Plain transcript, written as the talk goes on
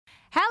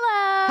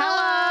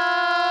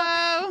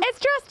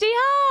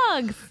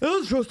Hogs.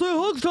 It's Trusty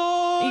Hogs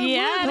time.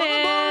 Yeah,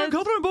 it is.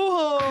 Catherine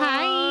Bohart.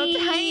 Hi.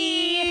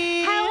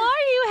 How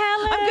are you,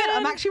 Helen? I'm good.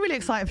 I'm actually really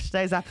excited for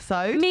today's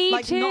episode. Me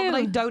Not too. that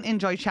I don't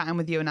enjoy chatting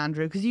with you and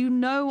Andrew, because you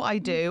know I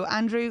do.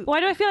 Andrew.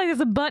 Why do I feel like there's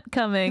a butt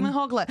coming?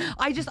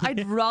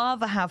 I'd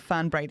rather have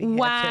Fern Brady here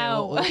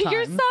Wow. too.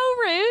 You're so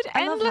rude.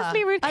 I love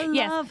Endlessly her. rude. I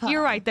yes, love her.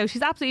 you're right, though.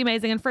 She's absolutely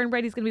amazing. And Fern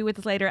Brady's going to be with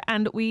us later.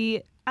 And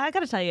I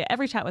got to tell you,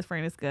 every chat with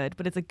Fern is good,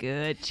 but it's a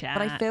good chat.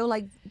 But I feel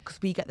like because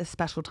we get this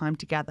special time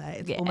together,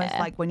 it's almost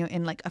like when you're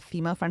in like a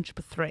female friendship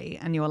of 3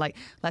 and you're like,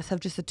 let's have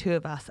just the 2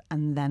 of us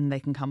and then they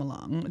can come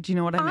along. Do you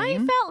know what I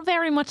mean? I felt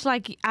very much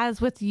like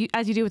as you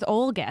do with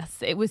all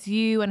guests, it was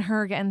you and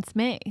her against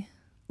me.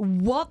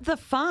 What the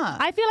fuck?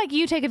 I feel like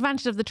you take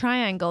advantage of the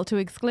triangle to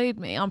exclude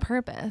me on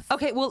purpose.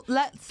 Okay, well,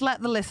 let's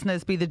let the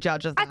listeners be the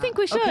judge of that. I think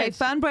we should. Okay,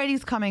 Fern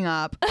Brady's coming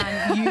up,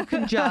 and you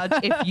can judge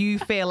if you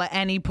feel at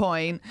any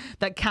point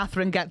that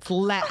Catherine gets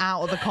let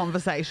out of the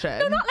conversation.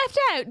 No, not left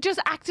out, just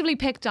actively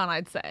picked on,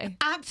 I'd say.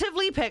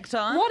 Actively picked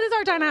on. What is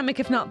our dynamic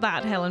if not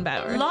that, Helen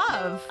Bauer?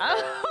 Love.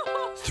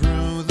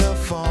 Through the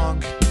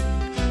fog,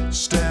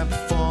 step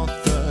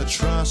forth the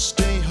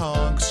trusty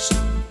hogs.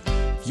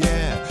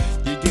 Yeah,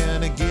 you're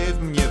gonna give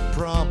them your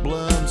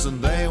problems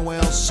and they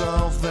will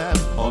solve them,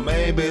 or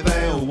maybe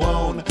they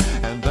won't,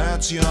 and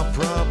that's your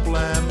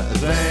problem.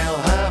 They'll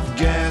have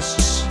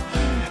guests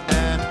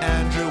and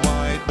Andrew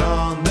White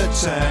on the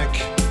tech.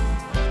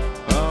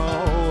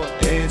 Oh,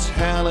 it's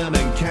Helen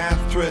and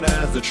Catherine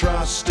as the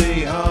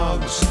Trusty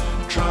Hogs.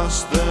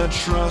 Trust the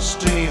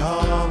Trusty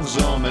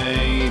Hogs, or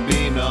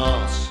maybe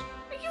not.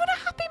 Are you in a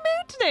happy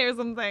mood today or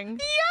something?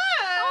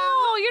 Yeah.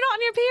 Oh, you're not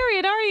on your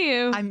period, are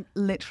you? I'm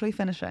literally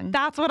finishing.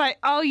 That's what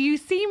you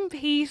seem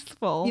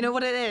peaceful. You know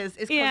what it is?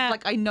 It's because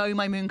like I know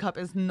my moon cup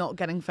is not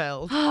getting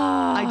filled.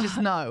 I just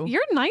know.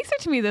 You're nicer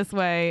to me this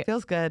way.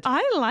 Feels good.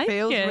 I like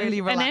Feels it. really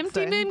An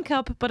relaxing. empty moon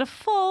cup, but a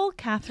full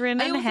Catherine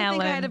I and also Helen.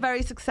 think I had a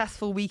very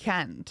successful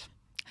weekend.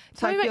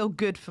 So Tell me I about- feel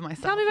good for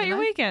myself. Tell me about you your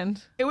know?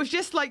 weekend. It was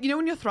just like, you know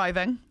when you're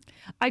thriving?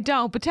 I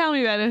don't, but tell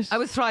me about it. I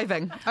was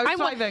thriving. I was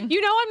thriving.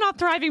 You know I'm not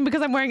thriving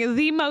because I'm wearing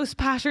the most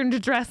patterned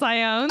dress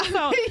I own.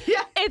 So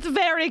Yeah. it's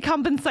very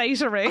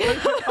compensatory.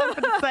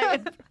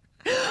 Compensated.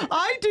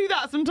 I do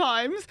that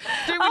sometimes.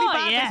 Do really Oh,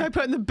 bad yeah. things. I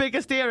put in the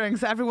biggest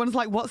earrings. Everyone's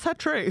like, what's her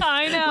truth?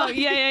 I know. Like,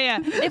 Yeah.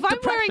 If I'm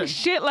wearing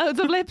depression. shitloads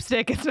of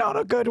lipstick, it's not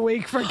a good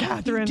week for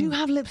Catherine. You do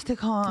have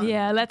lipstick on.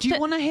 Yeah, let's Do you t-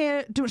 want to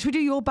hear? Should we do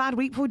your bad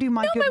week before we do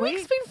my No, good my week?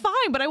 week's been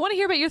fine, but I want to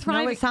hear about your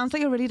thriving. No, it sounds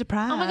like you're really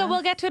depressed. Oh my God,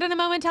 we'll get to it in a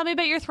moment. Tell me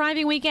about your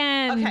thriving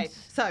weekend. Okay,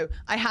 so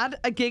I had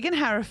a gig in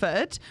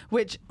Hereford,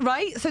 which,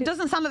 right? So it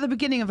doesn't sound like the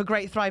beginning of a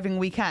great thriving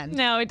weekend.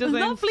 No, it doesn't.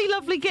 Lovely,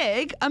 lovely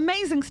gig,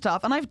 amazing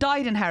stuff. And I've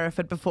died in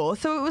Hereford before,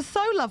 so it was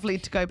so lovely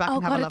to go back Oh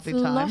and have God, a it's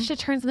lovely time. lush to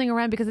turn something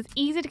around because it's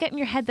easy to get in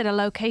your head that a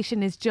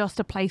location is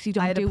just a place you I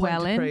don't had a do point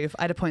well to in. prove.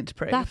 I had a point to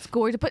prove. That's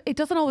gorgeous, but it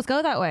doesn't always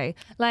go that way.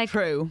 Like,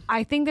 True.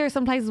 I think there are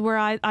some places where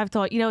I've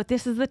thought,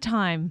 this is the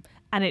time,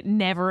 and it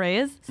never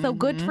is. So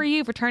good for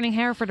you for turning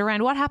Hereford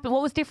around. What happened?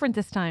 What was different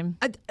this time?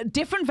 A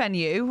different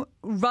venue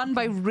run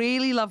by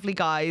really lovely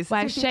guys. Wow,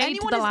 Seriously, shade to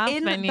anyone the is last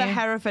in venue. the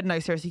Hereford, no,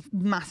 seriously,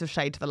 massive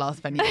shade to the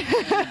last venue.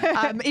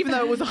 Even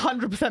though it was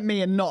 100%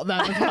 me and not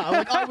them as well.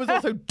 Like, I was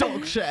also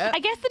dog shit. I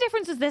guess the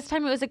difference is this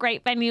time it was a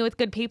great venue with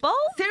good people.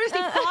 Seriously,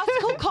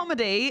 farcical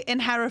comedy in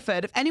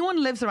Hereford. If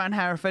anyone lives around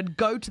Hereford,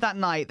 go to that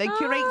night. They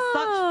curate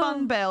such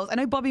fun bills. I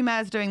know Bobby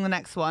Mayer's doing the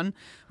next one,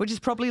 which is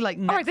probably like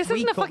next All right, this isn't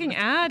week a fucking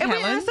ad, It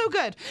Helen. was so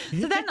good.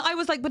 So then I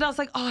was like,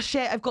 oh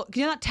shit, I've got,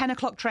 that 10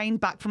 o'clock train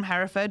back from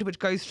Hereford, which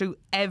goes through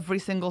every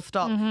single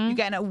stop. You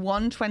get in at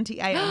 1:20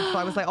 a.m. So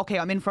I was like, okay,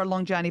 I'm in for a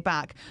long journey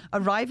back.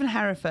 Arrive in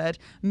Hereford,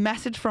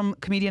 message from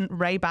comedian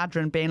Ray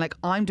Badron being like,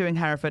 I'm doing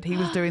Hereford. He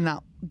was doing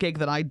that gig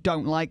that I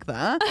don't like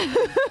there.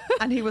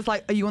 And he was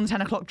like, are you on the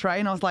 10 o'clock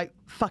train? I was like,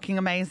 fucking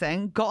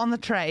amazing. Got on the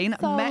train,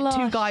 So met 2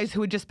 lush. guys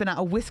who had just been at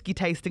a whiskey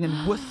tasting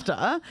in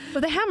Worcester.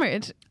 But they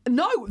hammered.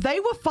 No, they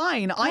were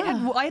fine.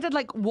 I had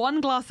like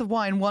 1 glass of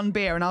wine, 1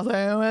 beer, and I was like,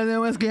 oh, where's the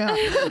whiskey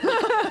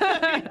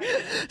at?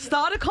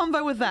 Started a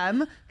convo with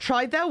them,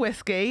 tried their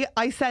whiskey.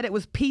 I said it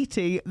was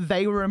peaty.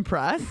 They were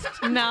impressed.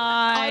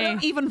 Nice.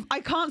 I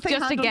can't say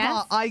Just a hand on guess?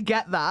 heart. I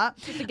get that.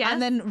 a guess?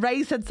 And then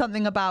Ray said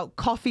something about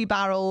coffee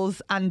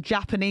barrels and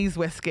Japanese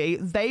whiskey.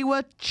 They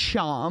were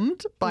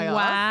charmed by us.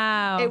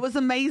 Wow. It was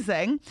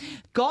amazing.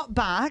 Got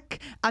back,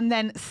 and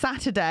then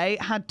Saturday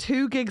had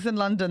 2 gigs in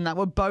London that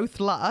were both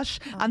lush,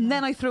 and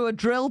then I threw a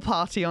drill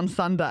party on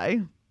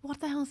Sunday. What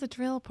the hell is a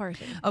drill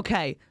party?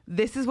 Okay,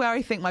 this is where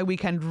I think my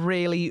weekend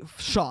really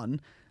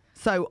shone.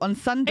 So on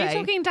Sunday, Are you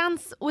talking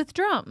dance with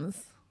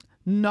drums?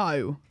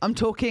 no, I'm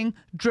talking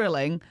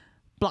drilling,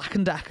 Black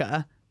and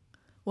Decker,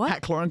 What?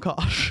 Heckler and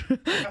Kosh.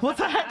 What's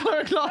a Heckler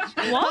and Kosh?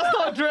 What? That's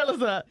not a drill,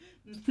 is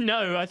it?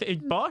 No, I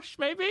think Bosch,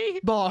 maybe?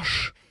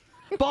 Bosh.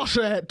 Bosh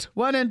it.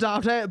 When in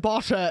doubt it,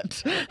 bosh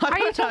it. Are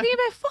you talking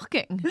about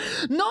fucking?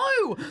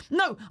 No.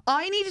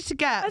 I needed to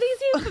get... Are these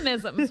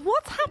euphemisms?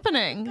 What's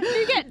happening?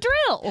 You get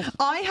drilled.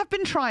 I have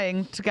been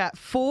trying to get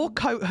 4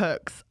 coat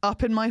hooks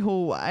up in my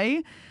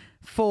hallway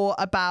for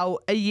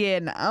about a year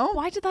now.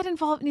 Why did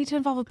that need to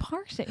involve a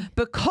party?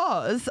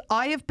 Because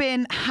I have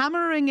been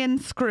hammering in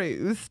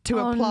screws to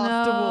a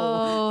plaster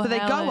wall. So they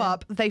Helen. go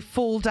up, they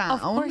fall down.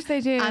 Of course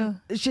they do. And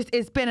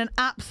it's been an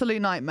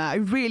absolute nightmare. I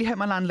really hope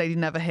my landlady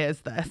never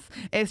hears this.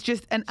 It's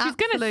just an She's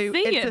gonna absolute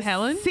see it's it, a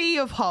Helen. sea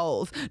of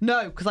holes.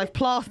 No, because I've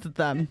plastered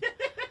them.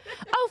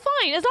 Oh,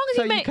 fine. As long as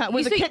So you've you made can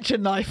with a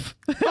kitchen knife.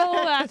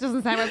 Oh, that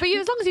doesn't sound right. But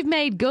as long as you've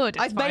made good,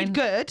 it's I've made fine.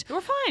 good.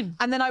 We're fine.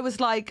 And then I was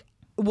like,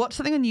 watch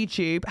something on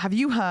YouTube. Have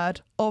you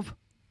heard of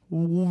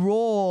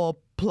raw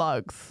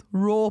plugs?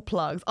 Raw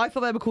plugs. I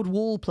thought they were called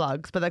wall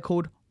plugs, but they're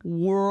called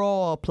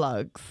raw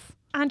plugs.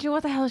 Andrew,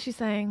 what the hell is she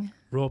saying?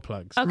 Raw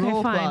plugs. Okay,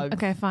 Raw fine. plugs.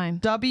 Okay, fine.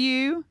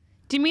 W.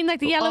 Do you mean like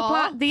the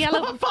yellow the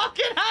yellow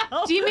Fucking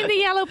hell. Do you mean the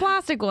yellow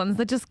plastic ones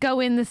that just go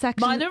in the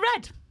section? Mine are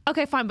red.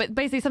 Okay, fine, but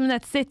basically something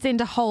that sits in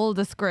to hold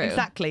the screw.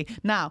 Exactly.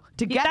 Now,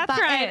 to get That's that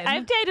right. in,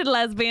 I've dated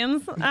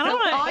lesbians.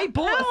 I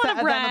bought a set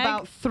of them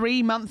about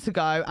 3 months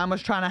ago and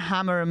was trying to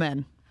hammer them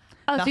in.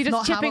 Oh, so That's you're just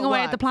not how chipping it away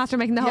at the works. plaster,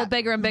 making the hole Yeah,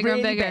 bigger and bigger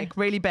really and bigger. Big,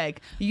 really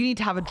big. You need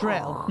to have a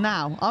drill.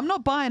 Now, I'm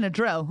not buying a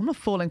drill. I'm not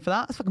falling for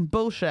that. That's fucking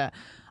bullshit.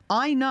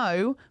 I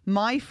know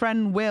my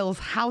friend Will's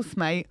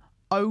housemate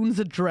owns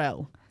a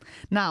drill.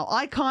 Now,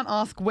 I can't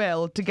ask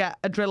Will to get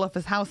a drill off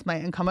his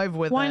housemate and come over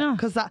with Why it. not?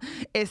 Because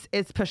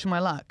it's pushing my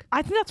luck.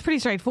 I think that's pretty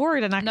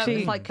straightforward and No, actually.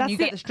 it's like, can you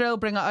get this drill,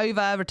 bring it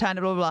over, return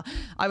it, blah, blah, blah.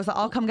 I was like,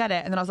 I'll come get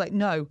it. And then I was like,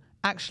 no,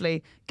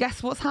 actually,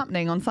 guess what's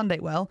happening on Sunday,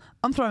 Will?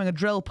 I'm throwing a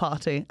drill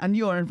party and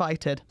you're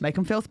invited. Make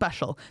them feel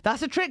special.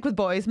 That's a trick with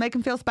boys. Make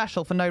them feel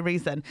special for no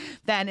reason.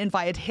 Then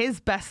invited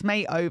his best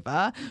mate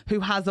over,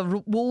 who has a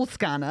wall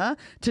scanner,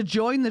 to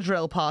join the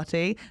drill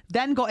party.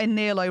 Then got in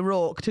Neil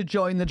O'Rourke to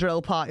join the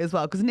drill party as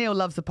well, because Neil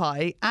loves a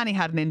party and he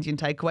had an Indian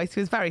takeaway, so he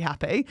was very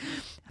happy.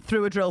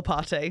 Threw a drill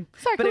party.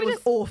 Sorry, but can it we was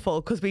just-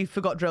 awful because we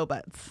forgot drill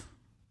bits.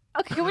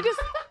 Okay,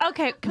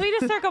 can we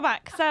just circle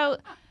back? So,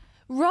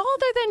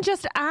 rather than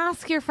just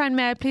ask your friend,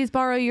 may I please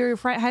borrow your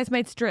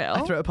housemate's drill?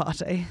 I threw a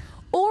party.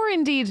 Or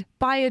indeed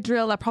buy a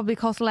drill that probably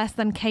costs less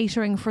than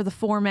catering for the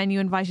 4 men you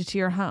invited to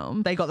your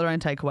home. They got their own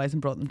takeaways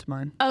and brought them to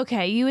mine.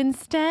 Okay, you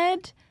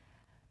instead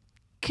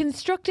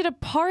constructed a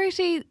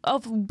party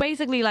of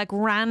basically like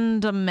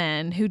random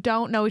men who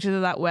don't know each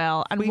other that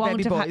well and Sweet won't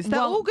baby have boys. They're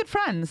all good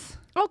friends.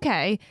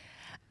 Okay.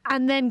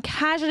 And then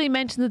casually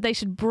mentioned that they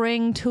should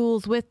bring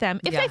tools with them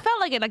if Yeah. they felt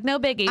like it, like no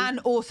biggie. And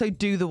also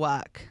do the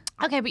work.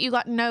 Okay, but you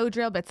got no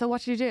drill bits. So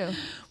what did you do?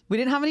 We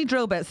didn't have any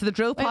drill bits, so the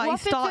drill Wait, party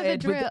what bits are the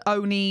started with drill?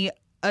 only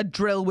a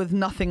drill with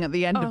nothing at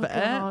the end of it.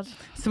 God.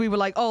 So we were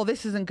like, oh,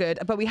 this isn't good.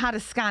 But we had a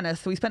scanner,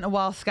 so we spent a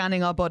while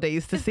scanning our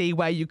bodies to see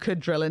where you could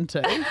drill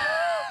into.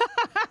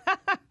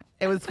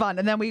 It was fun.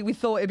 And then we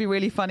thought it'd be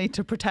really funny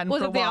to pretend Was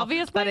for a it the while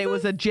obvious that it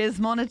was a jizz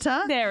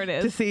monitor. There it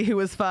is. To see who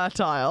was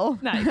fertile.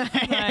 Nice.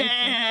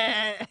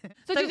 Nice.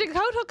 So did your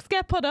coat hooks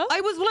get put up?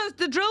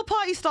 The drill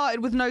party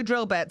started with no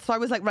drill bits. So I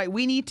was like, right,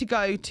 we need to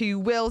go to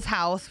Will's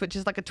house, which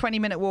is like a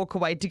 20-minute walk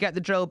away, to get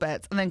the drill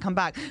bits and then come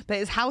back. But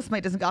his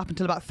housemate doesn't get up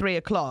until about 3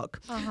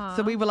 o'clock.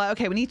 So we were like,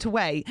 okay, we need to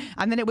wait.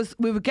 And then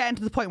we were getting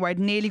to the point where I'd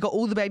nearly got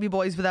all the baby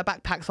boys with their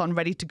backpacks on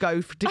ready to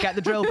go to get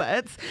the drill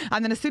bits.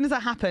 And then as soon as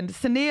that happened,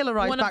 Sunil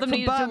arrived One of back them from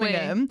needed to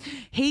Birmingham.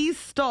 He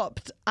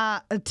stopped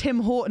at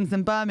Tim Hortons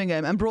in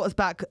Birmingham and brought us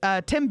back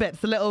Timbits,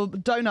 the little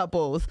donut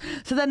balls.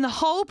 So then the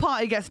whole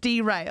party gets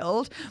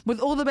derailed with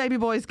all the baby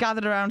boys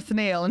gathered around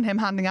Sunil and him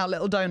handing out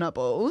little donut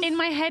balls. In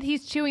my head,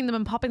 he's chewing them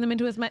and popping them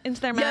into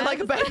their mouth. Yeah, like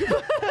a baby.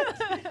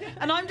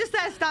 And I'm just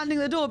there standing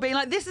at the door being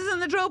like, this isn't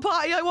the drill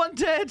party I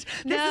wanted.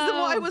 This isn't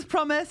what I was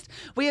promised.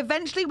 We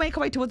eventually make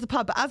our way towards the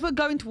pub. But as we're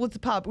going towards the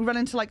pub, we run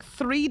into like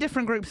 3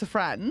 different groups of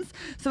friends.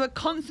 So we're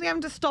constantly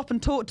having to stop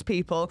and talk to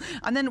people.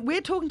 And then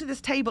we're talking to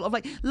this table of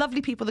like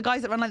lovely people, the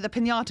guys that run like the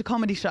Pinata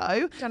comedy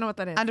show. Don't know what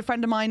that is. And a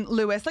friend of mine,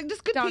 Lewis, like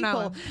just good Don't know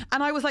people. him.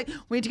 And I was like,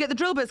 we need to get the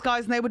drill bits,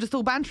 guys. And they were just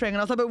all bantering. And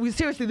I was like, but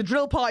seriously, the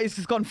drill party's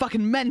just gone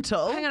fucking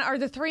mental. Hang on, are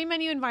the 3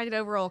 men you invited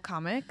over all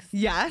comics?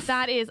 Yes.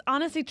 That is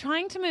honestly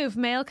trying to move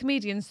male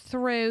comedians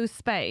through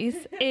space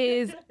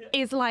is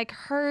like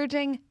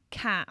herding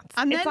cats.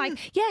 And it's then-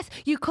 like, yes,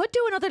 you could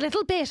do another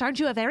little bit. Aren't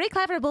you a very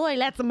clever boy?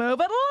 Let's move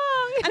it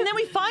along. And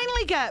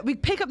then we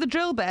pick up the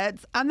drill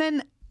bits, and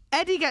then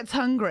Eddie gets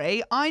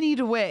hungry, I need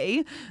a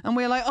wee, and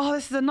we're like, oh,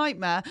 this is a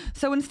nightmare.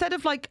 So instead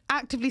of like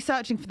actively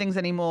searching for things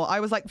anymore, I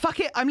was like,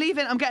 fuck it, I'm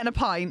leaving, I'm getting a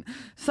pint.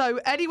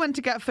 So Eddie went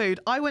to get food,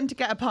 I went to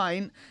get a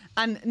pint,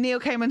 and Neil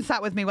came and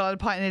sat with me while I had a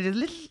pint and needed a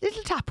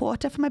little tap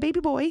water for my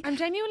baby boy. I'm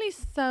genuinely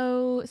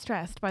so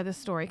stressed by this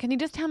story. Can you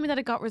just tell me that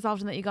it got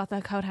resolved and that you got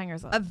the coat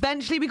hangers up?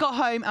 Eventually we got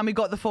home and we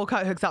got the 4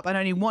 coat hooks up, and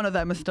only one of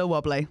them was still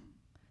wobbly.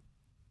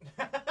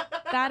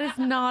 That is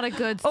not a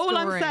good story. All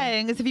I'm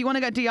saying is if you want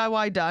to get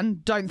DIY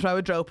done, don't throw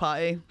a drill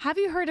party. Have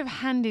you heard of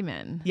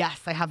handymen?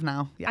 Yes, I have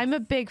now. Yes. I'm a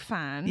big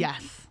fan.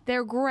 Yes.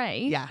 They're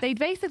great. Yes. They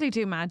basically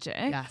do magic.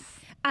 Yes.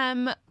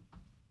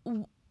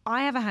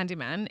 I have a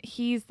handyman.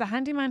 He's the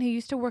handyman who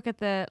used to work at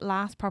the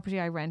last property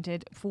I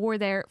rented for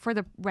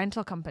the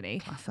rental company.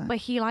 Classic. But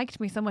he liked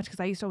me so much because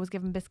I used to always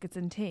give him biscuits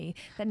and tea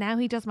that now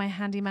he does my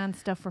handyman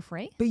stuff for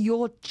free. But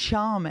you're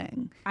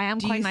charming. I am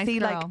Do quite you nice see,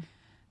 girl. like,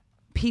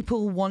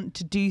 people want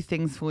to do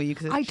things for you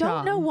because it's I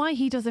don't know charm. why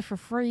he does it for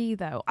free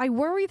though. I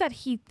worry that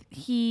he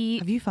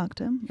Have you fucked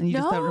him and you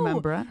just don't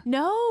remember it?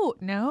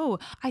 No.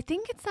 I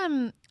think it's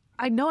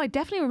I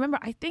definitely remember.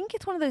 I think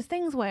it's one of those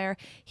things where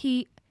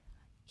he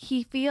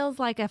feels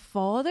like a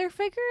father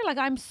figure. Like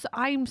I'm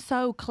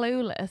so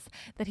clueless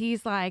that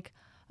he's like,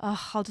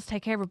 oh, I'll just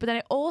take care of it. But then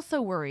I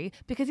also worry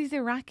because he's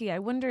Iraqi. I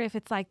wonder if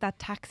it's like that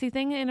taxi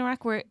thing in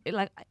Iraq where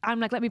like I'm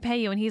like, let me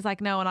pay you, and he's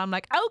like, no, and I'm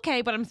like,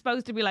 okay, but I'm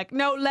supposed to be like,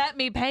 no, let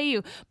me pay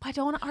you. But I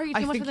don't want to argue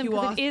too much with him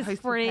because it is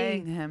free.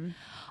 Paying him.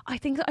 I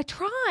think I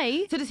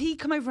try. So does he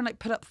come over and like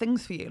put up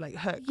things for you, like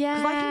hooks? Yeah.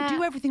 Because I can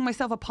do everything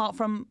myself apart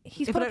from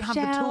He's if I put don't up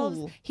have the shelves.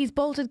 tool. He's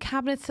bolted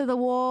cabinets to the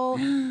wall.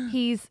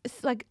 He's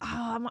like,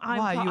 oh,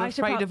 Why are you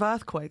afraid of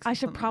earthquakes? I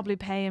should probably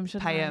pay him.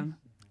 Shouldn't I? Pay him.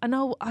 I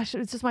know. I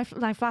should. It's just my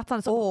flat's on.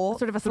 It's Or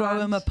sort of a throw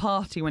slant. him a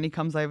party when he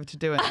comes over to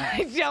do it.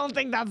 I don't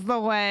think that's the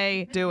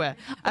way. Do it.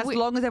 As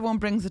long as everyone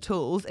brings the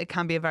tools, it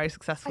can be a very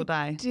successful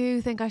I day. do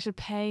think I should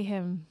pay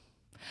him.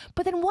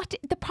 But then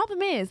the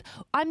problem is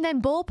I'm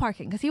then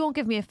ballparking because he won't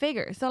give me a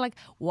figure. So like,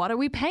 what are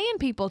we paying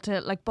people to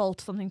like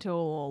bolt something to a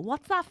wall?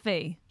 What's that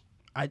fee?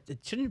 It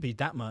shouldn't be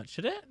that much,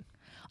 should it?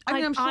 I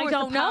mean, I'm sure I it's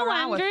don't a know, per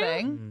hour Andrew.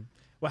 thing.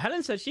 Well,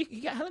 Helen said you can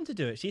get Helen to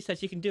do it. She said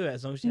she can do it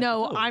as long as she has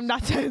No, the tools.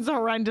 that sounds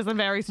horrendous and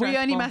very stressful. We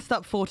only messed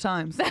up 4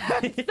 times. Sounds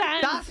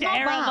That's not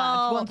terrible.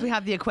 bad once we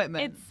had the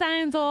equipment. It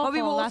sounds awful. Well,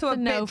 we were also That's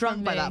a no bit drunk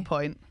from by me. that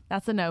point.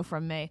 That's a no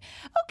from me.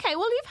 Okay,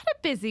 well, you've had a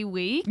busy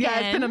week. Yeah,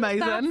 it's been amazing.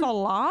 That's a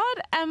lot.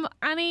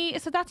 Annie,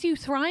 so that's you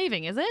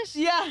thriving, is it?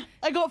 Yeah,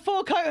 I got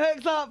 4 coat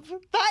hooks up.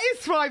 That is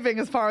thriving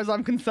as far as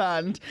I'm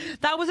concerned.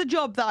 That was a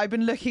job that I've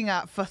been looking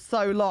at for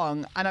so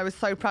long, and I was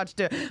so proud to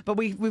do it. But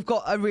we've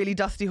got a really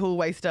dusty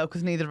hallway still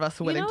because neither of us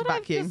are willing you know to what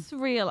vacuum. I've just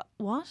realized?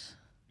 What?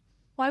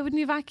 Why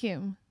wouldn't you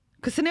vacuum?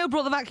 Because Sunil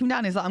brought the vacuum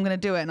down. He's like, I'm going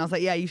to do it. And I was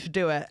like, yeah, you should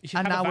do it. You should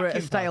And have now a we're at a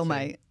vacuum party.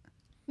 stalemate.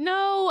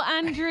 No,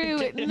 Andrew.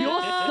 No.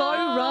 You're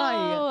so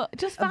right.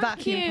 Just A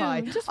vacuum. vacuum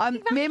pie. Just Me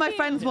and my vacuum.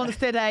 friends once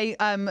did a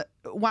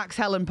Wax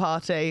Helen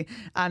party,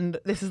 and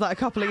this is like a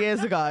couple of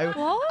years ago.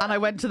 What? And I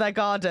went to their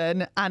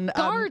garden, and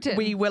Garden?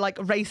 we were like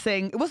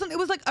racing. It was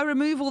like a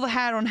remove all the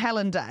hair on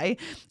Helen day,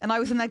 and I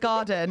was in their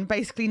garden,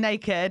 basically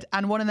naked,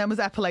 and one of them was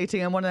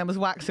epilating and one of them was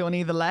waxing on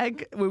either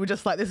leg. We were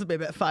just like, this would be a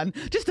bit of fun,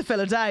 just to fill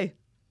a day,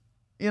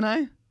 you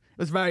know. It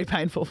was very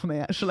painful for me,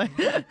 actually.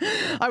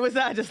 I was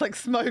there just like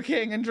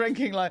smoking and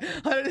drinking, like,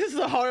 oh, this is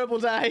a horrible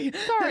day.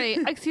 Sorry,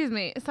 excuse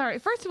me. Sorry.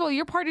 First of all,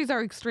 your parties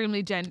are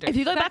extremely gendered. If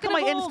you go back on Second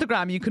my of all,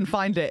 Instagram, you can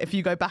find it if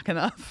you go back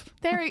enough.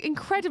 they're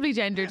incredibly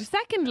gendered.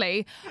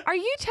 Secondly, are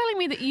you telling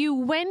me that you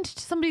went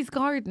to somebody's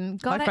garden,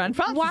 My friend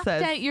Frances whacked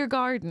says. out your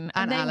garden,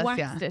 and And they Alice,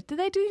 waxed yeah. it? Did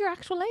they do your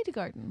actual lady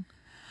garden?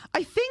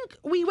 I think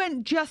we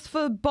went just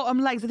for bottom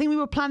legs. I think we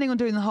were planning on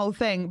doing the whole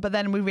thing, but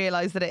then we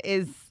realised that it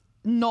is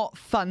not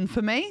fun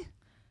for me.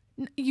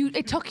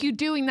 It took you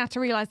doing that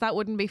to realise that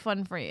wouldn't be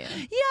fun for you.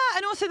 Yeah,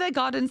 and also their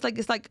gardens,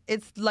 it's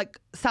like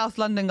South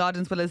London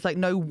gardens, where there's like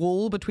no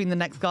wall between the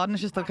next garden.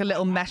 It's just like a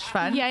little mesh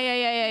fence. Yeah.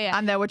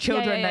 And there were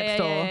children next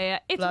door. Yeah.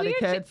 It's Bloody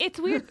weird. kids. It's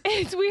weird.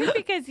 It's weird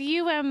because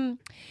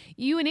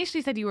you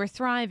initially said you were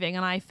thriving,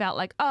 and I felt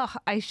like, oh,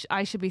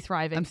 I should be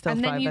thriving. I'm still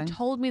and then you thriving.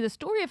 told me the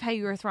story of how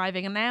you were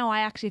thriving, and now I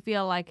actually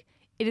feel like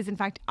it is in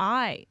fact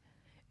I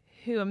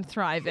who am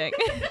thriving.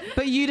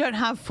 But you don't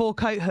have 4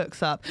 coat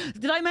hooks up.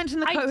 Did I mention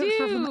the I coat hooks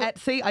were from do.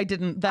 Etsy? I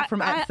didn't. They're from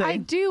Etsy. I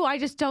do. I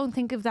just don't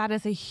think of that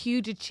as a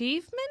huge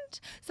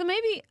achievement. So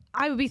maybe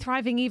I would be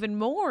thriving even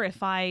more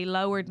if I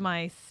lowered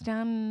my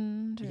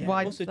standard. Yeah.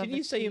 Why- Also, of did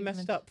you say you messed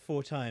achievement. up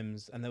 4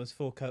 times and there was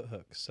 4 coat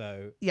hooks?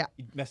 So Yeah.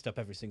 you messed up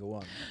every single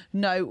one.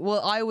 No, well,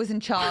 I was in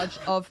charge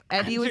of,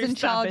 Eddie was in Andrew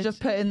charge Savage. of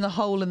putting the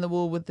hole in the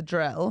wall with the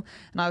drill,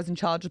 and I was in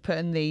charge of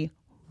putting the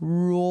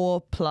raw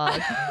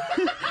plug.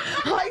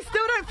 I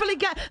still don't fully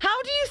get,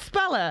 how do you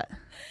spell it?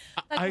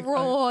 Like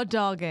raw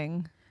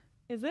dogging.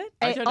 Is it?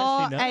 I don't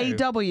actually know.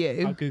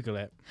 R-A-W? I'll Google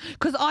it.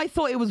 Because I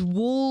thought it was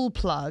wall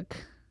plug.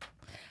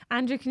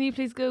 Andrew, can you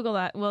please Google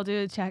that? We'll do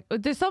a check.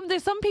 There's some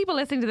people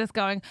listening to this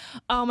going,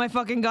 oh my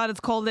fucking God, it's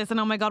called this, and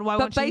oh my God, why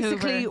But won't you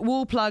basically, Hoover?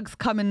 wall plugs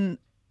come in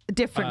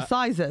different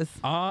sizes.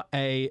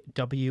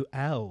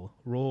 R-A-W-L.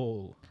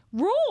 Roll.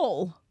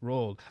 Roll.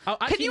 Roll. Oh,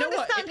 Can you know what?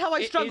 understand how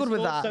I struggled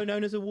with that? It is also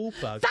known as a wall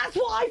plug. That's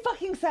what I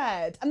fucking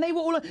said. And they were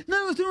all like,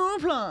 no, it's a wall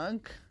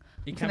plug.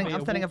 It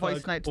I'm sending a wall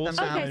voice plug, note to them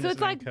also now. known Okay, as so an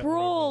it's like uncut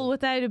brawl roll.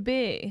 without a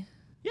B.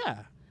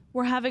 Yeah.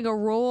 We're having a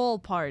roll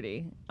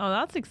party. Oh,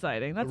 that's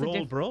exciting. That's a roll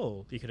different.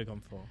 brawl you could have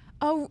gone for.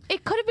 Oh,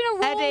 it could have been a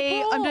roll Eddie,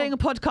 brawl. I'm doing a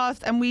podcast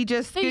and we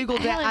just Hey, Googled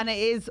it Helen. and it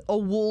is a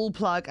wall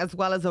plug as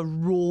well as a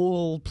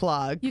roll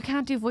plug. You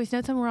can't do voice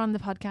notes when we're on the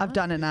podcast. I've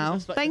done it now.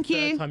 It's like Thank the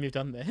third you. time you've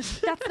done this.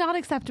 That's not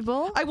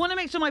acceptable. I want to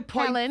make sure my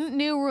point. Helen,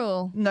 new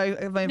rule. No,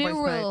 my New voice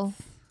rule.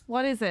 notes.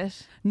 What is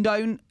it?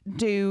 Don't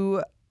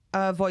do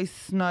a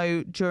voice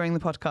note during the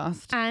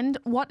podcast. And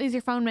what is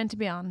your phone meant to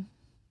be on?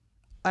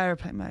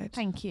 Airplane mode.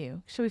 Thank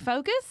you. Should we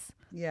focus?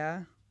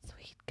 Yeah.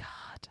 Sweet God.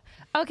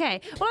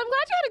 Okay. Well, I'm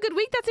glad you had a good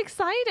week. That's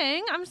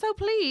exciting. I'm so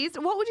pleased.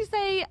 What would you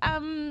say?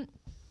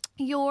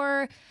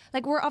 We're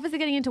obviously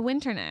getting into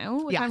winter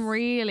now, which Yes. I'm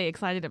really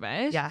excited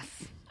about. Yes.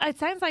 It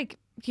sounds like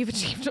you've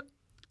achieved.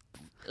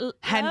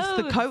 Hence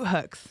the loads. coat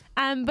hooks.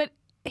 But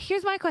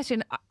here's my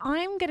question.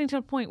 I'm getting to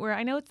a point where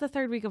I know it's the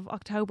 3rd week of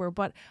October,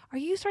 but are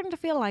you starting to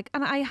feel like,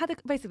 and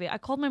basically I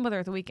called my mother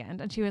at the weekend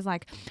and she was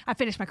like, I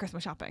finished my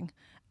Christmas shopping.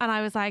 And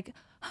I was like,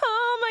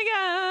 oh my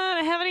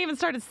God, I haven't even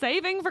started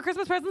saving for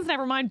Christmas presents,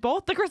 never mind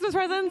bought the Christmas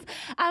presents.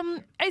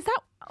 Is that...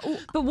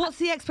 But what's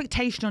the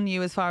expectation on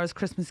you as far as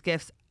Christmas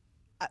gifts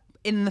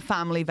in the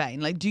family vein?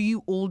 Like, do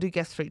you all do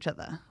gifts for each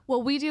other?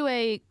 Well, we do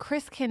a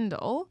Chris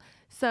Kindle.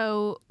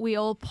 So we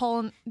all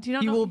pull... Do you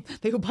not know?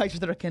 They all buy each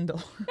other a Kindle.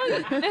 No, you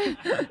know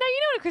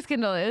what a Chris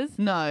Kindle is?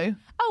 No.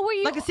 Oh, were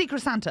you... Like a Secret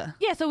Santa?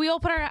 Yeah, so we all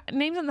put our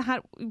names on the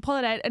hat, we pull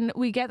it out, and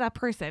we get that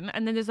person,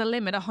 and then there's a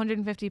limit,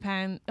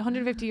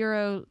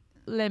 €150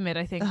 limit,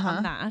 I think,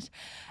 on that,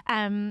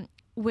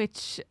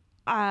 which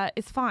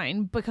is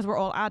fine because we're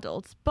all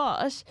adults.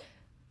 But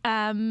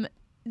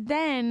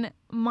then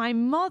my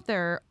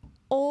mother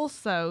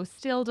also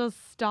still does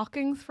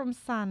stockings from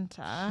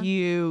Santa.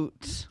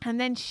 Cute.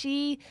 And then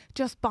she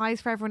just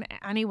buys for everyone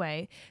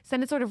anyway. So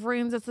then it sort of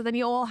ruins it. So then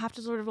you all have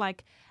to sort of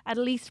like at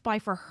least buy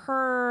for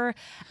her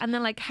and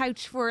then like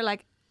couch for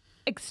like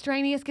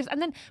extraneous gifts.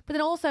 And then, but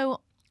then also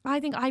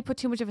I think I put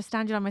too much of a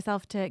standard on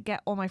myself to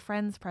get all my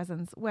friends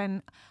presents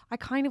when I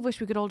kind of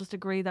wish we could all just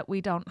agree that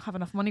we don't have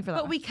enough money for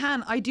that. But we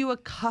can. I do a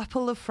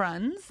couple of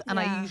friends and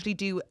I usually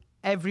do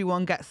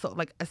everyone gets sort of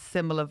like a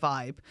similar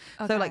vibe.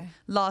 Okay. So like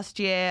last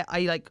year I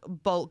like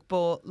bulk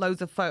bought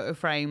loads of photo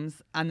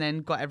frames and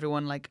then got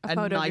everyone like a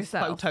photo of nice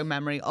yourself. photo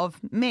memory of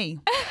me.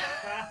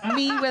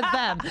 Me with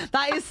them.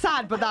 That is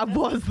sad, but that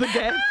was the gift.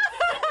 No,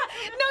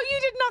 you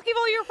did not give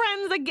all your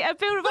friends a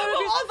photo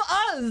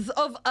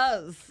Of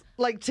us,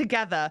 like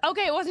together.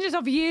 Okay, it wasn't just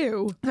of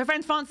you. My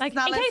friend Frances, Like,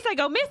 now in case I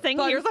go missing,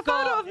 here's a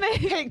photo of me.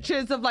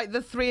 Pictures of like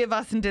the 3 of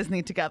us in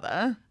Disney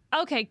together.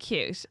 Okay,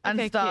 cute. And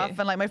Okay, stuff. cute.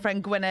 And like my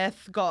friend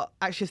Gwyneth got,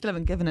 actually I still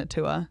haven't given it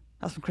to her.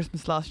 That's from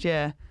Christmas last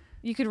year.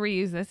 You could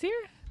reuse this year.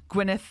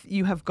 Gwyneth,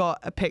 you have got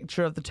a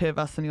picture of the 2 of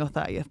us on your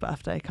 30th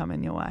birthday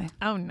coming your way.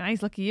 Oh,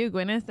 nice. Look at you,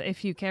 Gwyneth,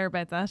 if you care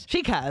about that.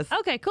 She cares.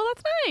 Okay, cool.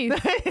 That's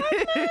nice. That's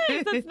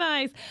nice. That's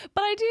nice.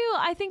 But I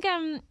think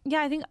I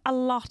think a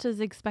lot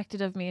is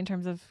expected of me in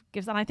terms of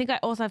gifts. And I think I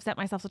also have set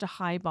myself such a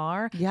high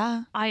bar.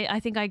 Yeah.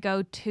 I think I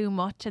go too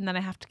much and then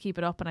I have to keep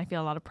it up and I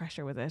feel a lot of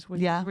pressure with it,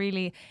 which Yeah. is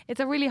really, it's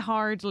a really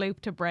hard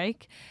loop to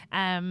break.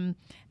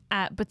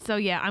 But so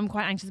yeah, I'm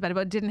quite anxious about it,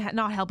 but it didn't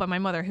not help by my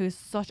mother, who's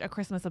such a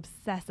Christmas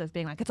obsessive,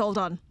 being like, it's all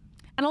done.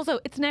 And also,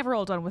 it's never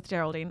all done with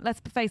Geraldine.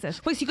 Let's face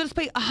it. Wait, so you've got to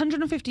pay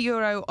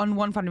 €150 on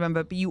one family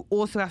member, but you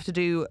also have to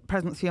do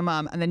presents for your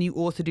mum, and then you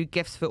also do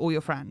gifts for all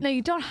your friends. No,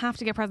 you don't have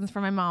to get presents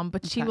for my mom,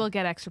 but she Okay. will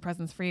get extra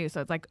presents for you.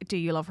 So it's like, do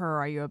you love her or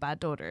are you a bad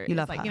daughter? You It's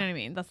love like, her. You know what I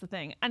mean? That's the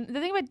thing. And the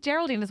thing about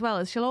Geraldine as well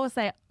is she'll always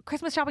say,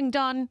 Christmas shopping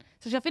done.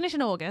 So she'll finish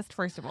in August,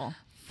 first of all.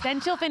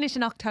 Then she'll finish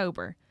in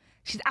October.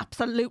 She's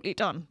absolutely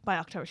done by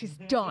October. She's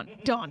done.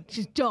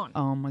 She's done.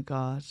 Oh my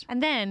God.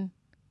 And then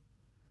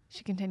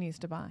she continues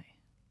to buy.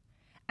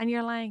 And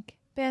you're like,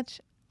 bitch,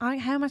 how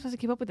am I supposed to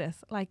keep up with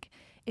this? Like,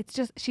 it's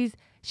just,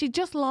 she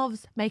just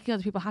loves making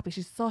other people happy.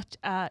 She's such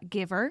a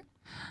giver.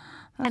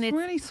 That's and it's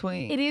really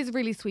sweet. It is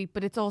really sweet,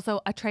 but it's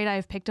also a trait I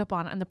have picked up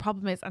on. And the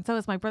problem is, and so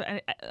is my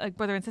brother,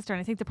 brother and sister. And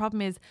I think the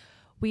problem is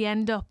we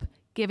end up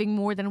giving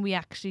more than we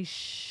actually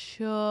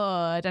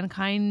should and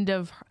kind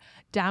of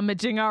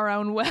damaging our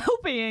own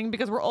well-being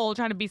because we're all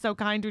trying to be so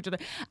kind to each other.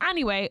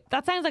 Anyway,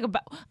 that sounds like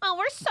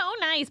we're so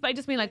nice, but I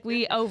just mean like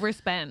we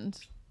overspend.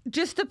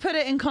 Just to put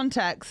it in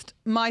context,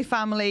 my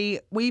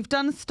family, we've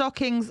done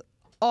stockings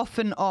off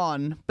and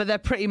on, but they're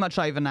pretty much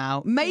over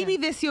now. Maybe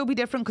this year will be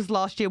different because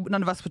last year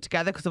none of us were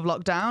together because of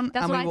lockdown.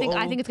 That's and what we I think. were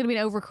I all- think it's going to be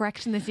an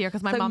overcorrection this year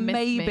because my So mum missed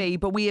maybe, me.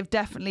 but we have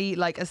definitely,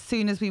 like, as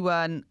soon as we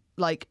weren't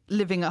like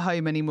living at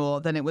home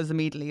anymore, then it was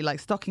immediately like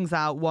stockings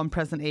out, one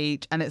present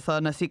each, and it's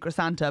on a Secret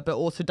Santa, but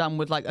also done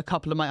with like a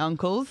couple of my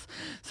uncles.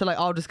 So like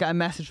I'll just get a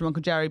message from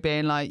Uncle Jerry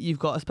being like, you've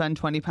got to spend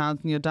 £20 on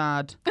your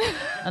dad.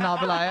 And I'll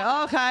be like,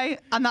 oh, okay.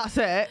 And that's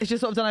it. It's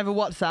just sort of done over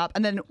WhatsApp.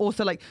 And then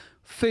also like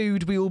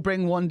food, we all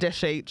bring one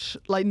dish each.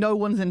 Like no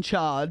one's in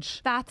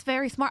charge. That's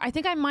very smart. I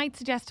think I might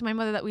suggest to my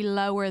mother that we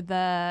lower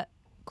the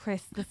But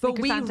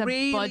Secret we Santa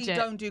really budget.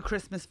 don't do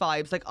Christmas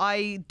vibes. Like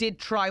I did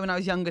try when I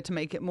was younger to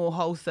make it more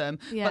wholesome.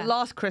 Yeah. But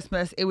last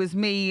Christmas, it was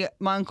me,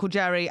 my Uncle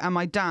Jerry and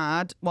my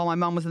dad, while my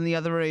mum was in the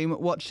other room,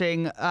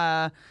 watching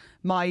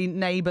My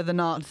Neighbour the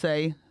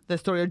Nazi, the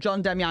story of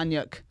John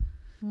Demjanjuk.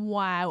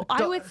 Wow.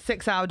 I would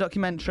 6-hour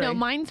documentary. No,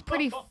 mine's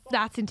pretty.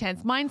 That's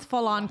intense. Mine's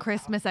full on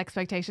Christmas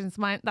expectations.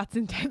 That's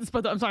intense,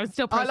 but I'm sorry, I'm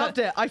still. I loved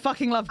it. I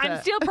fucking loved it.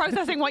 I'm still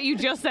processing what you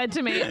just said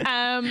to me.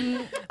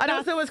 And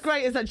also what's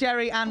great is that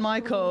Jerry and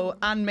Michael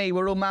and me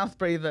were all mouth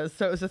breathers.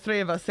 So it was the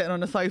 3 of us sitting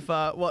on a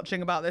sofa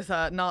watching about this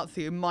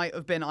Nazi who might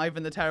have been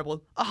Ivan the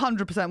Terrible.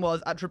 100%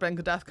 was at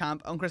Treblinka death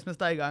camp on Christmas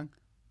Day going,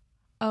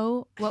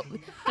 Oh, well,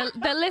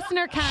 the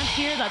listener can't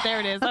hear that. There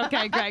it is.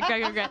 Okay, great.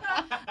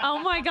 Oh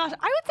my gosh.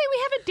 I would say we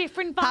have a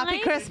different vibe. Happy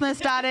Christmas,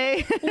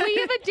 Daddy. We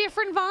have a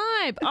different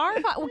vibe.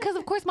 Because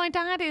of course my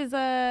dad is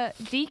a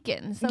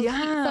deacon. So,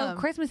 so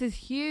Christmas is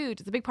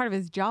huge. It's a big part of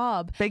his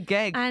job. Big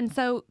gig. And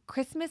so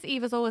Christmas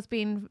Eve has always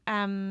been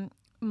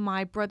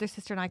my brother,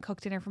 sister and I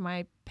cooked dinner for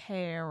my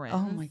parents.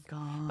 Oh my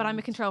God. But I'm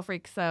a control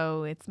freak,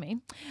 so it's me.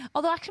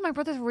 Although actually my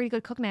brother's a really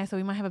good cook now, so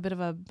we might have a bit of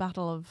a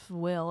battle of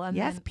will. And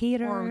yes, then,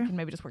 Peter. Or we can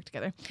maybe just work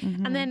together.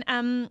 And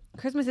then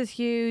Christmas is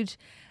huge.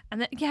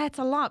 And then, yeah, it's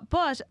a lot.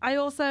 But I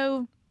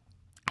also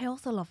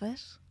love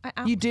it.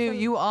 You do.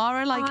 You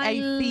are a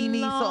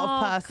themey sort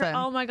of person.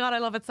 Oh my God, I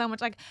love it so much.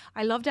 Like,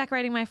 I love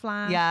decorating my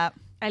flat. Yeah.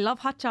 I love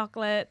hot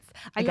chocolates.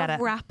 I love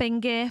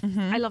wrapping gifts.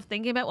 I love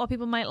thinking about what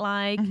people might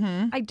like.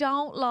 I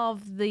don't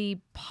love the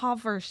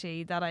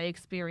poverty that I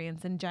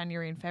experience in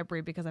January and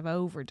February because I've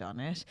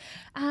overdone it.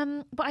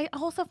 But I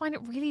also find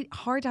it really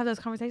hard to have those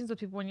conversations with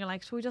people when you're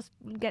like, should we just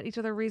get each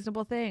other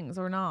reasonable things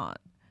or not?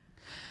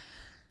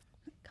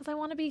 Because I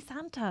want to be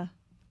Santa.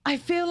 I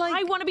feel like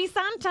I want to be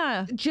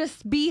Santa.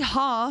 Just be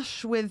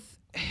harsh with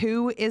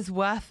who is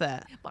worth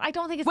it. But I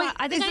don't think it's Wait, that.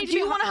 I think do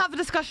you want to have a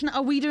discussion?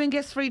 Are we doing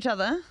gifts for each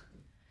other?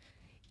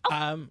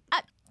 Yeah.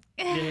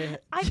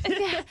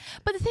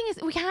 But the thing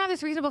is, we can have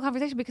this reasonable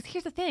conversation because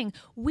here's the thing: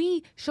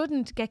 we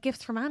shouldn't get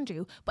gifts from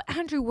Andrew, but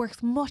Andrew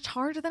works much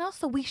harder than us,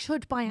 so we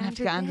should buy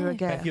Andrew. Andrew a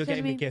gift. If you're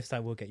getting me gifts, I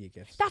will get you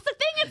gifts. That's the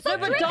thing. It's so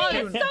tricky.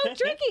 It's so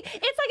tricky.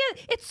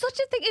 It's such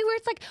a thing where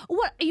it's like,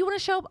 what you want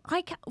to show up?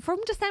 From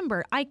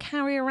December, I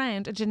carry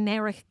around a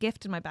generic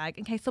gift in my bag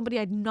in case somebody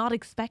I'm not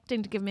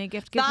expecting to give me a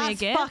gift gives me a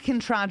gift. That's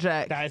fucking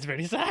tragic. That is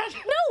really sad. No,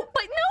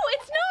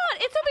 it's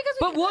not. It's not because.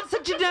 But what's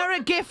a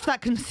generic gift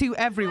that can suit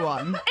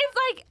everyone? It's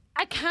like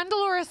a candle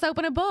or a soap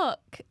and a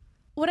book.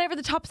 Whatever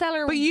the top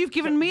seller. But you've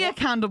given me a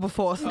candle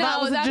before, so that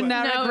was a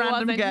generic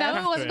random gift. No,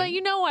 it wasn't. No,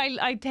 you know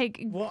I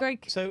take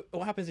great. So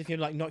what happens if you're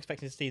like not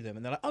expecting to see them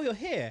and they're like, oh, you're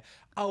here.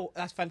 Oh,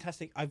 that's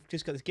fantastic. I've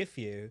just got this gift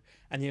for you.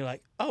 And you're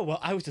like, oh, well,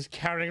 I was just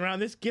carrying around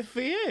this gift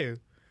for you.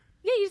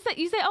 Yeah,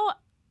 you say,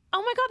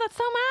 oh my God, that's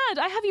so mad.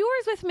 I have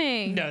yours with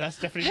me. No, that's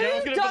definitely no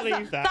one's going to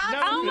believe that.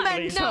 That's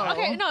mental. No,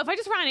 okay, no, if I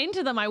just ran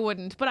into them, I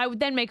wouldn't. But I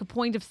would then make a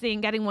point of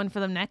getting one for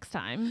them next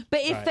time. But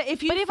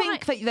if you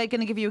think that they're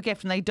going to give you a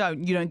gift and they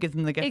don't, you don't give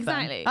them the gift.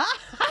 Exactly.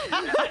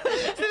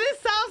 So this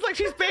sounds like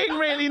she's being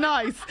really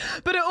nice,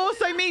 but it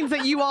also means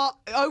that you are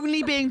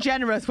only being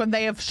generous when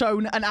they have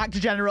shown an act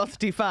of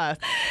generosity first.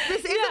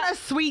 This isn't a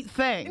sweet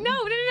thing. No.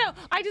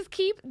 I just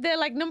keep the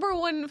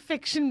 #1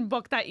 fiction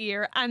book that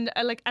year and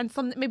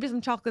maybe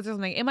some chocolates or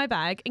something in my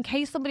bag in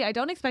case somebody I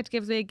don't expect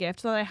gives me a gift,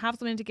 so that I have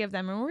something to give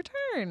them in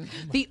return.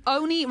 The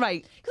only because I'm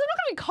not going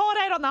to be caught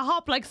out on the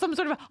hop like some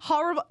sort of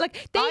horrible I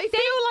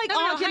feel like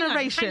our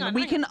generation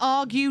we can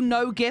argue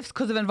no gifts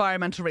because of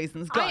environmental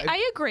reasons. Go.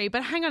 I agree,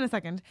 but hang on a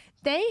second.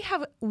 They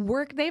have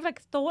worked. They've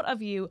thought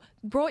of you,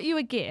 brought you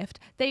a gift.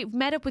 They've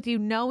met up with you,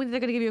 knowing that they're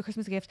going to give you a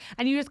Christmas gift,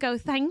 and you just go,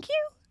 "Thank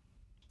you."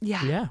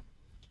 Yeah.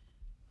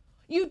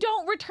 You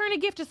don't return a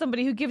gift to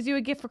somebody who gives you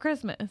a gift for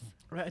Christmas.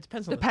 Right, it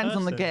depends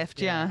on the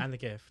gift, yeah. And the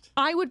gift.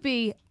 I would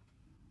be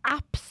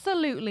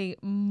absolutely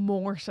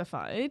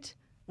mortified.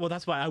 Well,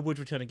 that's why I would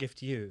return a gift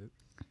to you.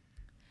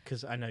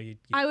 Because I know you.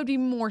 I would be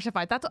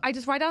mortified. That's I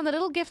just write down the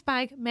little gift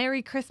bag,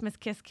 Merry Christmas,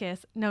 kiss,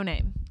 kiss, no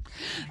name.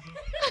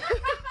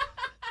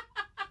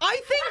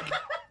 I think...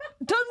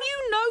 Don't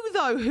you know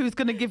though who's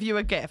going to give you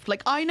a gift?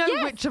 Like I know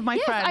which of my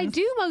friends. I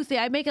do mostly.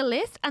 I make a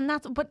list, and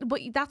that's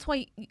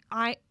why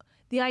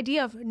the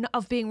idea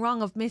of being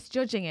wrong, of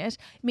misjudging it,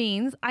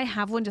 means I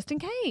have one just in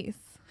case.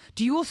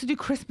 Do you also do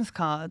Christmas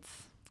cards?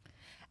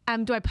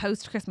 Do I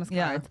post Christmas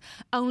cards?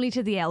 Only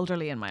to the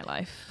elderly in my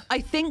life. I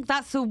think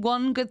that's the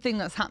one good thing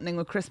that's happening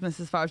with Christmas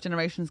as far as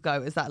generations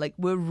go, is that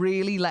we're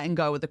really letting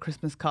go of the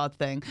Christmas card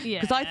thing.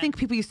 Because I think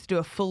people used to do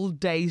a full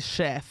day's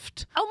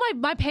shift. Oh,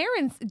 my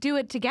parents do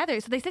it together.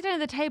 So they sit down at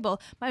the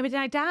table. My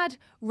dad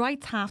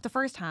writes half, the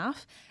first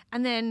half,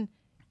 and then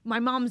my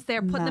mom's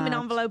there putting them in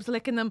envelopes,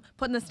 licking them,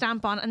 putting the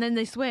stamp on, and then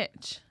they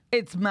switch.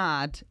 It's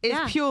mad.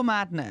 It's pure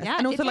madness. Yeah,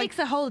 and also it takes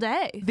a whole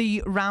day.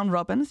 The round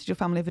robins. Did your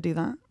family ever do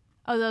that?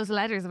 Oh, those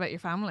letters about your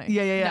family.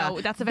 Yeah.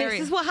 No, that's a very...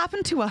 This is what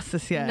happened to us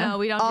this year. No,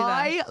 we don't do that.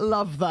 I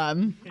love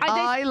them.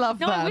 I love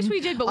them. No, I wish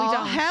we did, but we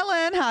don't.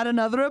 Helen had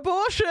another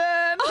abortion.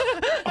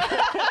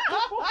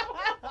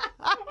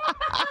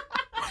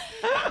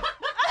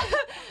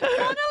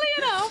 Funnily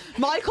enough.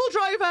 Michael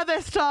drove her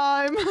this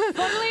time.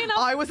 Funnily enough.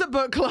 I was at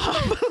book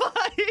club.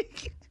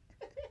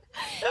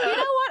 You know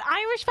what?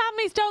 Irish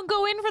families don't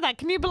go in for that.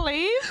 Can you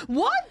believe?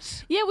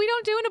 What? Yeah, we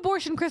don't do an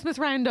abortion Christmas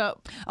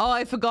roundup. Oh,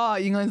 I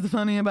forgot. You guys are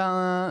funny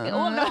about that.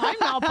 Oh, no, I'm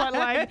not, but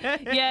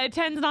it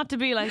tends not to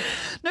be like...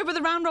 No, but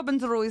the round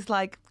robins are always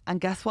like, and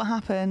guess what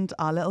happened?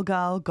 Our little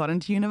girl got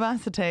into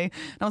university. And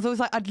I was always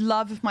like, I'd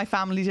love if my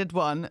family did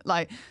one.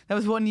 Like, there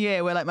was one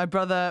year where my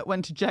brother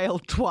went to jail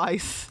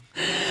twice.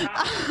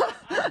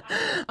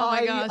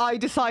 my gosh. I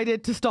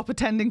decided to stop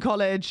attending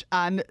college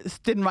and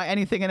didn't write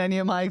anything in any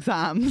of my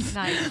exams.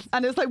 Nice.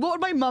 And it's like, what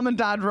would my mum and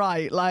dad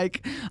write?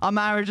 Like, our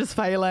marriage is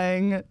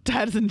failing,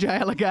 Ted's in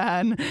jail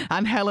again,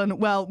 and Helen,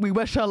 well, we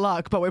wish her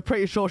luck, but we're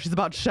pretty sure she's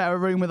about to share a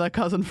room with her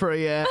cousin for a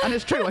year. And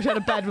it's true, I shared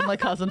a bed with my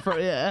cousin for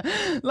a year.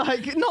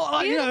 Like, not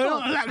like,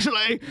 not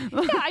actually. Yeah,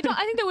 I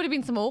think there would have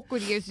been some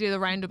awkward years to do the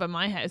roundup at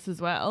my house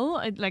as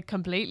well. Like,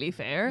 completely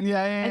fair.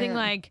 Yeah. I think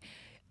like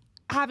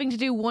having to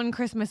do one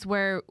Christmas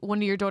where one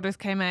of your daughters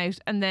came out,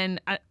 and then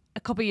a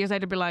couple of years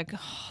later be like,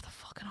 oh, the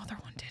fucking other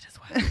one did as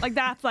well.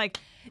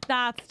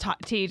 That's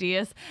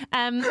tedious.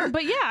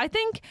 But yeah, I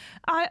think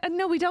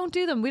no, we don't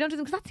do them. We don't do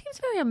them because that seems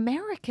very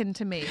American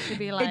to me. To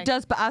be like, It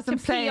does, but as I'm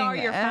to saying, PR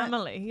your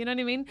family. You know what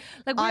I mean?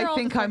 Like, I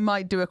think I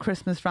might do a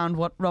Christmas round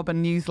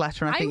Robin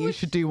newsletter. I think you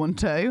should do one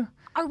too.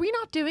 Are we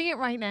not doing it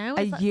right now?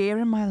 A year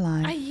in my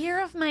life. A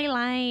year of my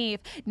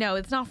life. No,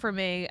 it's not for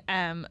me.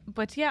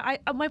 But yeah,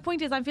 my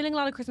point is I'm feeling a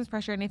lot of Christmas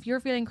pressure, and if you're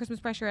feeling Christmas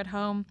pressure at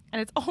home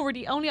and it's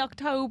already only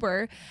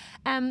October,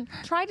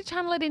 try to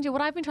channel it into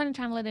what I've been trying to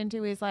channel it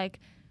into is like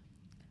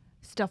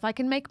stuff I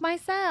can make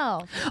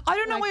myself. I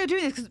don't know why you're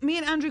doing this, because me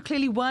and Andrew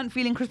clearly weren't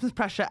feeling Christmas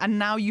pressure, and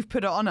now you've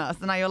put it on us,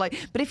 and now you're like,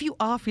 but if you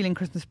are feeling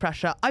Christmas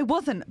pressure, I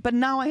wasn't, but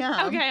now I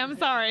am. Okay, I'm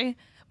sorry.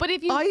 But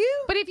if you Are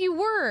you? But if you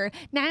were,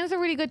 now's a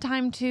really good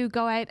time to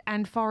go out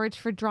and forage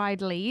for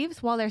dried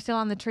leaves while they're still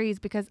on the trees,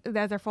 because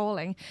as they're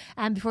falling,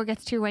 and before it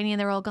gets too rainy and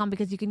they're all gone,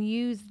 because you can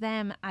use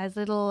them as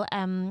little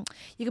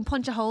you can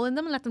punch a hole in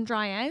them and let them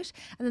dry out,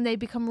 and then they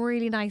become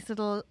really nice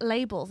little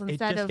labels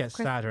instead It just of gets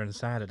sadder and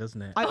sadder,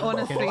 doesn't it? I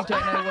honestly don't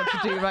know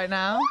what to do right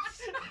now.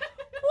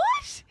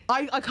 What?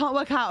 I can't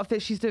work out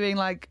if she's doing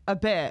like a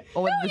bit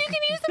or whether No, this you can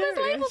is use them as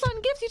serious. labels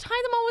on gifts. You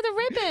tie them on with a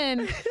ribbon,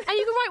 and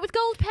you can write with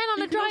gold pen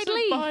on a dried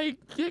leaf.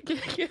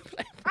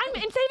 I'm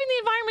saving the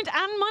environment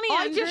and money.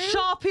 I Andrew. just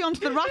Sharpie onto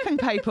the wrapping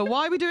paper.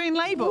 Why are we doing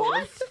labels?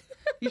 What?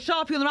 You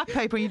Sharpie on the wrapping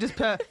paper and you just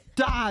put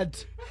Dad,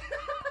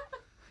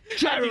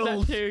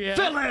 Gerald, too, yeah.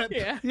 Philip.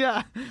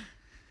 Yeah.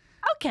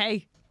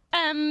 Okay.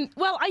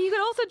 Well, you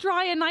could also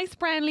dry a nice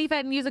brown leaf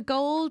out and use a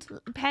gold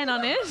pen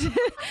on it,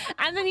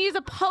 and then use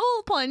a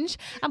pole punch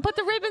and put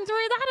the ribbon through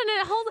that, and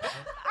it holds.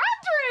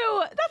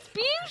 Andrew, that's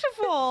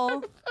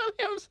beautiful.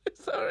 I'm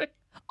so sorry.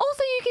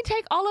 Also, you can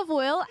take olive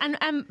oil and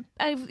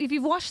if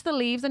you've washed the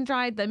leaves and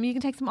dried them, you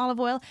can take some olive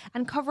oil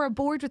and cover a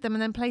board with them,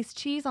 and then place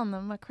cheese on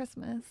them at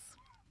Christmas.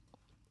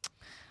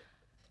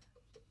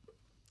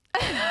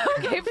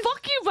 Okay,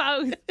 fuck you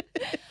both.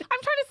 I'm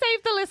trying to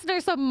save the listener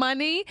some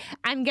money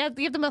and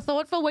give them a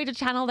thoughtful way to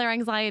channel their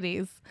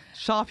anxieties.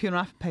 Sharpie on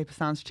wrapping paper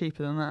sounds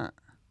cheaper than that.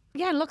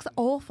 Yeah, it looks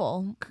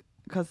awful.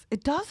 Because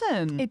it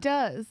doesn't. It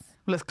does.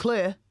 Well, it's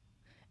clear.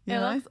 You It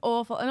know? looks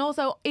awful. And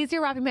also, is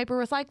your wrapping paper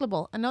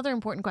recyclable? Another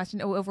important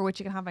question over which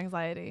you can have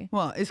anxiety.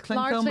 What, is cling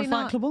film Largely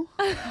not. recyclable?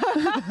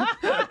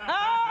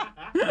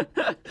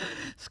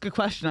 It's a good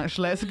question,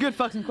 actually. It's a good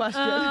fucking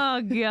question.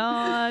 Oh,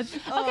 God.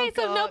 Okay,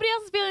 so God. nobody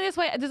else is feeling this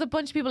way. There's a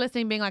bunch of people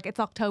listening being like, it's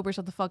October,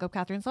 shut the fuck up,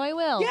 Catherine. So I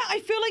will. Yeah, I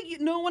feel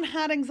like no one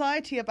had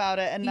anxiety about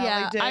it, and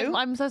now they do.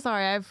 I'm so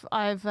sorry.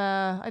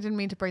 I didn't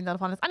mean to bring that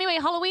upon us. Anyway,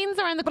 Halloween's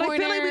around the But corner. I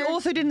feel like we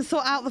also didn't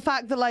sort out the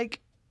fact that, like,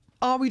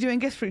 are we doing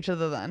gifts for each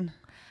other then?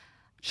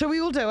 Shall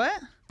we all do it?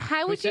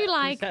 How would you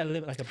like? How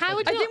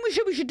would I you?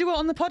 think we should do it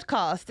on the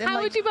podcast. In, How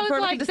like, would you both for,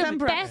 like a the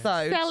December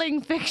episode.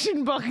 best-selling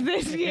fiction book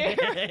this year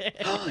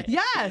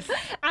Yes.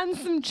 and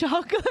some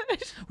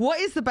chocolate?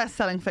 What is the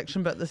best-selling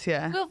fiction book this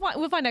year?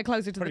 We'll find out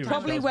closer to the time.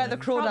 Probably Where the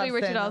Crawdads Probably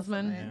Richard Sing or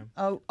Osman.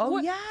 something. Oh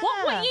What, yeah.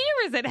 what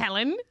year is it,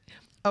 Helen?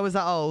 Oh, is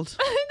that old?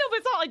 No, but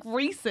it's not like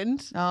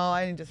recent. Oh,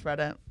 I only just read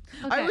it.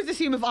 Okay. I always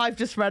assume if I've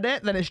just read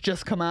it, then it's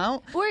just come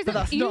out. Or is but it-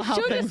 that's you not how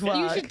should things have- work.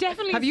 you should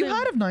definitely Have you assume-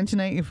 heard of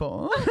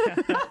 1984?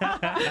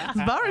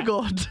 It's very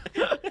good.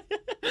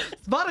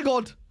 It's very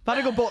good.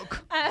 Very good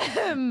book.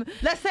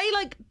 Let's say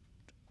like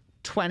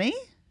 20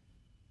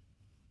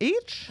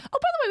 each. Oh,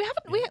 by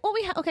the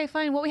way, okay,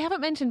 fine. What we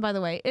haven't mentioned, by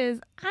the way, is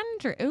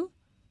Andrew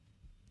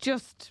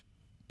just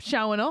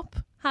showing up,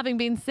 having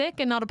been sick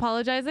and not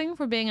apologising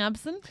for being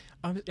absent.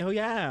 Oh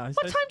yeah.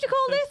 What time do you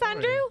call this, sorry.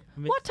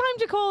 Andrew? What time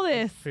do you call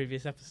this?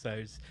 Previous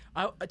episodes.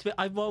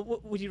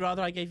 Would you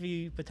rather I gave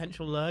you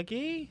potential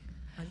lurgy?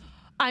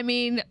 I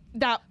mean,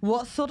 that.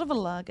 What sort of a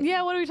lug?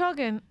 Yeah, what are we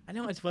talking? I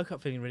know I just woke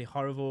up feeling really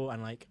horrible,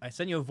 and like I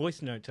sent you a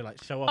voice note to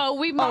like show off. Oh,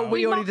 we we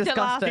already mocked it discussed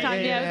last it.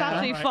 time. Yeah, It was yeah.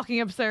 absolutely Right. fucking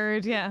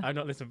absurd. Yeah. I've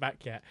not listened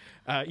back yet.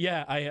 I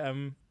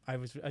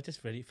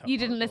just really felt. You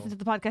didn't horrible. listen to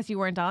the podcast. You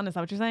weren't on. Is that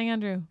what you're saying,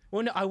 Andrew?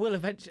 Well, no, I will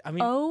eventually. I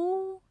mean,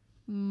 Oh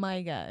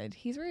my God,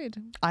 he's rude.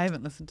 I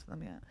haven't listened to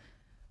them yet.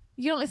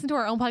 You don't listen to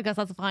our own podcast.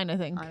 That's fine. I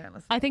think. I don't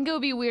listen. I think it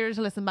would be weird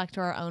to listen back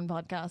to our own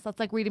podcast. That's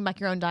like reading back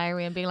your own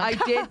diary and being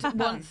like, I did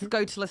once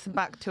go to listen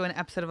back to an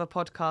episode of a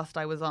podcast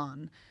I was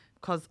on,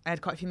 because I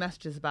had quite a few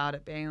messages about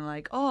it being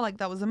like, oh, like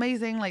that was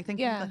amazing, like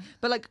thinking, Yeah.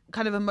 but like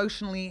kind of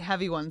emotionally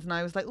heavy ones, and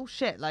I was like, oh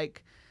shit,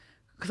 like,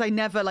 because I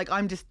never, like,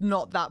 I'm just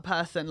not that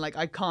person, like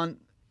I can't.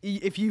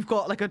 If you've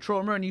got like a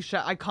trauma and you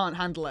share, I can't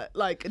handle it.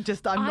 Like,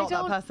 just I'm I not that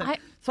don't- person.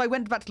 So I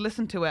went back to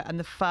listen to it, and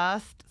the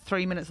first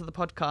 3 minutes of the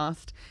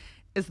podcast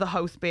is the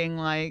host being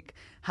like,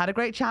 had a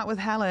great chat with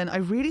Helen. I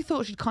really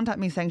thought she'd contact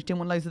me saying she didn't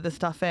want loads of this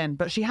stuff in,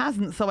 but she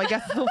hasn't, so I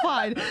guess it's all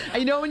fine.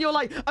 And you know when you're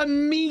like,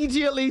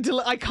 immediately,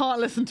 I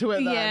can't listen to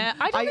it then. Yeah,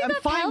 I don't think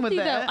that's fine healthy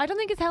with though. it. I don't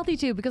think it's healthy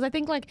too, because I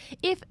think like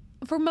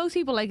for most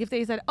people, like if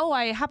they said, oh,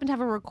 I happen to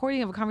have a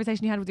recording of a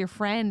conversation you had with your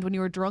friend when you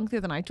were drunk the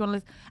other night, do you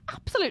want to listen?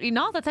 Absolutely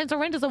not. That sounds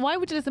horrendous. And why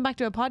would you listen back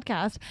to a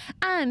podcast?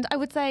 And I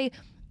would say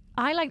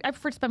I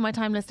prefer to spend my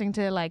time listening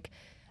to like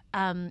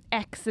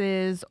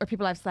exes or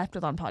people I've slept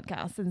with on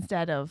podcasts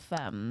instead of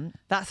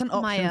that's an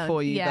option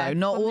for you though.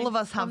 Not all of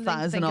us have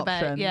that as an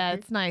option. Yeah,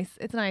 it's nice.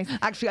 It's nice.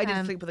 Actually, I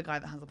did sleep with a guy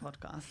that has a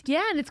podcast.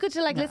 Yeah, and it's good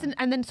to like listen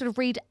and then sort of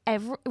read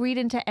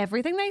into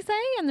everything they say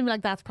and then be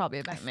like, that's probably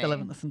about me. Still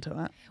haven't listened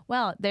to it.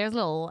 Well, there's a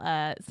little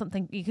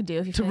something you can do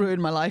if you to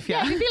ruin my life.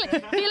 Yeah, if you're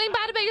feeling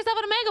bad about yourself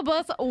on a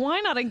megabus, why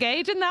not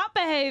engage in that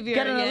behaviour?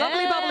 Get in a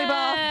lovely bubbly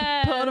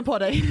bath, put on a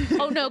potty.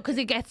 Oh no, because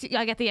I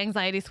get the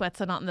anxiety sweat,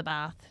 so not in the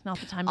bath, not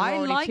the time. I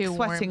like too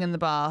sweating warm. in the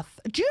bath.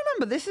 Do you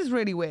remember? This is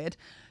really weird.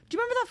 Do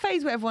you remember that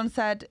phase where everyone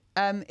said,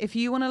 if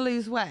you want to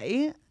lose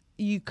weight,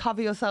 you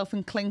cover yourself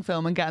in cling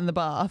film and get in the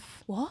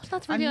bath? What?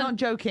 That's really I'm not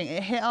joking.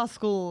 It hit our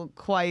school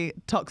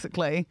quite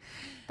toxically.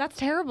 That's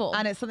terrible.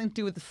 And it's something to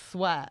do with the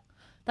sweat.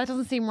 That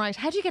doesn't seem right.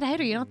 How do you get out?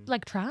 Are you not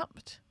like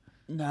trapped?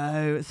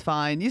 No, it's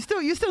fine. You're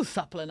still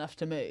supple enough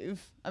to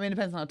move. I mean, it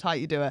depends on how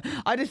tight you do it.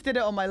 I just did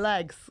it on my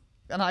legs.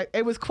 And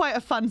it was quite a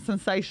fun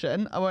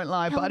sensation, I won't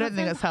lie, but I don't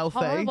think it's healthy.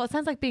 Horrible. It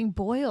sounds like being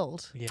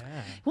boiled. Yeah.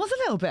 It was a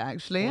little bit,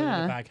 actually, Boiling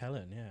yeah. the bag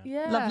Helen, yeah.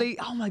 Yeah. Lovely.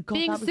 Oh my God,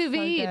 Being that was sous so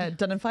vide. good.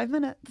 Done in 5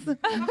 minutes. That's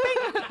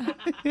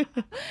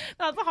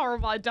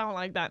horrible. I don't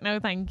like that. No,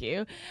 thank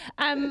you.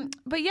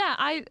 But yeah,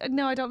 I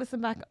don't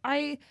listen back.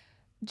 I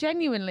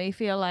genuinely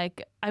feel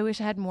like I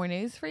wish I had more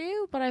news for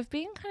you, but I've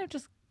been kind of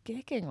just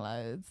gigging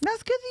loads.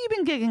 That's good that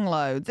you've been gigging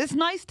loads. It's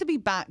nice to be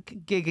back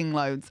gigging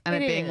loads and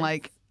it being is.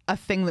 like a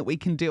thing that we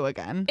can do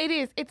again. It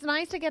is. It's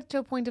nice to get to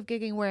a point of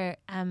gigging where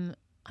I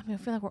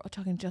feel like we're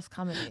talking just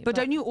comedy. But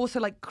don't you also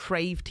like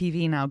crave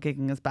TV now?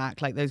 Gigging is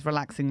back, like those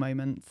relaxing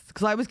moments.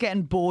 Because I was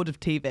getting bored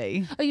of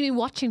TV. Oh, you mean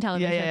watching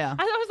television? Yeah.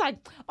 I was like,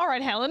 all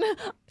right, Helen,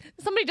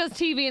 somebody does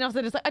TV enough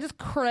that I just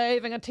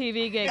craving a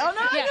TV gig. Oh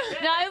no! Yeah,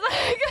 no,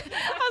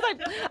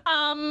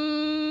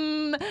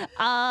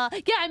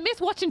 I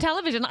miss watching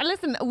television.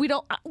 Listen,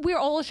 we're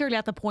all surely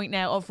at the point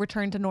now of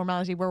return to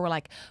normality where we're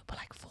like, but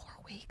like 4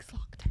 weeks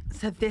lockdown.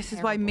 So this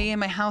is why me and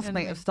my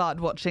housemate have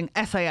started watching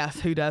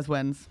SAS. Who Dares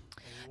Wins.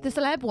 The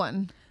celeb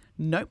one.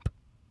 Nope.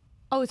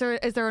 Oh, is there a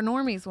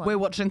normies one? We're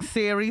watching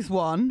series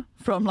 1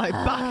 from like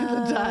back in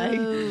the day.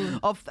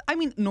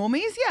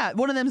 Normies, yeah.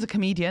 One of them's a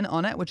comedian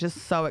on it, which is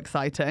so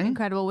exciting.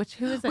 Incredible.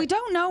 Who is it? We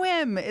don't know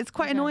him. It's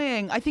quite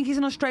annoying. I think he's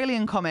an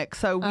Australian comic,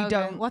 so we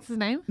don't. What's his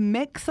name?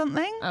 Mick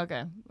something.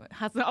 Okay.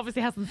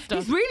 Obviously hasn't stuck.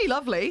 He's really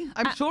lovely.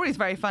 I'm sure he's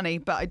very funny,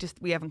 but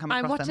we haven't come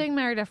across I'm watching him.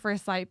 Married at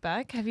First Sight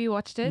back. Have you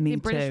watched it? Me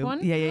the British too.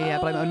 one? Yeah.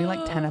 But I'm only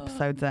like 10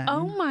 episodes in.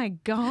 Oh my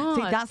God.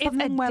 See, that's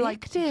something where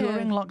like addictive.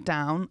 during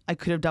lockdown, I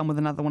could have done with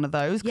another one of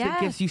those because Yes.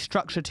 it gives you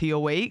structure to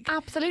your week.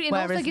 Absolutely. And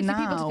also Whereas gives you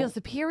people to now- feel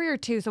superior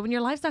to. So when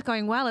your life's not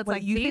going well, it's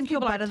like you these think you're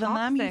people are better than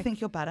them? You toxic.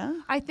 think you're better?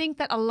 I think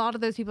that a lot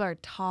of those people are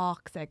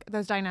toxic.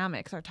 Those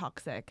dynamics are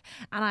toxic.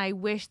 And I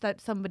wish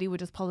that somebody would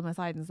just pull them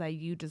aside and say,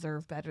 you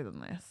deserve better than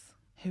this.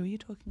 Who are you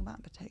talking about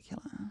in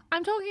particular?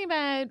 I'm talking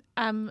about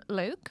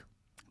Luke.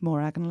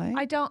 More Lee?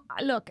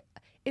 Look,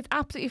 it's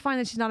absolutely fine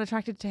that she's not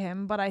attracted to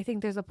him, but I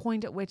think there's a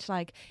point at which,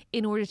 like,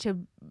 in order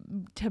to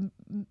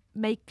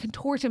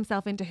contort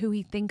himself into who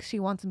he thinks she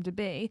wants him to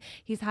be,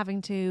 he's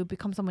having to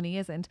become someone he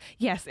isn't.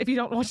 Yes, if you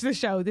don't watch the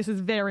show, this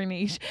is very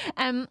niche.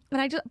 But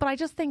I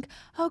just think,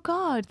 oh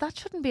God, that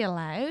shouldn't be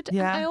allowed.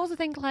 Yeah. And I also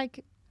think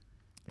like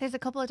there's a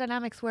couple of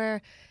dynamics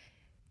where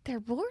they're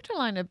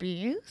borderline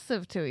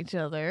abusive to each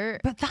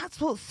other. But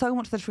that's what so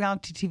much of this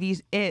reality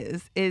TV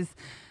is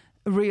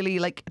really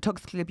like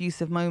toxically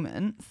abusive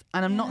moments.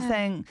 And I'm not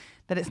saying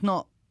that it's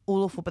not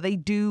awful, but they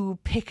do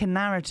pick a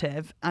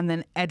narrative and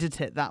then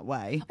edit it that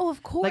way. Oh,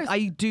 of course.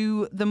 Like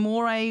the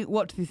more I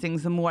watch these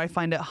things, the more I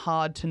find it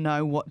hard to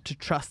know what to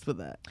trust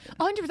with it.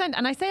 100%.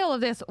 And I say all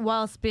of this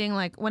whilst being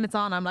like, when it's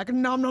on, I'm like,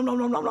 nom, nom, nom,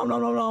 nom, nom, nom,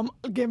 nom, nom, nom.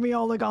 Give me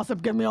all the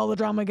gossip, give me all the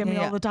drama, give me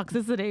all the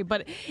toxicity.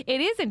 But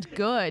it isn't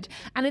good.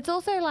 And it's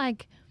also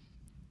like,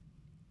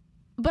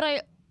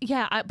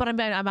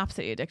 I'm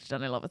absolutely addicted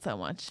and I love it so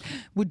much.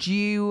 Would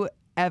you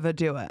ever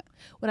do it?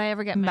 Would I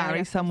ever get married?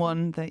 Marry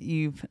someone that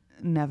you've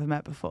never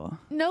met before?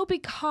 No,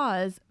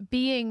 because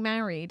being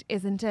married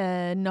isn't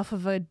enough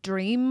of a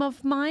dream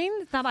of mine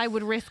that I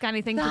would risk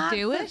anything to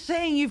do That's it. the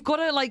thing. You've got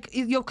to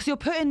because you're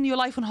putting your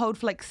life on hold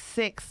for like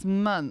 6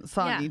 months,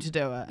 aren't you, to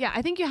do it? Yeah,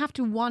 I think you have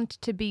to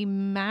want to be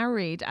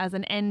married as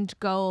an end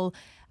goal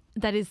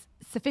that is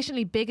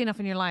sufficiently big enough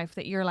in your life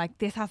that you're like,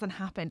 this hasn't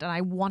happened and I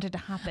want it to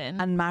happen.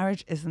 And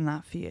marriage isn't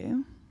that for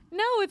you?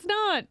 No, it's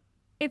not.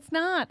 It's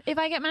not. If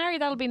I get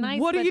married, that'll be nice.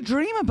 What do but you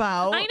dream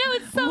about? I know,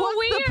 it's so What's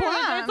weird. The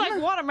plan? It's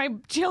like, what, are my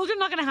children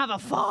not going to have a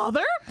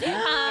father?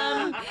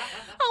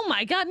 Oh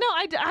my God, no,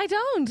 I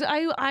don't.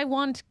 I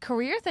want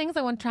career things,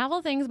 I want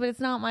travel things, but it's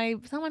not my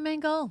main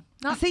goal.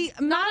 See,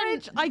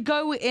 marriage I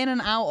go in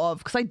and out of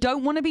because I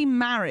don't want to be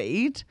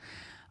married.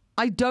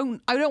 I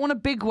don't want a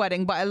big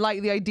wedding, but I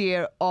like the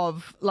idea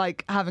of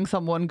like having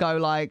someone go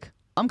like,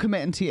 I'm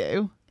committing to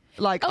you.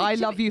 Like, I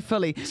love you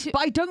fully. But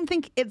I don't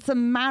think it's a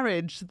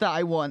marriage that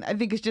I want. I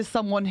think it's just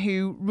someone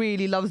who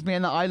really loves me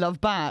and that I love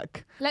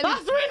back. That's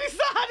really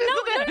sad,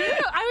 isn't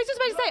it? No.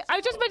 I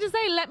was just about to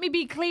say, let me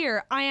be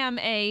clear. I am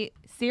a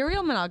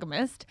serial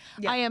monogamist.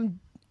 Yeah. I am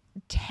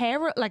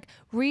like,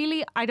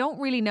 really, I don't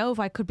really know if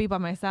I could be by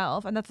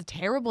myself, and that's a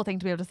terrible thing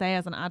to be able to say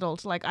as an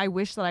adult. Like, I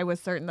wish that I was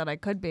certain that I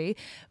could be,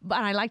 but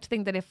I like to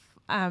think that if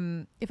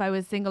I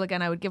was single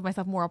again, I would give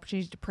myself more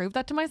opportunity to prove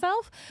that to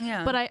myself.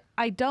 Yeah. But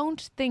I don't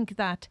think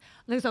that.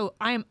 So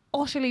I am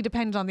utterly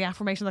dependent on the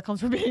affirmation that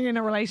comes from being in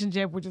a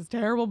relationship, which is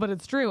terrible, but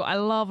it's true. I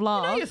love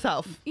love. You know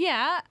yourself.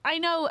 Yeah, I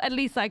know. At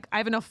least like I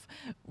have enough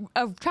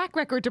of track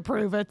record to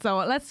prove it. So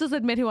let's just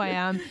admit who I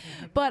am.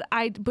 But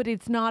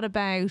it's not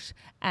about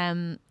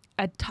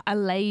a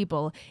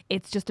label.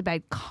 It's just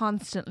about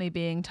constantly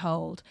being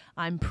told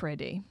I'm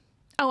pretty.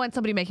 Oh, and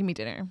somebody making me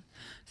dinner.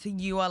 So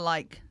you are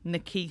like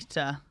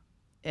Nikita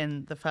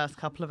in the first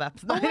couple of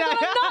episodes. Oh my God,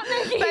 I'm not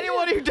Nikita.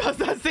 Anyone who does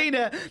have seen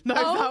it knows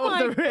that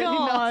was a really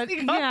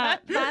nasty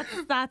comment. Yeah,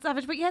 that's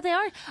savage. But yeah, they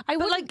are. I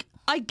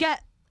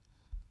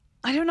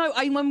don't know.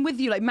 I'm with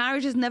you. Like,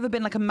 marriage has never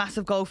been like a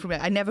massive goal for me.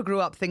 I never grew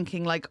up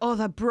thinking like, oh,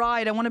 the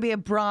bride. I want to be a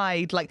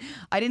bride. Like,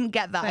 I didn't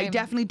get that. Same. I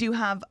definitely do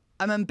have.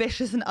 I'm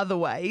ambitious in other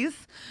ways,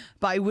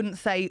 but I wouldn't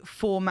say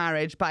for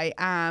marriage. But I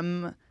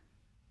am.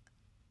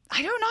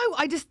 I don't know.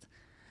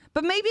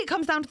 But maybe it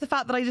comes down to the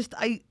fact that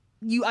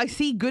I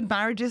see good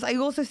marriages. I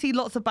also see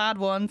lots of bad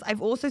ones.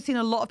 I've also seen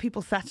a lot of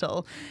people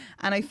settle.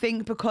 And I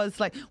think because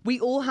like we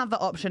all have the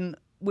option,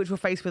 which we're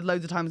faced with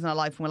loads of times in our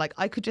life, and we're like,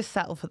 I could just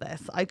settle for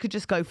this. I could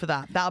just go for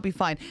that. That'll be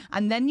fine.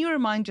 And then you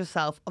remind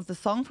yourself of the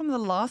song from the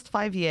last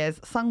 5 years,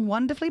 sung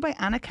wonderfully by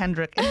Anna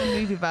Kendrick in the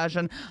movie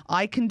version,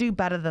 I Can Do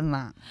Better Than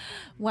That.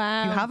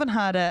 Wow. If you haven't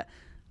heard it,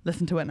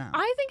 listen to it now.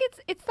 I think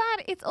it's that.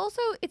 It's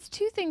also, it's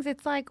two things.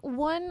 It's like,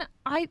 one,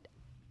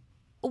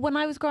 when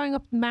I was growing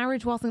up,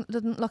 marriage wasn't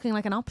looking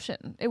like an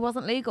option. It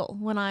wasn't legal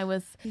when I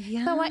was.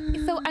 Yeah.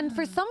 And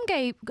for some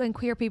gay and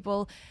queer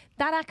people,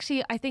 that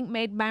actually, I think,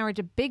 made marriage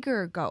a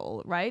bigger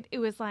goal, right? It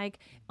was like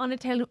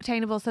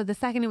unattainable. So the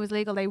second it was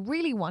legal, they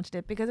really wanted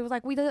it because it was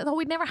like, we thought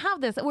we'd never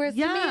have this. Whereas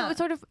to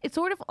me, it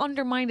sort of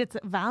undermined its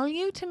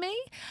value to me.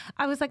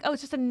 I was like, oh,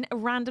 it's just a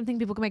random thing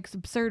people can make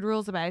absurd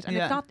rules about. And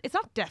it's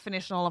not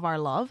definitional of our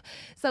love.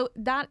 So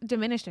that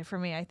diminished it for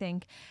me, I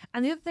think.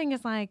 And the other thing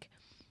is like,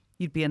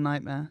 you'd be a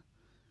nightmare.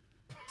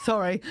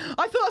 Sorry. I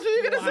thought that's what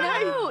you were going to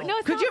say. No,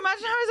 it's Could not. you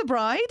imagine her as a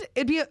bride?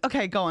 It'd be...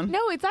 Okay, go on.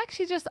 No, it's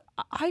actually just,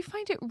 I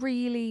find it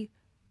really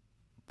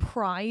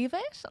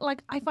private.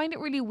 Like, I find it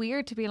really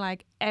weird to be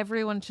like,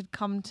 everyone should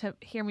come to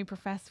hear me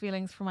profess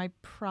feelings for my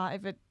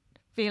private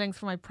person.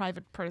 It's my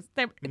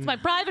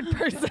private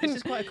person. This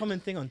is quite a common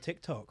thing on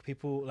TikTok.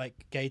 People,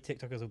 like, gay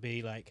TikTokers will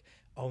be like,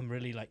 oh, I'm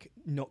really, like,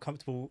 not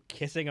comfortable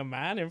kissing a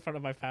man in front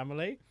of my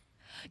family.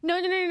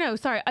 No.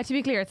 Sorry. To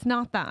be clear, it's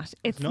not that.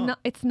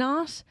 It's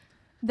not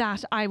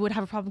that I would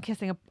have a problem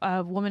kissing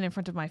a woman in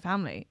front of my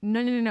family.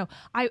 No.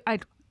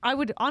 I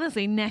would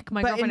honestly neck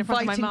my girlfriend in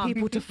front of my mom. Inviting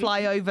people to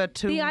fly over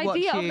to the watch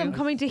idea you. of them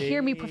coming to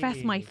hear me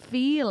profess my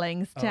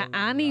feelings to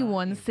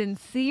anyone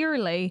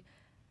sincerely,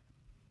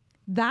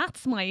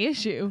 that's my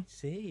issue.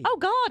 See. Oh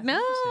God,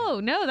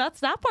 no,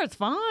 that part's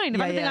fine.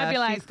 If anything, I'd be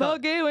like,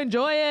 fuck you,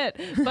 enjoy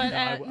it. But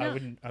I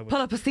wouldn't.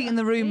 Pull up a seat in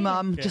the room,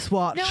 Mum. Just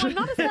watch. No, I'm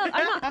not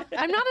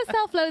a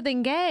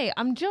self-loathing gay.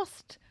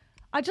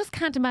 I just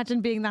can't imagine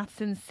being that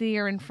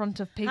sincere in front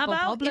of people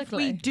publicly. If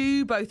we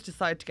do both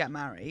decide to get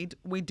married,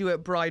 we do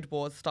it Bride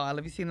Wars style.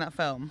 Have you seen that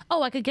film?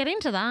 Oh, I could get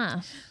into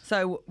that.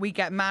 So we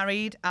get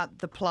married at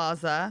the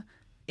plaza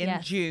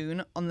in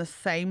June on the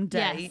same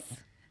date. Yes.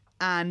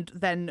 And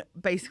then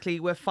basically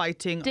we're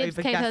fighting Dibs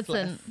over Kate guest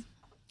Hudson.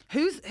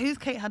 lists. Who's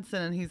Kate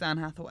Hudson and who's Anne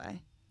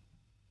Hathaway?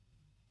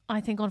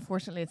 I think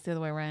unfortunately it's the other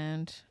way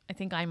around. I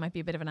think I might be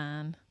a bit of an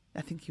Anne. I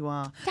think you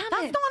are. Damn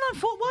That's it. not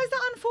why is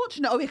that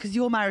unfortunate? Oh, yeah, because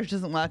your marriage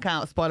doesn't work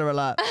out. Spoiler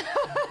alert.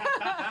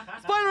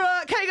 Spoiler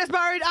alert. Kate gets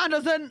married, Anne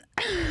doesn't.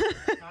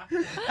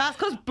 That's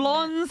because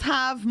blondes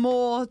have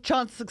more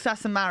chance of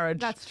success in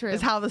marriage. That's true.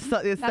 Is how the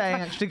saying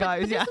actually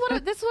goes.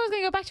 But this is what I was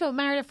going to go back to about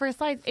Married at First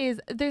Sight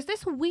is there's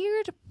this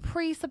weird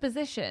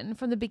presupposition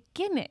from the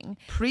beginning.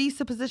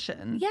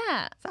 Presupposition?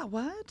 Yeah. Is that a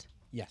word?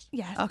 Yes.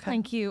 Yes. Okay.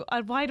 Thank you.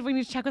 Why do we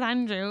need to check with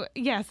Andrew?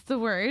 Yes, the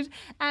word.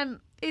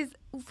 Is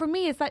for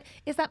me is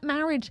that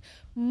marriage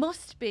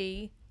must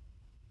be.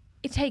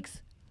 It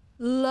takes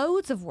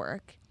loads of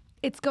work.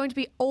 It's going to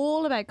be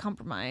all about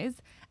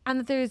compromise, and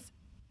that there's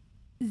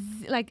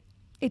like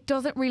it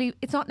doesn't really.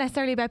 It's not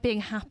necessarily about being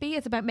happy.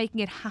 It's about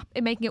making it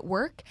making it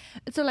work.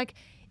 So like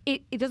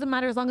it doesn't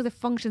matter as long as it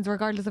functions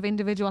regardless of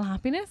individual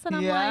happiness. And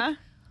I'm like,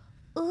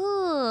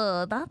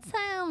 ugh, that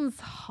sounds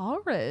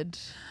horrid.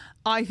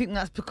 I think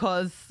that's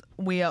because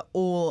we are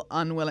all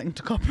unwilling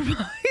to compromise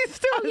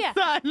to a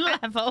certain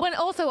level. When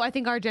also, I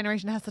think our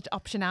generation has such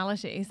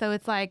optionality. So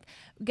it's like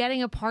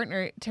getting a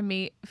partner to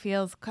me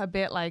feels a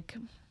bit like,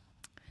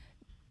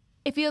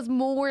 it feels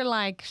more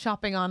like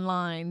shopping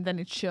online than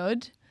it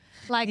should.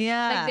 Like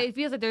it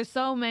feels like there's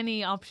so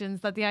many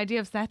options that the idea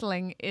of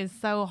settling is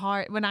so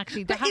hard when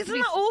actually there But isn't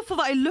that awful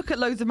that I look at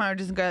loads of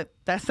marriages and go,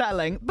 they're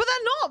settling, but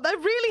they're not. They're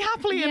really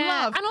happily in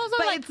love. And also,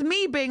 but like, it's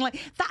me being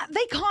like, that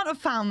they can't have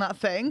found that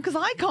thing because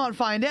I can't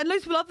find it, and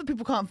loads of other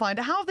people can't find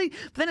it. How have they?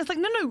 But then it's like,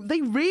 no,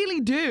 they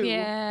really do.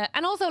 Yeah,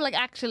 and also like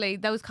actually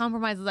those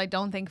compromises I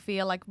don't think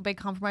feel like big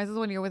compromises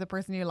when you're with a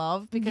person you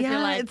love, because you're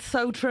like, it's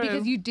so true.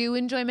 because you do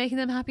enjoy making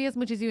them happy as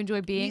much as you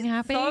enjoy being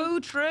happy. So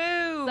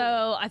true.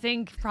 So I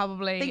think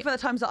probably. Think for the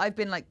times that I've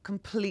been like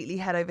completely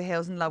head over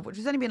heels in love, which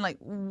has only been like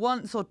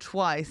once or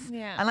twice.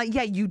 Yeah. And like,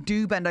 you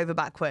do bend over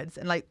backwards,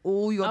 and like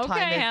all your time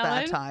is Helen.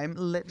 their time,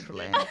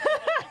 literally.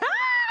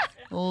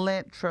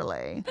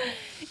 Literally.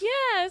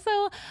 Yeah,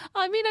 so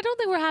I mean, I don't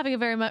think we're having a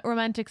very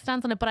romantic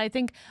stance on it, but I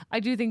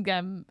do think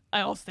I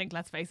also think,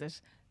 let's face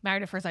it,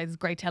 Married at First Sight is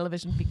great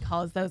television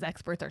because those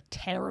experts are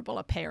terrible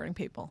at pairing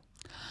people.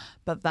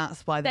 But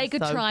that's why they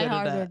could so try good at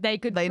harder. it. They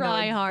could they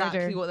try know harder.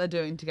 exactly what they're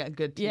doing to get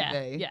good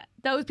TV. Yeah.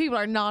 Those people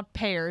are not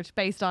paired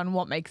based on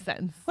what makes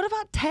sense. What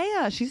about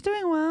Taya? She's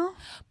doing well.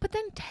 But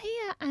then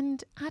Taya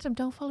and Adam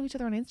don't follow each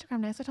other on Instagram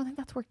now, so I don't think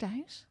that's worked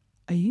out.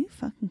 Are you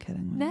fucking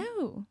kidding me?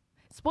 No.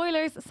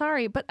 Spoilers,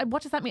 sorry, but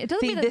what does that mean? It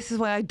doesn't See, mean that, this is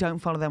why I don't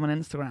follow them on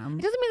Instagram.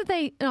 it doesn't mean that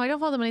they. No, I don't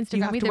follow them on You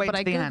Instagram have to either. wait But to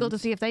I the googled end. to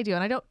see if they do,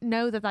 and I don't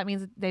know that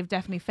means that they've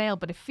definitely failed.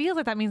 But it feels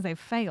like that means they've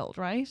failed,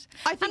 right?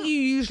 I think you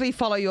usually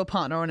follow your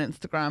partner on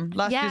Instagram.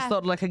 That's just sort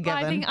of like a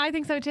given. I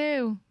think so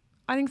too.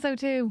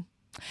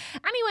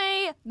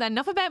 Anyway,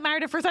 enough about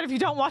Married at First Sight. If you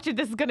don't watch it,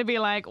 this is going to be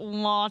like,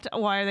 what?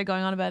 Why are they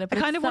going on about it? I But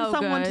kind of it's want so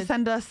someone to good.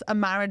 send us a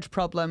marriage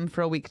problem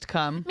for a week to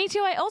come. Me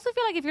too. I also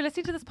feel like if you're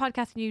listening to this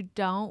podcast and you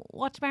don't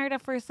watch Married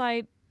at First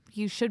Sight,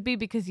 you should be,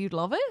 because you'd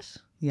love it.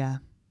 Yeah.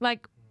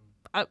 Like,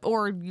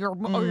 or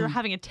you're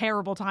having a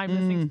terrible time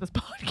listening to this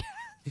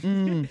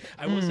podcast.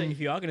 I will say, if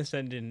you are going to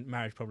send in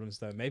marriage problems,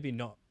 though, maybe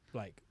not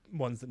like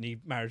ones that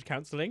need marriage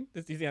counselling. Do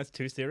you think that's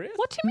too serious?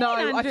 What do you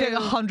mean, No, I think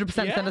Andrew?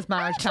 100% Yeah? send us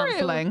marriage Andrew.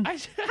 counselling.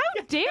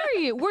 How dare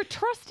you? We're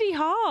Trusty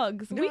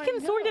Hogs. No, we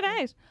can I sort it know.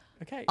 out.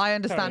 Okay. I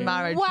understand sorry.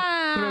 marriage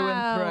Wow. through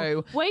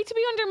and through. Way to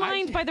be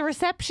undermined by the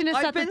receptionist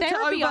I've at the been, to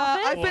therapy over,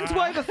 office. I've been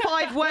to over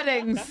 5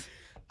 weddings.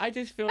 I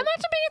just feel. Imagine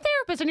being a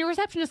therapist and your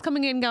receptionist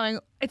coming in going,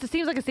 it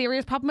seems like a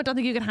serious problem. I don't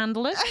think you can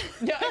handle it.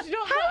 No, I do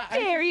not How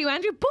know. dare you,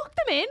 Andrew? Book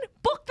them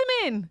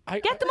in.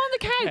 Get them on the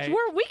couch. okay.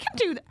 We can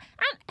do that.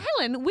 And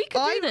Helen, we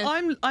can do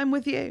this. I'm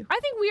with you. I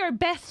think we are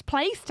best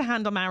placed to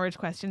handle marriage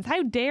questions.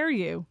 How dare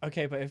you?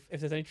 Okay, but if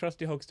there's any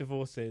Trusty Hogs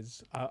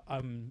divorces,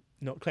 I'm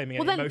not claiming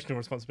Well, any then- emotional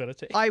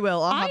responsibility. I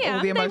will. I'll have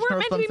all the They emotional weren't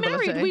meant to be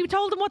responsibility. married. We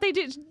told them what they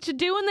did to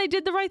do, and they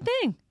did the right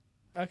thing.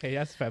 Okay,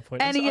 that's a fair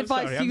point. Any I'm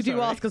advice sorry, you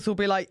do ask us will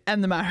be like,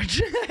 end the marriage.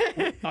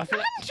 I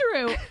feel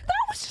Andrew,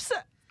 that was just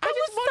that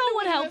was so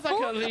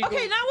unhelpful.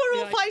 Okay, now we're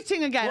all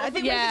fighting again. I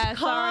think we just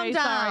calm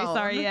down.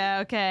 sorry.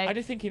 Yeah, okay. I'm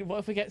just thinking, what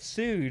if we get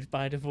sued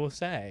by a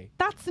divorcee?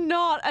 That's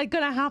not going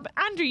to happen.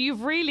 Andrew,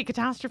 you've really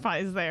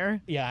catastrophized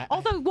there. Yeah.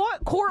 Although,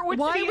 what court would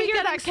Why see are we hear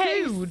getting that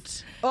case? sued?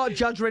 Oh,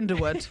 Judge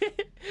Rinderwood.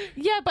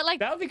 Yeah, but like,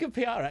 That would be good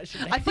PR,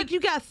 actually. I think you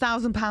get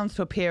 £1,000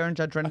 to appear on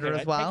Judge Rinder Okay, as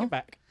right, well. Take it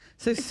back.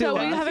 So sue So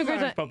we us. have a Marriage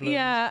good problems.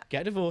 yeah.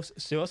 Get a divorce,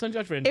 sue us on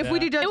Judge Rinder. If we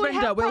do Judge It would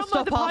Rinder, help we'll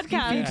promote stop the asking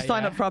for you podcast. to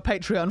sign up for our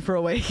Patreon for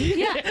a week.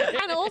 Yeah,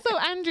 and also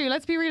Andrew,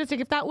 let's be realistic.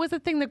 If that was a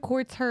thing that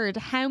courts heard,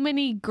 how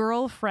many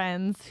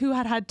girlfriends who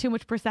had too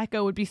much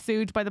prosecco would be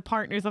sued by the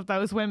partners of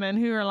those women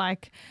who are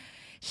like,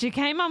 she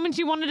came home and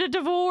she wanted a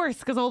divorce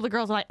because all the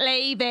girls are like,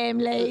 leave him,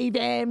 leave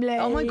him, leave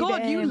him. Oh my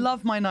God, you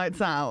love my nights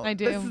out. I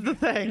do. This is the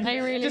thing. I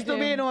really Just do.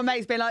 me and all my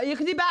mates being like, you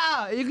can do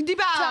better, you can do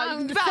better, you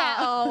can do Don't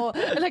better.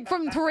 settle. Like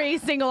from 3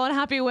 single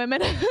unhappy women.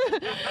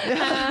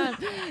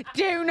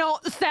 Do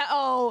not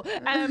settle.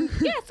 Yeah,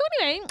 so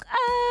anyway,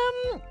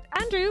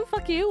 Andrew,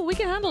 fuck you. We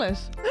can handle it.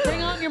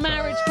 Bring on your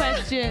marriage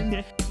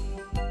question.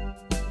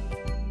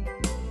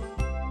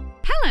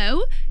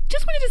 Hello.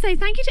 Just wanted to say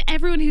thank you to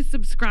everyone who's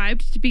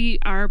subscribed to be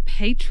our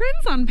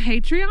patrons on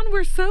Patreon.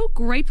 We're so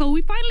grateful.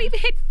 We finally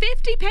hit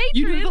 50 patrons.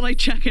 You know that I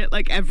check it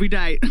like every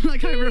day.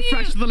 Like I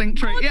refresh the link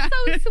tree.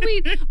 Oh, it's so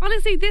sweet.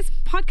 Honestly, this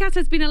podcast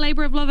has been a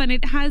labor of love, and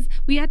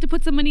we had to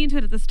put some money into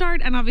it at the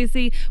start, and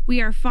obviously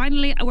we're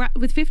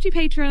with 50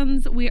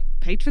 patrons.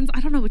 I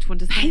don't know which one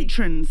to say.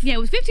 Patrons. Yeah,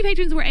 with 50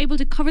 patrons, we're able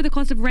to cover the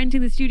cost of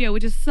renting the studio,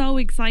 which is so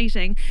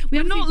exciting.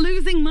 We're not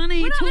losing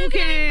money We're not talking.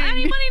 losing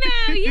any money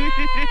now.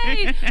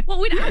 Yay! What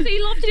we'd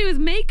absolutely love to do is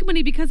make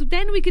money, because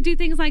then we could do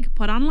things like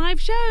put on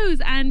live shows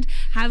and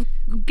have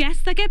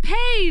guests that get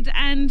paid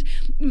and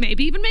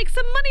maybe even make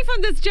some money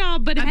from this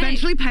job. But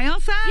eventually pay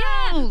ourselves.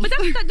 Yeah, but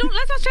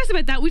let's not stress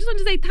about that. We just want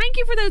to say thank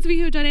you for those of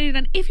you who donated.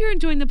 And if you're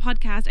enjoying the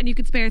podcast and you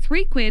could spare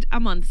 £3 a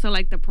month, so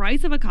like the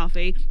price of a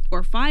coffee,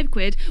 or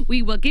 £5,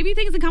 we will give you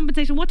things in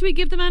compensation. What do we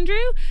give them, Andrew?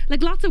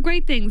 Like lots of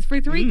great things for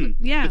 £3.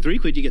 Yeah, for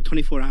 £3 you get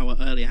 24-hour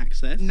early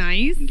access.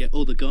 Nice. You can get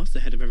all the goss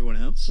ahead of everyone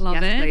else.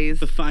 Love it. Please.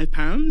 For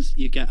 £5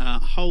 you get a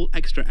whole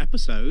extra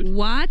episode.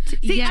 What?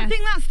 See, yes. I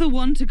think that's the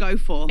one to go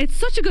for. It's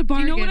such a good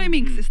bargain. Do you know what I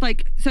mean? 'Cause it's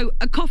like, so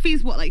a coffee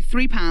is what, like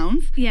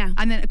 £3? Yeah.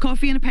 And then a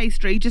coffee and a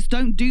pastry. Just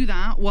don't do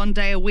that one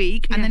day a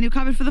week, and Yeah. then you're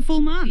covered for the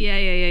full month.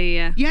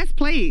 Yeah. Yes,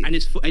 please. And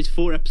it's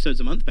 4 episodes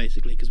a month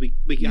basically, because we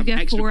have get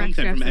extra 4 content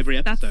extra from every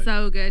episodes. episode. That's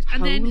so good.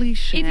 And Holy then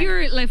shit. if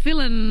you're like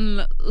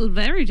feeling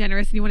very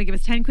generous and you want to give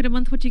us £10 a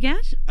month, what you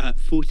get?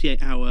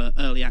 48-hour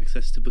early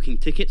access to booking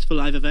tickets for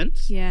live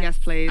events. Yeah. Yes,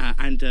 please.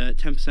 And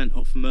 10%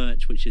 off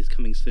merch, which is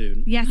coming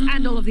soon. Yes,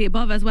 and all of the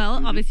above as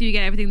well. Obviously, you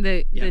get everything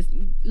the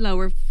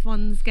lower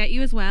funds get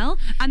you as well.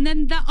 And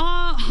then there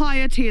are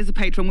higher tiers of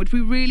Patreon, which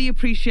we really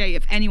appreciate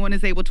if anyone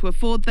is able to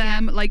afford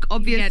them. Like,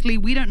 obviously,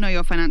 we don't know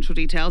your financial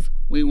details.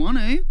 We want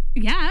to.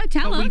 Yeah,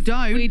 tell But us. we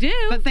don't. We do.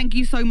 But thank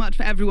you so much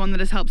for everyone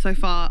that has helped so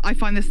far. I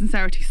find the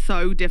sincerity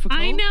so difficult.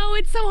 I know,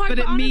 it's so hard. But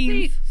it honestly,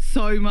 means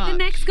so much. the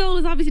next goal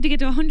is obviously to get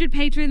to 100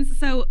 patrons,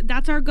 so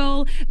that's our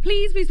goal.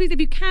 Please, if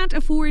you can't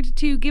afford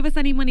to give us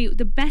any money,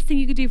 the best thing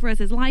you could do for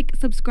us is like,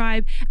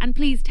 subscribe, and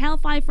please tell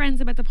 5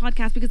 friends about the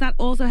podcast, because that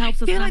also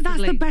helps us I feel like that's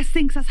massively. the best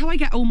thing, 'cause that's how I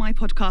get all my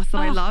podcasts that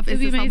I Oh, love. Is it'd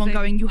be just someone amazing.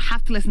 going, you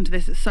have to listen to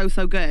this. It's so,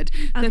 so good.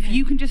 So if Okay.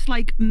 you can just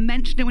like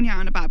mention it when you're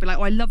out and about, be like,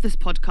 oh, I love this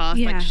podcast,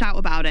 Yeah. like shout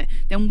about it,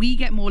 then we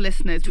get more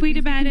listeners. Tweet We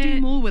about can it.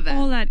 do more with it.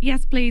 All that.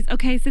 Yes, please.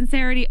 Okay,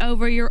 sincerity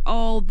over. You're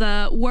all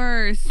the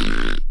worst.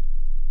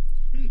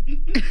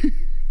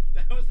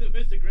 That was the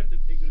most aggressive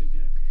pig noise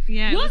yet.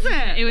 Yeah. Was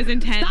it? It was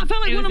intense. That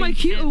felt like It one was of my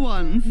cuter intense.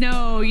 ones.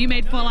 No, you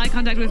made full eye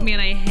contact with me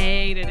and I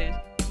hated it.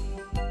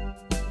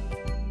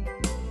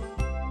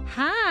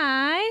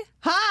 Hi.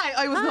 Hi,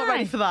 I was not Hi.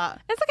 ready for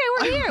that. It's okay,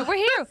 we're here. We're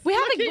here. We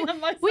have looking at a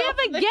myself we have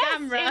on a the guest.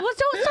 camera. Well,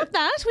 don't stop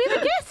that. We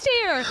have a guest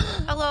here.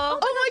 Hello.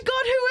 Oh my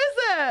God,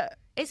 who is it?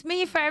 It's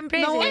me, Fern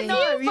Brady. No, I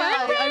know. you,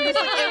 Yeah, Fern I was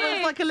like, it Brady.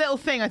 was like a little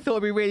thing. I thought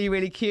it'd be really,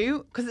 really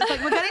cute because it's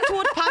like we're getting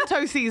towards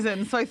panto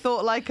season, so I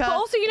thought like. But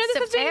also, you know,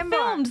 this is being September.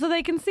 filmed, so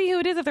they can see who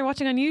it is if they're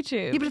watching on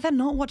YouTube. yeah, but if they're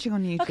not watching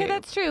on YouTube, Okay,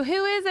 that's true.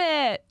 Who is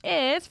it?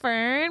 It's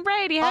Fern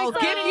Brady. Hi, I'll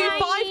give you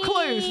Fern. 5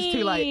 clues. It's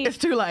too late. It's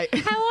too late.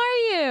 How are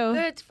you?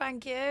 Good,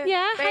 thank you.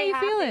 Yeah, how Very you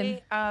happy.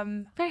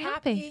 feeling? Very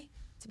happy.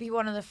 to be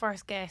one of the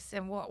first guests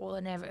in what will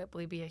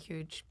inevitably be a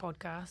huge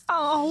podcast.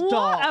 Oh,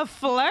 Stop. what a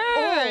flirt!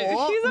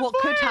 Or She's a what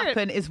flirt. could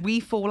happen is we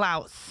fall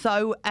out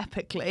so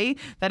epically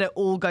that it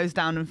all goes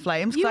down in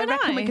flames. You Because I and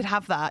reckon we I? could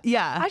have that.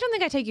 Yeah. I don't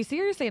think I take you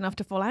seriously enough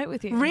to fall out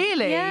with you.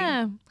 Really?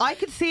 Yeah. I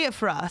could see it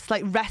for us,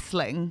 like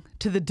wrestling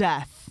to the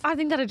death. I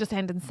think that'd just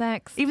end in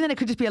sex. Even then, it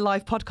could just be a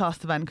live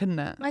podcast event, couldn't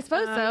it? I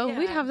suppose so. yeah.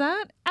 We'd have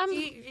that.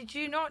 Do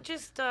you not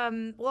just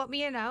what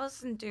me and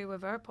Alison do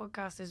with our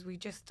podcast is we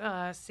just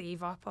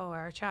save up all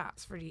our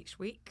chats for each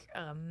week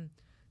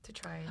to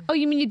try and. Oh,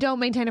 you mean you don't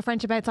maintain a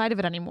friendship outside of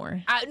it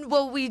anymore?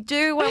 Well, we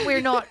do when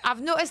we're not.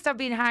 I've noticed I've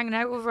been hanging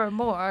out with her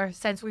more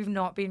since we've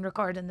not been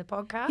recording the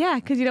podcast. Yeah,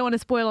 because you don't want to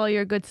spoil all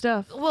your good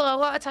stuff. Well, a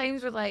lot of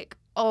times we're like,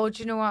 oh,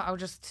 do you know what? I'll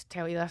just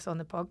tell you this on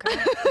the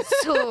podcast.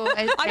 So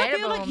it's I feel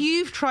terrible. like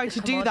you've tried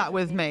to do that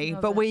with me,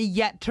 but we're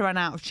yet to run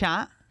out of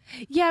chat.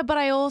 Yeah, but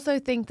I also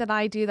think that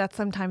I do that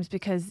sometimes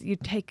because you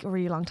take a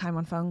really long time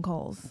on phone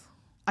calls.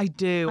 I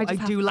do. I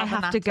do love I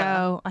have an to actor.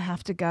 go. I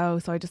have to go.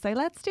 So I just say,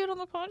 let's do it on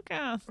the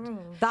podcast.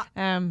 That.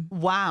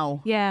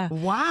 Wow. Yeah.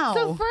 Wow.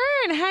 So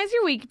Fern, how's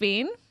your week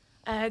been?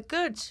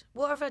 Good.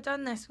 What have I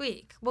done this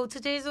week? Well,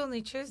 today's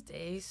only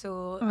Tuesday,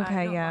 so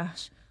Okay, not yeah.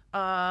 much.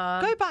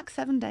 Go back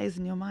 7 days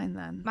in your mind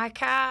then. My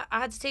cat, I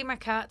had to take my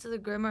cat to the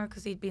groomer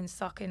because he'd been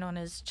sucking on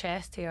his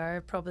chest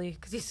hair, probably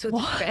because he's so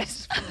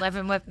depressed from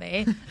living with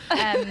me.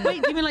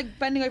 Wait, do you mean like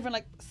bending over and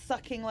like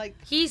sucking like...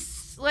 He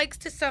likes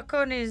to suck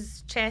on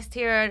his chest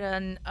hair,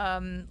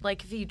 and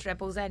like if he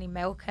dribbles any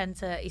milk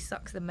into it, he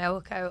sucks the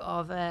milk out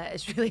of it.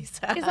 It's really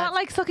sad. Is that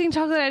like sucking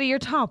chocolate out of your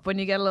top when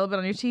you get a little bit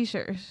on your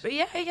t-shirt? But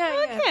yeah. Okay.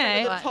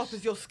 pretty The much. top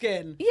is your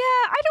skin. Yeah,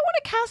 I don't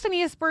want to cast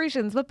any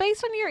aspersions, but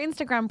based on your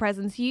Instagram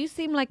presence, you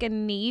seem like a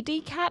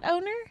needy cat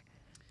owner.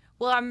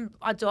 Well, I'm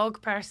a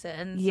dog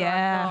person, so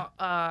Yeah.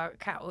 I'm not a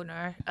cat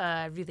owner,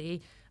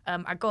 really.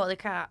 I got the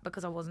cat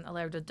because I wasn't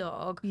allowed a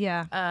dog.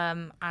 Yeah.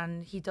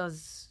 And he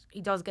does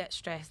get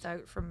stressed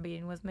out from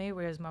being with me,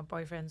 whereas my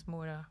boyfriend's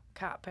more a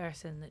cat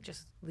person that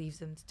just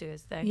leaves him to do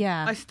his thing.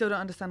 Yeah. I still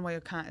don't understand why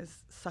your cat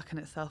is sucking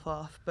itself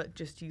off, but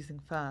just using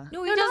fur.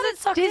 No, he No, not doesn't his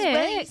suck his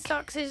wing, he dick.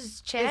 sucks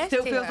his chest It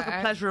still feels like a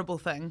hair. pleasurable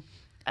thing.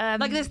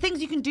 Um, Like there's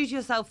things you can do to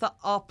yourself that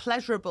are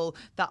pleasurable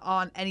that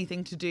aren't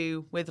anything to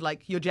do with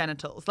like your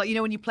genitals. Like, you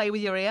know, when you play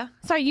with your ear?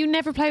 Sorry, you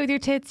never play with your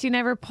tits, you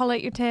never pull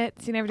out your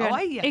tits, you never do Oh,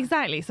 anything. yeah.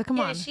 Exactly, so come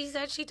yeah, on. she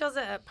said she does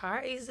it at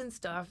parties and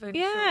stuff, and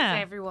Yeah.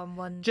 shows everyone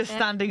one Just tip.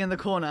 standing in the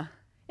corner.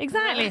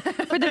 Exactly.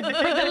 For the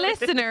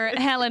listener,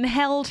 Helen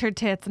held her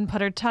tits and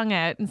put her tongue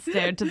out and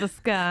stared to the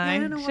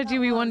sky. Should you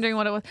be wondering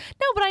what it was?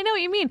 No, but I know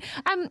what you mean.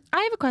 I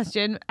have a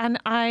question, and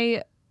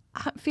I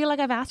feel like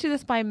I've asked you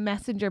this by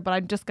messenger, but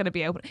I'm just going to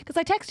be open because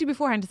I texted you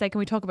beforehand to say, can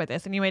we talk about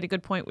this? And you made a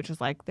good point, which was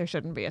like there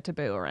shouldn't be a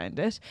taboo around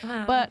it.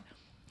 But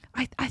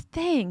I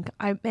think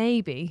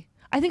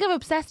I've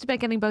obsessed about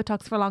getting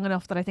Botox for long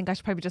enough that I think I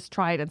should probably just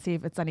try it and see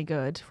if it's any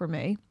good for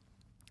me.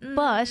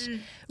 But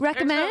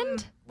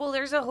recommend?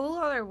 There's a whole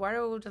other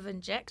world of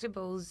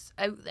injectables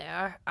out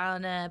there,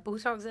 and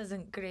Botox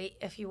isn't great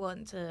if you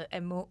want to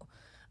emote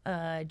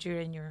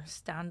during your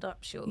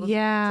stand-up show.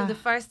 Yeah. So the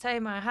first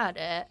time I had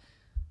it,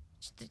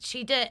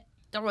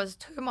 there was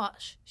too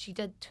much. She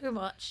did too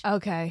much.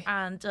 Okay.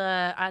 And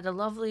I had a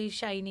lovely,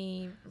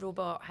 shiny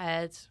robot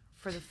head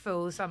for the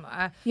full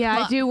summer. Yeah,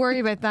 But I do worry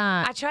about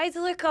that. I tried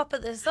to look up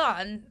at the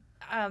sun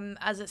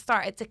as it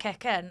started to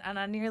kick in, and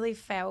I nearly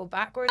fell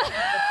backwards onto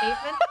the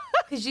pavement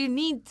because you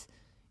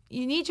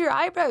need your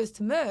eyebrows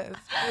to move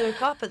to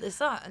look up at the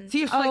sun. So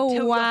you have to, tilt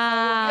your You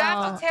have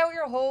wow. to tilt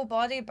your whole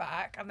body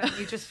back, and then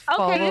you just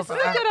fall Okay, this is over.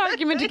 a good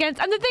argument against.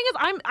 And the thing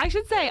is, I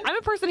should say, I'm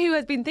a person who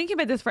has been thinking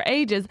about this for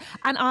ages,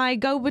 and I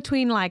go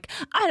between like,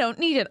 I don't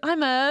need it,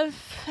 I'm a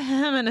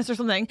feminist or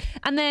something,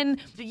 and then,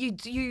 But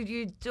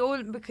you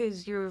don't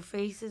because your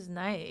face is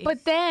nice.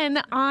 but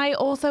then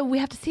we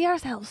have to see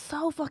ourselves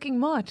so fucking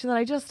much that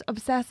I just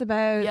obsess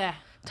about yeah.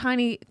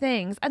 tiny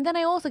things, and then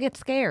I also get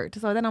scared.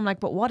 So then I'm like,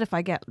 but what if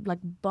I get like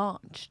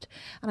botched?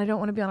 And I don't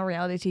want to be on a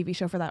reality TV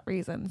show for that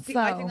reason. See, So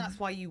I think that's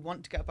why you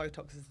want to get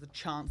Botox, is the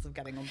chance of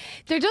getting on.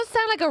 there does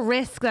sound like a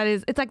risk that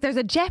is. It's like there's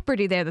a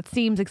jeopardy there that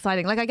seems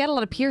exciting. Like I get a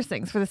lot of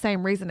piercings for the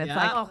same reason. It's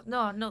Yeah. like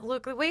No.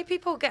 Look, the way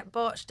people get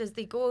botched is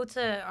they go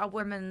to a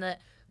woman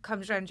that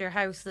comes round your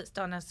house that's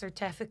done a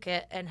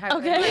certificate in how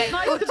Okay. to get It's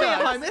nice to be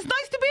at home. It's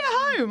nice to be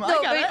at home. I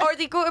No, get it. or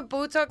they go to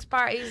Botox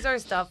parties or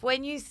stuff.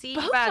 When you see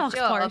bad Botox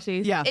jobs,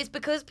 parties. Yeah. it's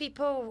because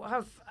people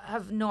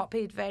have not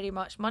paid very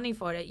much money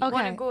for it. You want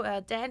Okay. to go to a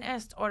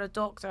dentist or a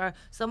doctor,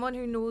 someone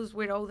who knows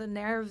where all the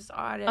nerves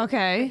are in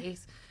Okay. the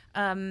face.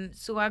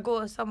 So I go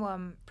to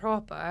someone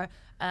proper,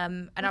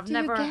 and I've do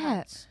you never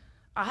had. get?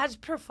 I had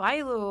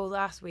Profilo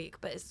last week,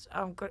 but it's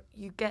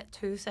you get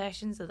 2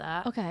 sessions of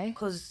that. Okay.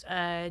 Because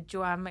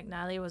Joanne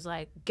McNally was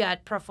like,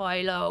 get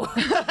Profilo.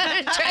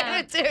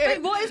 Trying to do it.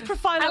 Wait, what is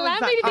Profilo? Allow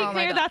me to be Oh my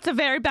clear, God. that's a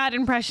very bad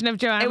impression of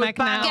Joanne It was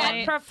bad.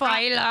 McNally. Get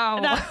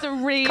Profilo. That's a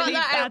really, Cut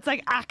that out. that's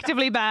like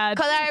actively bad.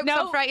 Cut that out, 'cause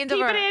No, I'm frightened of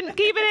keep her. it in,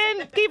 keep it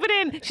in, keep it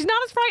in. She's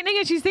not as frightening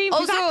as she seems.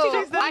 Also,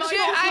 she's the actually,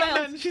 I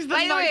nicest. She's the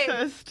by the way,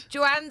 nicest.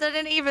 Joanne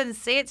didn't even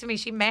say it to me.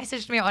 She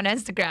messaged me on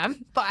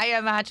Instagram, but I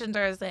imagined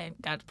her saying,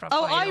 "God, Profilo."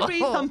 Oh, I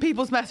read some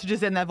people's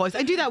messages in their voice.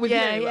 I do that with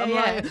Yeah, you. yeah, I'm yeah.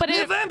 like, But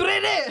it- November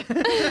in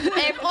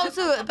it.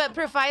 Also, but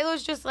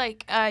Profilo's just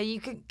like you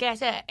can get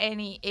it at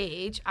any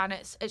age, and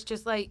it's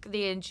just like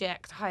they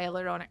inject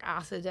hyaluronic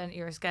acid into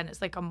your skin.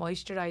 It's like a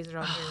moisturizer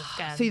on your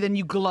skin. See, then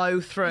you glow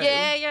through.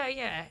 Yeah.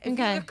 If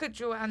Okay. you look at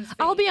Joanne's face,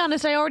 I'll be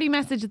honest, I already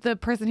messaged the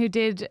person who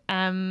did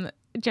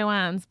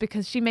Joanne's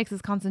because she makes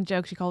this constant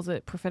joke. She calls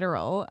it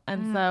profiterole.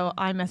 And so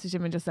I messaged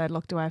him and just said,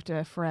 look, do I have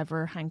to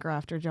forever hanker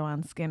after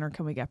Joanne's skin or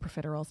can we get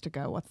profiteroles to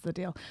go? What's the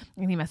deal?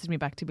 And he messaged me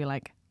back to be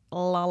like,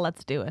 lol,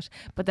 let's do it.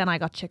 But then I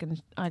got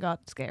scared. I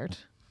got scared.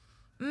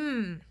 But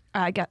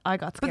that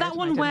and I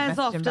one didn't wears message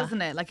off, him back.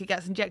 doesn't it? Like it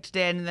gets injected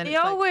in and then They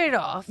it's all like, wear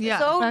off. Yeah.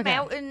 It's all Okay.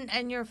 melting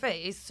in your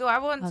face. So I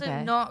want Okay.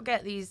 to not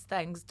get these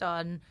things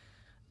done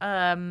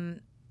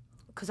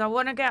because I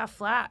want to get a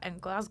flat in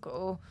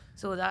Glasgow.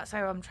 So that's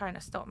how I'm trying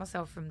to stop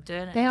myself from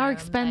doing it. They now. are I'm like,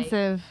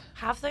 expensive.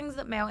 have things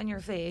that melt in your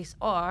face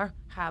or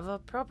have a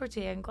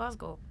property in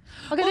Glasgow.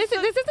 Okay, this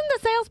isn't the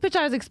sales pitch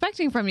I was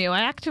expecting from you.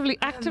 I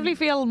actively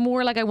feel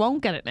more like I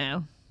won't get it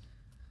now.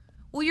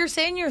 Well, you're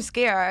saying you're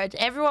scared.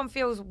 Everyone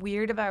feels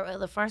weird about it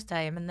the first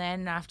time. And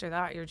then after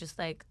that, you're just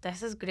like,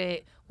 this is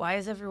great. Why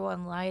is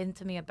everyone lying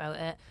to me about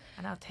it?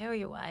 And I'll tell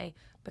you why.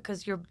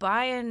 Because you're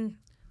buying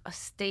a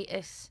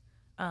status.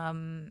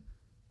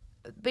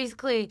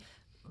 Basically,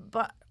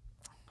 but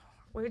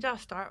where did I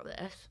start with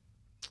this?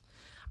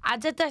 I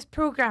did this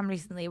program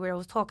recently where I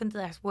was talking to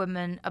this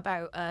woman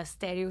about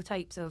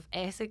stereotypes of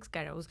Essex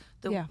girls.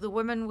 The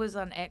woman was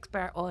an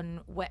expert on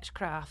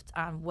witchcraft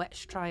and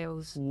witch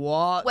trials.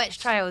 what? Witch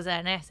trials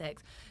in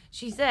Essex.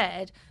 She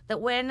said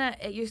that when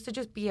it used to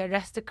just be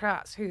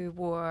aristocrats who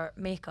wore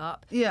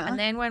makeup, Yeah. and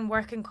then when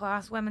working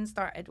class women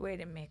started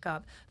wearing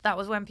makeup, that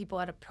was when people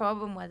had a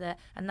problem with it,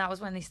 and that was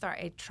when they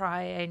started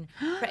trying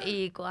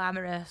pretty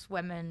glamorous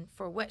women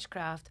for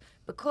witchcraft,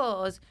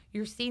 because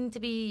you're seen to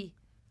be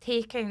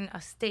taking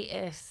a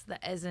status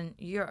that isn't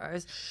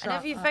yours. And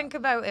if you think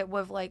about it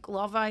with like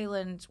Love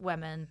Island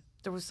women,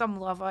 there was some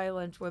Love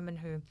Island women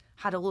who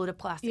had a load of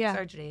plastic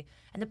surgery,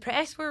 and the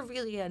press were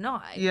really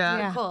annoyed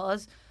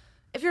because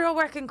if you're a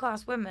working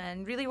class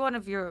woman, really one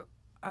of your,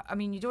 I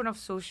mean, you don't have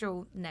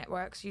social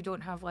networks, you don't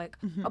have like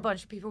a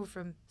bunch of people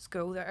from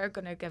school that are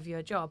going to give you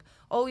a job.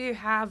 All you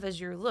have is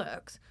your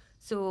looks.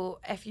 So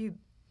if you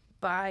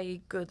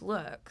buy good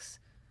looks,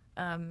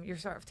 you're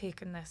sort of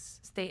taking this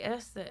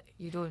status that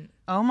you don't.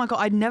 Oh my God,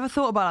 I'd never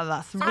thought about that.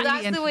 That's really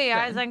That's the way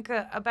I interesting.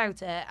 think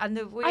about it, and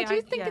the way I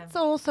do think it's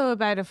also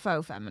about a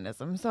faux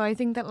feminism. So I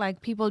think that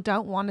like people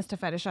don't want us to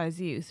fetishize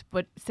youth,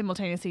 but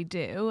simultaneously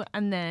do,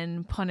 and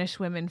then punish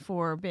women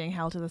for being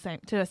held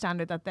to a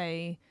standard that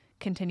they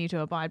continue to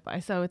abide by.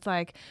 So it's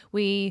like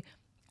we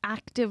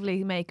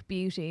actively make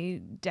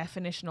beauty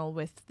definitional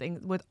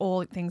with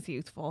all things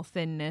youthful,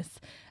 thinness,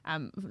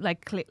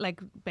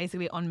 like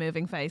basically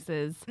unmoving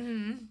faces,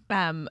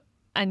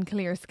 and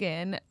clear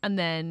skin, and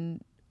then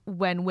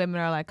when women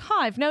are like,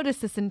 I've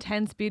noticed this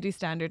intense beauty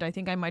standard, I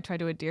think I might try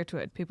to adhere to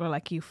it. People are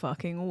like, you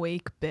fucking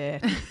weak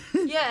bitch.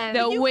 Yeah,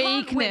 the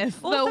weakness.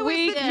 Also, The it's the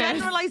weakness.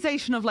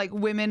 generalization of like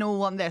women all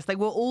want this. Like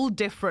we're all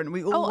different.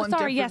 We all want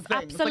different yes,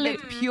 things. absolutely.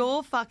 Like, it's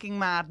pure fucking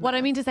madness. What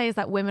I mean to say is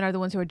that women are the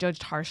ones who are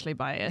judged harshly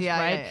by it, Yeah,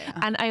 right? yeah.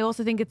 And I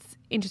also think it's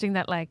interesting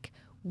that like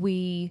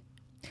we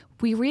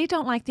really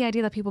don't like the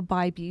idea that people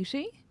buy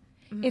beauty.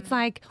 It's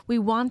like we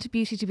want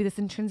beauty to be this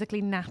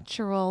intrinsically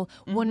natural,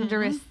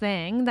 wondrous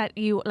thing that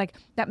you like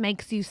that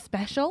makes you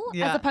special,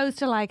 Yeah. as opposed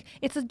to like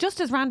it's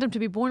just as random to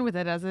be born with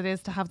it as it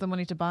is to have the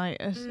money to buy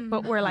it.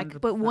 But we're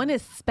like, but one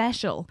is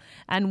special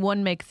and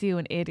one makes you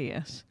an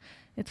idiot.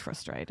 It's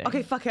frustrating.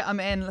 Okay, fuck it, I'm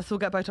in. Let's all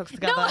get Botox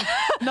together.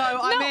 No,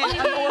 I'm in.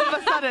 And all of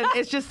a sudden,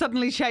 it's just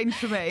suddenly changed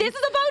for me. This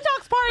is a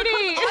Botox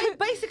party.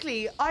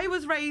 Basically, I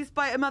was raised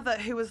by a mother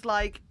who was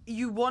like,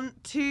 you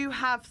want to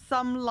have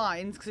some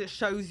lines because it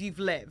shows you've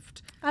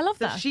lived. I love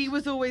So that. she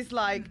was always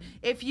like,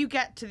 if you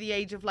get to the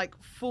age of like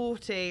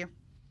 40,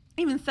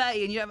 even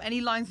 30, and you don't have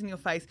any lines in your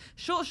face,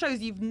 short shows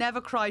you've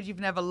never cried, you've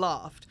never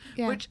laughed,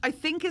 Yeah. which I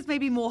think is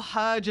maybe more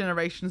her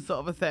generation sort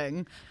of a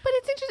thing. But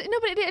it's interesting. No,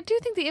 but I do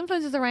think the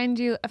influences around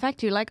you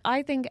affect you. Like,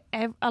 I think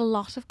a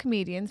lot of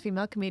comedians,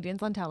 female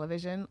comedians on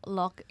television,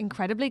 look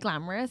incredibly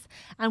glamorous.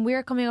 And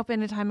we're coming up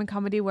in a time in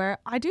comedy where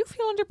I do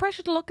feel under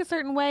pressure to look a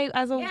certain way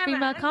as a Yeah, female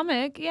man.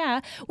 comic.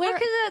 Yeah. Where,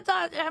 Look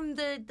at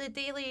the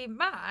Daily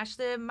Mash,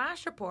 the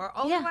Mash report.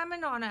 All Yeah. the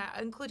women on it,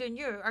 including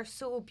you, are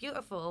so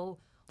beautiful.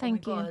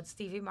 Thank oh you. my God,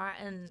 Stevie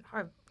Martin,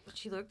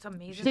 she looked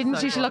amazing. didn't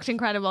on she? that. She looked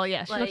incredible.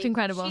 Yeah, she looked Like,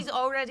 incredible. She's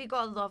already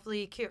got a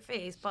lovely, cute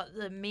face, but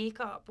the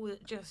makeup was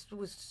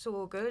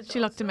so good. She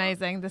looked also.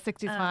 amazing. The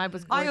 60s vibe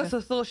was I gorgeous.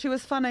 also thought she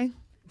was funny.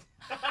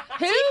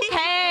 Who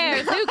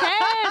cares? Who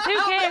cares?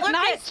 Who cares? look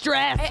Nice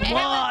dress.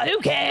 What? Who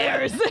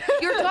cares?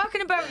 You're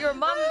talking about your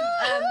mum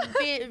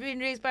being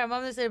raised by a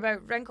mum that said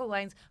about wrinkle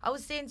lines. I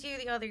was saying to you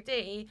the other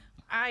day,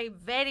 I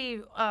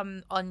very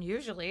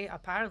unusually,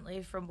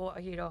 apparently, from what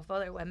I hear of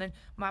other women,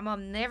 my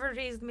mum never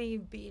raised me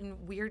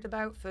being weird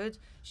about food.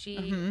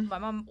 My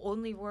mum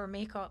only wore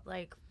makeup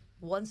like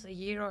once a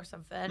year or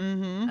something.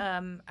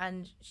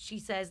 And she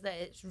says that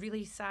it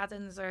really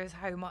saddens her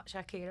how much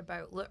I care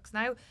about looks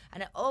now.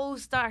 And it all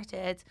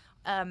started,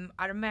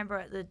 I remember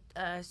at the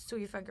So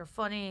You Think You're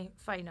Funny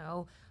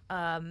final.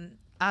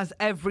 As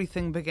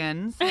everything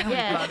begins.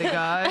 Yeah. Bloody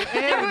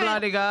guy.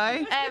 Bloody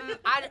guy.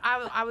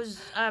 I was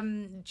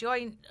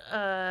joint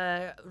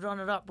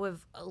runner-up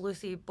with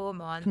Lucy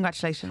Beaumont.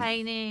 Congratulations.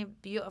 Tiny,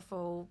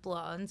 beautiful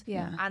blonde.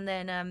 Yeah. And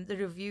then the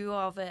review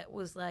of it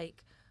was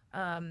like,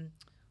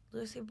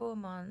 Lucy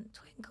Beaumont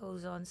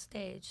twinkles on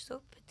stage,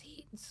 so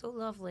petite and so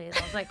lovely. And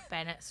I was like,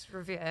 Bennett's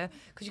review,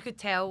 because you could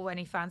tell when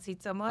he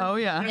fancied someone. Oh,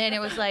 yeah. And then it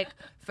was like,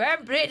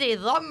 Fern Brady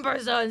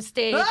lumbers on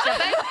stage.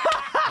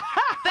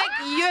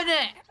 Big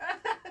unit.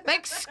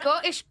 Big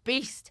Scottish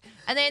beast.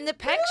 And then the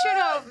picture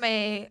of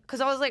me,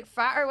 because I was like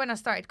fatter when I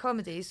started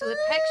comedy, so the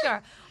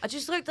picture, I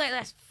just looked like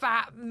this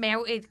fat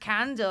melted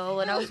candle,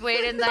 and I was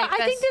wearing like But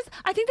I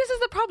think this is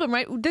the problem,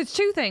 right? There's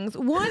two things.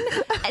 One,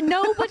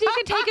 nobody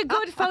can take a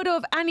good photo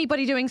of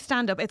anybody doing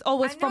stand-up. It's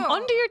always I from know.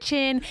 under your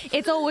chin.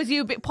 It's always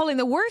you pulling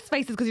the worst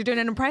faces because you're doing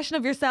an impression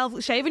of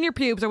yourself, shaving your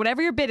pubes or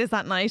whatever your bit is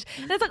that night.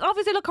 And it's like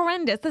obviously look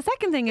horrendous. The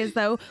second thing is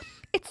though,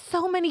 it's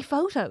so many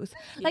photos.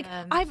 Like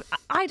Yeah.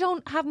 I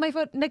don't have my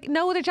photo. Like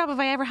no other job have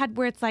I ever had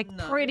where it's like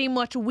pretty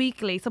much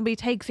weekly somebody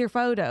takes your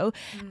photo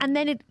and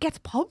then it gets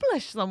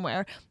published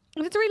somewhere.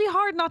 And it's really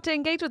hard not to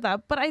engage with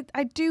that. But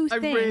I do I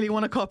think really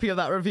want a copy of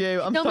that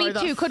review. I'm No, sorry, me too.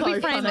 that's Could so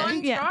we frame funny. it?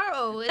 on Yeah.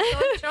 Charto.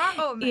 It's on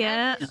Charto, man.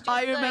 Yeah. It's just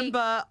I like-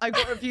 remember I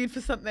got reviewed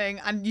for something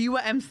and you were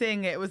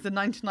emceeing it. It was the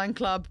 99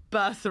 Club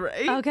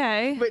bursary.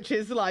 Okay. Which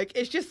is like,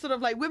 it's just sort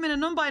of like women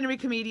and non-binary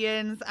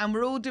comedians and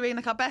we're all doing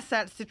like our best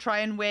sets to try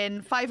and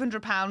win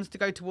 £500 to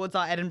go towards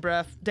our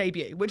Edinburgh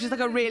debut, which is like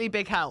a really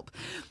big help.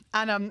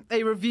 And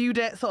they reviewed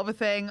it sort of a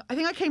thing. I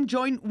think I came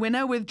joint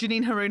winner with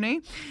Janine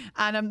Harouni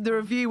and the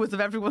review was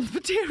of everyone's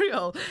material.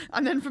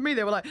 And then for me,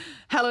 they were like,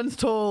 Helen's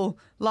tall,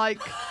 like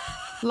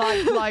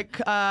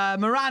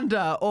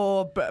Miranda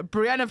or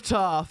Brienne of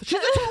Tarth. She's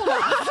a tall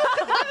lass.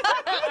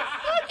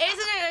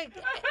 Isn't it?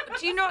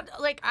 Do you not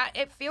like?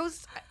 It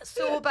feels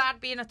so bad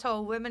being a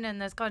tall woman in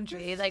this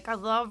country. Like I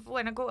love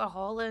when I go to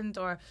Holland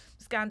or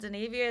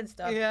Scandinavia and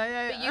stuff.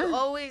 Yeah.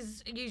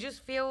 But you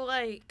just feel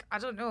like, I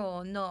don't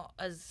know, not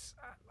as,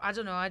 I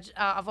don't know,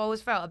 I've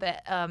always felt a bit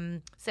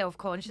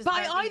self-conscious. But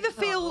about I being either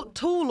feel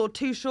tall or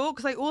too short,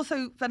 because I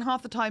also then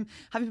half the time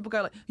having people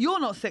go like, "You're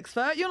not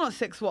 6'4", you're not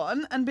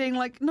 6'1", and being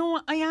like,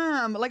 "No, I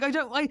am." Like I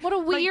don't. What a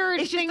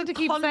weird it's thing just to a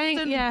keep saying.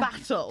 constant Yeah.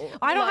 battle.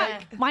 I don't.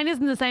 Yeah. Mine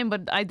isn't the same,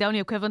 but the only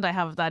equivalent I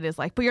have of that is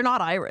like, but you're not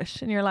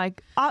Irish, and you're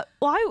like, why?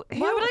 Why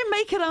would I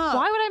make it up?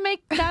 Why would I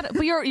make that?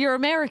 But you're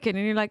American,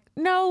 and you're like,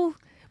 no.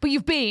 But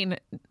you've been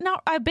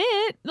not a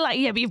bit like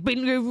but you've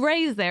been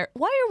raised there.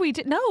 Why are we?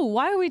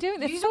 Why are we doing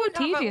this? You It's so don't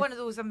have tedious. one of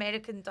those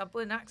American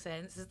Dublin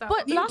accents, is that? But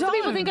what you lots of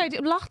people don't. think I do.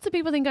 Lots of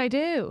people think I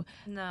do.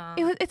 No.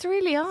 It's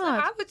really So odd.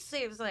 I would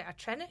say it was like a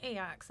Trinity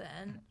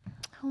accent.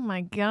 Oh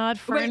my God,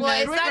 Fern! what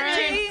is knows- that,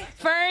 Fern, G?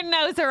 Fern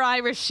knows her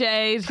Irish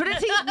shade.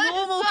 Trinity's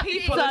normal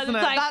people, So isn't it?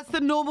 it's like- That's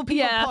the normal people.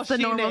 Yeah, posh that's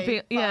the normal uni.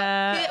 people.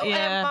 Yeah,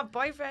 yeah. My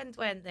boyfriend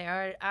went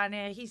there and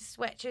he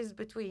switches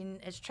between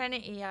his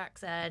Trinity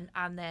accent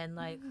and then,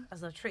 like,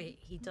 as a treat,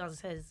 he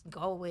does his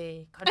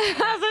Galway country As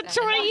a accent.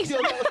 treat.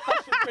 Your little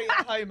special treat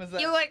at home, is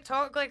it? You like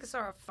talk like a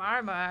sort of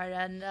farmer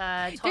and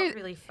talk Dude,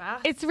 really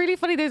fast. It's really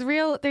funny.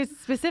 There's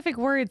specific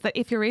words that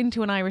if you're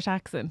into an Irish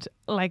accent,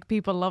 like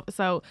people love.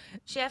 So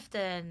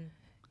Shifting.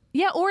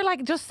 yeah, or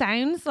like just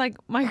sounds like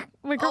my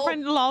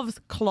girlfriend loves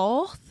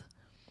cloth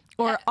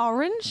or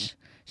orange.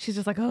 She's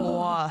just like, oh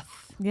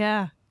Cloth.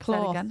 yeah, Say it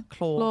cloth again.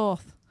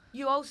 Cloth. You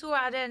You also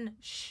add in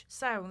sh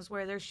sounds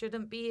where there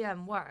shouldn't be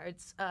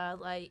words.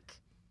 Like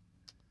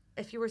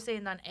if you were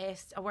saying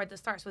a word that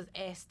starts with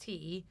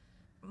ST,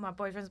 my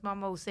boyfriend's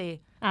mum will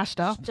say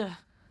stop.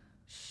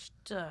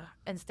 st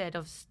instead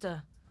of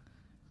st.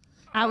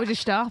 How would you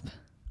stop?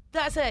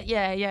 That's it.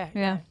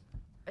 Yeah.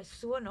 It's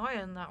so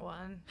annoying, that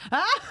one.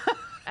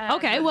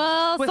 Okay,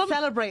 well, We're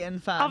celebrating,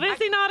 fam.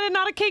 obviously not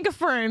a kink of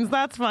Ferns.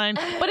 That's fine.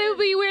 But it would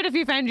be weird if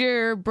you found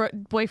your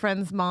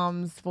boyfriend's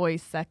mom's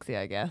voice sexy,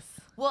 I guess.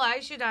 Well, I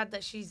should add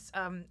that she's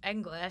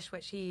English,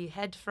 which he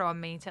hid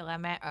from me till I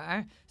met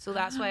her. So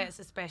that's why it's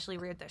especially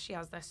weird that she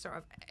has this sort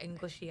of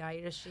Englishy,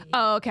 Irishy.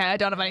 Oh, okay. I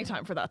don't have any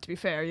time for that, to be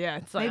fair. Yeah,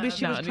 it's like, Maybe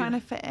she no, was trying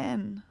to fit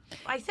in.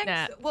 I think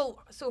Nah. so.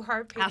 Well, so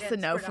her parents That's a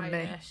no were from me.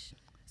 Irish.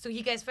 So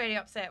he gets very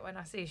upset when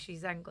I say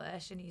she's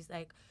English, and he's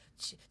like,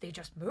 they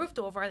just moved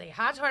over. They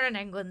had her in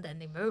England, then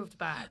they moved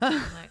back.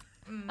 I'm like,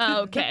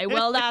 Okay,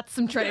 well, that's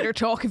some traitor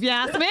talk, if you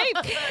ask me.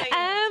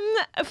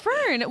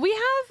 Fern, we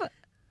have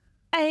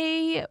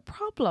a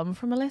problem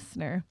from a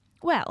listener.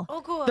 Well,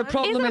 oh, go on. The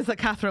problem Is is that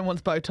Catherine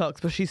wants Botox,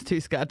 but she's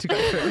too scared to go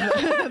through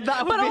it.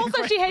 That would but be also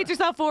great. she hates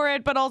herself for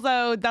it, but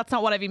also that's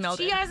not what I've emailed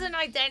She in. has an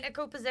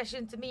identical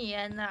position to me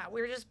in that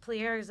we're just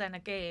players in a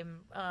game.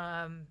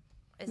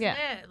 Isn't Yeah.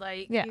 it?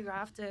 Like, Yeah. you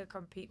have to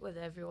compete with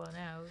everyone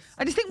else.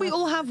 I just think we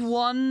all have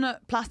one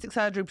plastic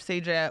surgery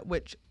procedure,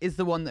 which is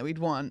the one that we'd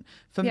want.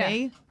 For Yeah.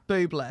 me,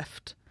 boob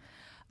lift.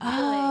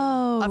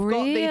 Oh, I've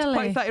really? got the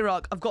quite 30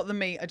 rock. I've got the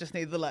meat. I just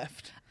need the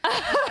lift.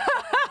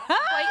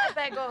 Quite a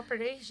big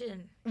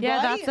operation. Yeah,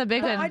 Right? that's a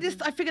big But one.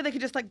 I figured they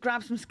could just like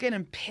grab some skin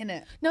and pin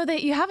it. No,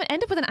 you haven't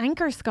end up with an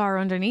anchor scar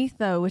underneath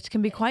though, which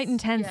can be quite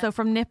intense. yeah. So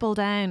from nipple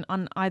down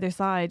on either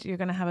side, you're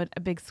going to have a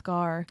big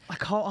scar. I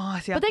can't. Oh,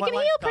 see, But they can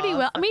heal pretty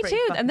well. Me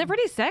too, and they're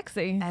pretty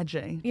sexy.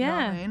 edgy. Yeah, You know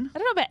what I mean? I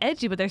don't know about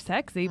edgy, but they're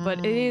sexy. But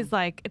it is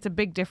like it's a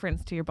big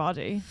difference to your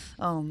body.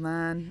 Oh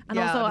man. And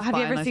Yeah, also, I'll just have you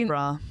buy a ever nice seen-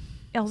 bra?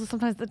 Also,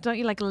 sometimes don't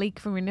you like leak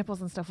from your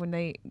nipples and stuff when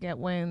they get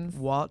wounds?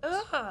 What?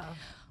 Ugh.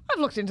 I've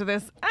looked into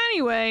this.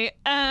 Anyway,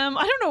 I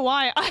don't know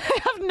why. I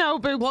have no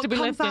boobs What to be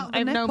comes lifted. out of the I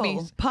have no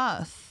nipple? meat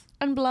Pus.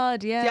 and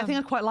blood. Yeah. Yeah, I think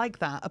I'd quite like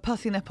that. A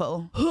pussy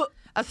nipple.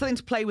 As something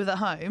to play with at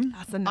home.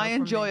 That's a no I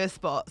from enjoy me. a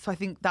spot, so I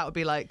think that would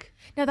be like.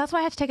 No, that's why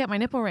I had to take out my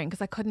nipple ring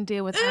because I couldn't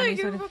deal with any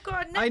sort of. You've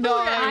got I know.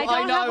 I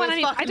don't have one it's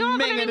anymore. I fucking don't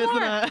have one minging,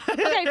 anymore. isn't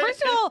it? Okay,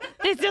 first of all,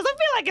 this doesn't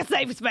feel like a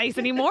safe space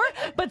anymore.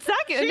 But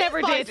second, it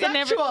never did. It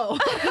never. Bisexual.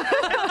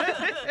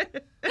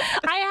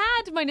 I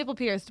had my nipple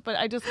pierced, but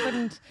I just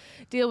couldn't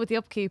deal with the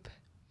upkeep.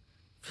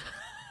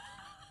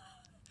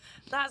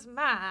 That's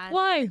mad.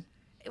 Why?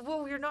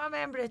 Well, you're not a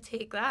member to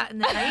take that in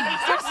the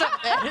 90s or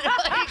something.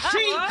 Like,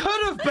 She what?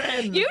 could have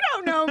been. You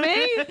don't know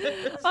me.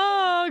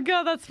 Oh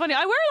god, that's funny.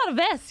 I wear a lot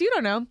of vests. You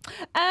don't know.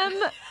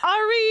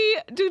 Are we?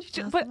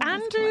 But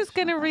Andrew's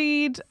gonna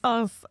read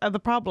us the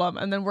problem,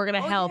 and then we're gonna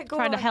Oh, help, yeah, go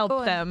try to on, help go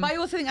on. them. But I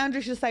also think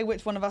Andrew should say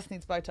which one of us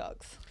needs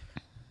Botox.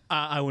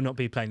 I will not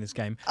be playing this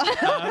game. No,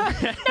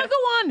 go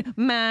on,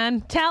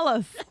 man. Tell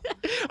us. Why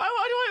do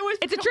I always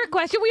It's a trick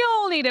question. We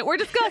all need it. We're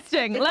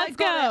disgusting. If Let's I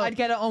got it, go. I'd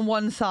get it on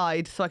one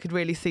side so I could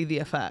really see the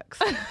effects.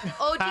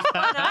 Oh, just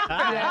one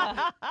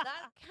after.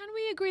 Can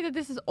we agree that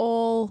this is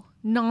all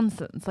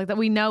nonsense? Like that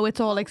we know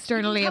it's all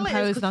externally Tell it is, 'cause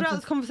imposed throughout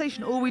nonsense? this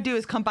conversation, all we do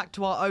is come back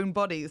to our own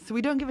bodies, so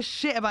we don't give a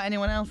shit about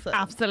anyone else's.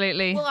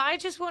 Absolutely. Well, I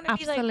just want to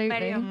be like Absolutely.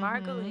 Miriam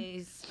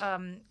Margolyes.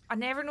 I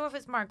never know if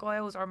it's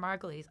Margoyles or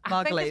Margolyes.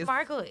 I think it's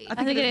Margolyes.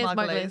 I think it is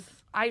Margolyes.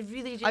 I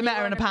really do. I met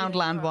her in a wanna be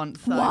like Poundland her.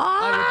 once, so What?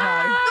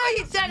 I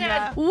No, you didn't.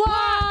 Yeah.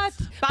 What?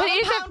 But Ballon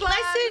is it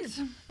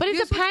Poundland. But is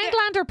You it just get-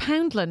 Poundland or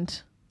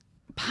Poundland?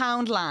 would know.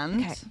 Poundland.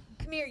 Okay.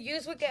 Come come here, you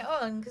would get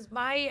on, because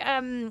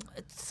my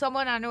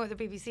someone I know at the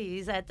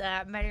BBC said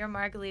that Miriam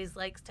Margolyes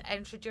likes to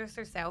introduce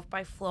herself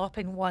by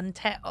flopping one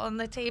tit on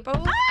the table.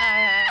 That's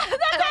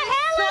a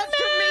Helen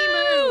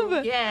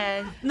move!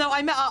 Yeah. No,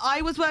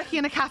 I was working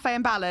in a cafe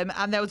in Balham,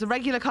 and there was a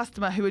regular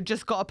customer who had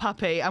just got a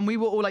puppy, and we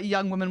were all like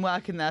young women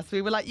working there, so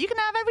we were like, you can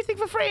have everything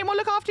for free and we'll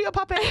look after your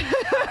puppy.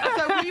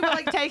 So we were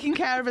like taking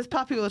care of his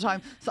puppy all the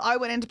time. So I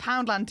went into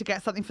Poundland to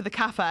get something for the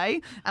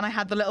cafe, and I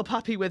had the little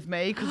puppy with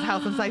me because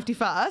health and safety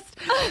first.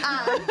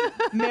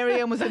 And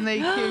Miriam was in the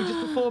queue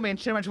just before me, and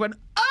she went,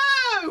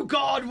 oh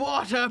God,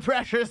 what a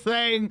precious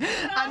thing.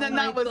 And then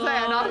that was it,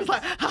 and I was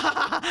like,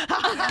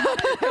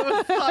 it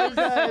was so good.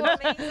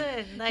 So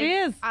amazing. Like, She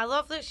is. I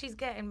love that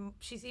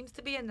she seems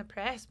to be in the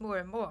press more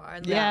and more.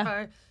 And Yeah.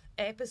 her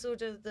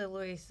episode of the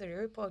Louis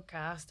Theroux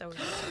podcast, I was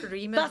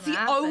screaming. That's the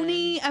laughing.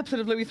 only episode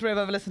of Louis Theroux I've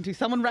ever listened to.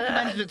 Someone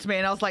recommended it to me,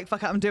 and I was like,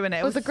 fuck it, I'm doing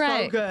it. Was it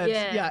great? So good.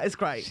 Yeah. It's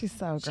great. She's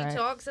so She great.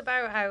 talks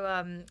about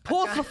how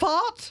Pause for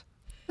fart.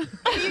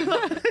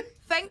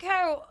 think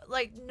how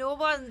like no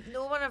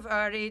one of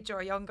our age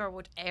or younger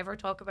would ever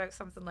talk about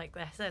something like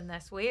this in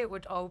this way. It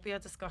would all be a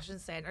discussion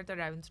centered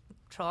around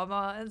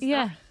trauma and stuff.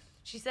 Yeah.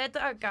 She said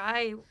that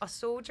a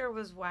soldier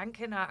was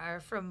wanking at her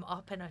from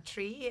up in a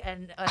tree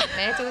in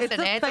Meadows It's in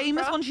the Edinburgh.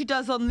 famous one she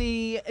does on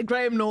the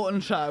Graham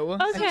Norton show.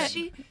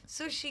 Okay.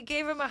 So she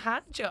gave him a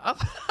hand job.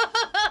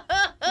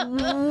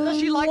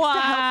 She likes to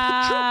help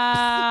the troops.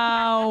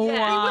 Wow. Yeah.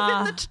 He was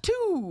in the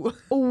tattoo.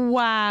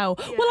 Wow.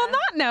 Well, on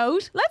that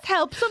note, let's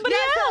help somebody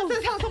else.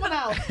 Let's help someone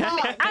else.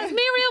 As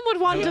Miriam would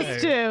want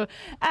us to.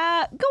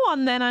 Go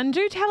on then,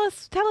 Andrew. Tell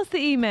us the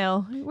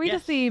email. Read us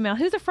Yes. the email.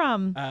 Who's it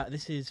from?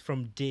 This is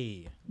from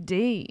D.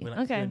 D. We like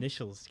to do Okay.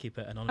 initials to keep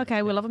it anonymous.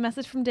 Okay, we'll have a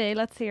message from D.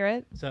 Let's hear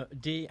it. So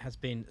D has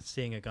been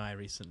seeing a guy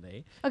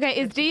recently. Okay,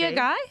 is D a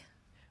guy?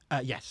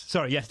 Yes.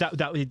 Sorry. Yes.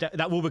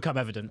 That will become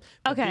evident.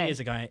 But Okay. D is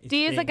a guy. He's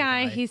D is a seeing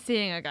guy. He's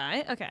seeing a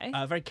guy. Okay.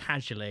 very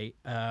casually.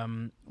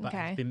 But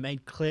Okay. it's been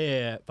made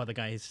clear by the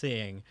guy he's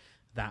seeing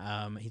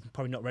that he's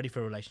probably not ready for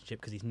a relationship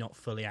because he's not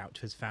fully out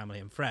to his family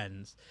and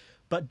friends.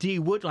 But D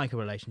would like a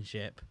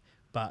relationship,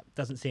 but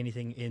doesn't see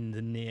anything in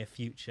the near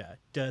future.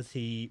 Does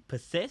he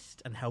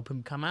persist and help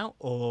him come out,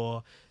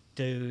 or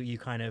do you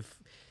kind of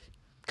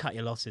cut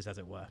your losses, as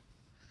it were?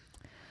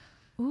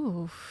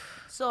 Ooh.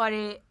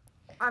 Sorry,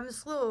 I'm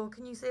slow.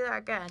 Can you say that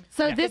again?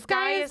 So Yeah. this The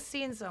guy guy is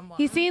seeing someone.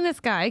 he's seeing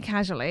this guy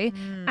casually,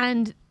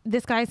 and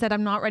this guy said,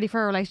 "I'm not ready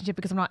for a relationship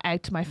because I'm not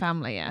out to my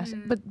family yet."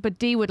 But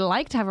D would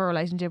like to have a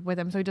relationship with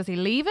him. So does he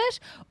leave it,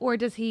 or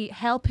does he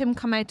help him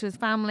come out to his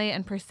family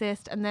and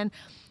persist? And then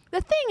the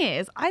thing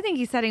is, I think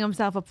he's setting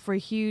himself up for a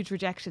huge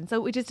rejection.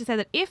 So which is to say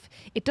that if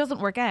it doesn't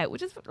work out,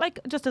 which is like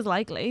just as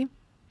likely,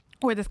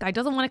 or this guy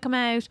doesn't want to come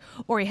out,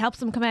 or he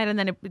helps him come out and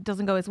then it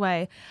doesn't go his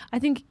way, I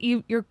think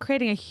you're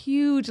creating a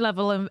huge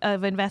level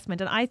of investment.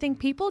 And I think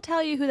people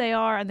tell you who they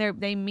are and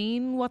they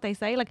mean what they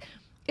say. Like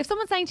if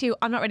someone's saying to you,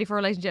 "I'm not ready for a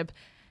relationship,"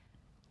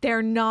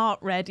 they're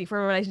not ready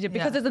for a relationship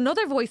because Yeah. there's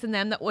another voice in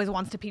them that always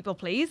wants to people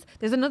please.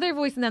 There's another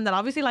voice in them that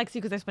obviously likes you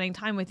because they're spending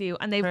time with you,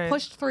 and they've Right.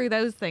 pushed through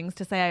those things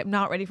to say, "I'm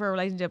not ready for a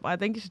relationship." I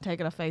think you should take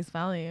it at face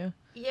value.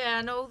 Yeah,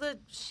 and all the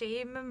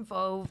shame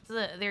involved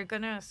that they're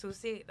going to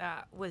associate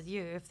that with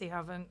you if they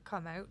haven't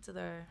come out to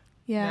their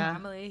Yeah.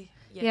 family.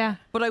 Yeah.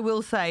 But I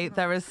will say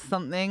there is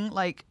something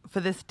like for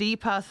this D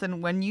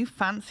person, when you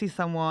fancy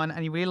someone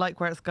and you really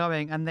like where it's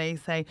going and they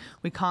say,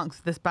 "We can't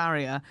cross this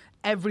barrier,"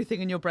 everything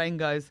in your brain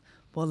goes,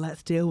 "Well,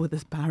 let's deal with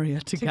this barrier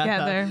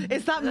together."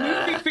 It's that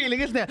movie feeling,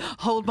 isn't it?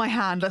 Hold my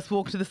hand, let's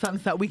walk to the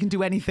sunset. We can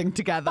do anything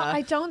together. But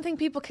I don't think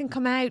people can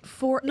come out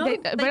for. No,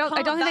 but they I don't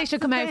can't. think they That's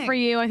should the come out thing. for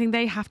you. I think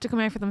they have to come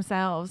out for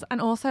themselves.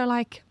 And also,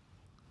 like,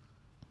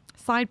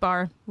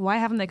 sidebar: why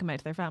haven't they come out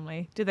to their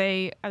family? Are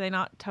they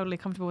not totally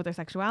comfortable with their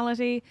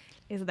sexuality?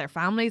 Is it their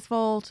family's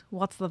fault?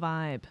 What's the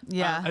vibe?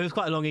 Yeah. It was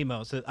quite a long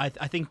email, so I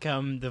think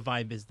the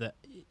vibe is that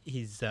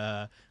he's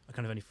kind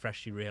of only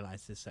freshly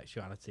realised his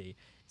sexuality.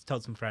 He's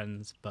told some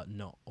friends, but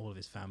not all of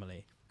his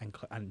family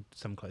and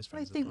some close I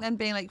friends. as think well. then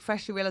being like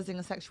freshly realizing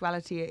a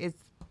sexuality is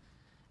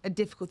a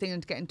difficult thing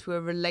to get into a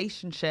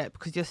relationship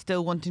because you're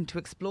still wanting to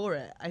explore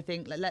it. I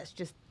think like, let's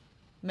just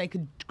make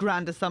a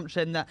grand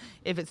assumption that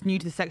if it's new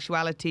to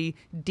sexuality,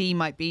 D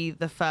might be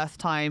the first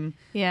time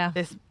Yeah.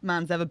 this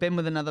man's ever been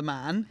with another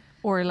man.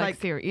 Or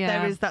like yeah.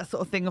 There is that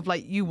sort of thing of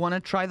like you want to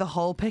try the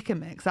whole pick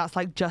and mix. That's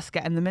like just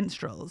getting the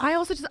minstrels. I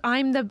also just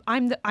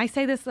I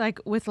say this like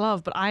with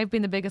love, but I've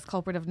been the biggest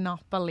culprit of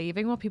not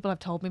believing what people have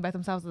told me about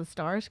themselves at the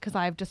start, because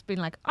I've just been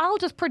like, I'll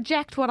just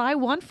project what I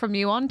want from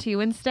you onto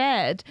you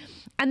instead.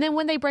 And then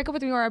when they break up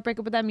with me or I break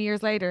up with them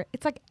years later,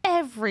 it's like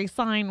every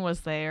sign was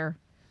there.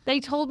 They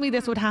told me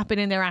this would happen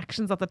in their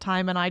actions at the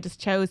time, and I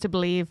just chose to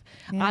believe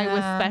I was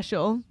Yeah.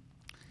 special.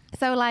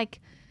 So like,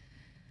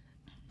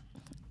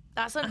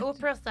 That's an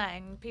Oprah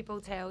thing.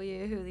 People tell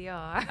you who they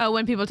are. oh,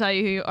 when people tell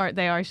you who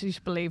they are, you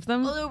should believe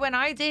them. Although when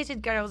I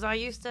dated girls, I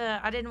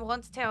didn't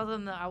want to tell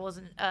them that I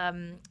wasn't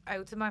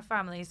out to my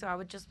family, so I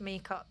would just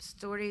make up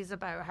stories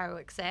about how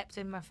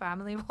accepting my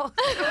family was. Oh,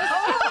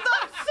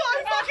 that's so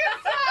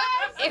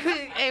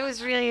fucking sad. It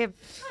was really,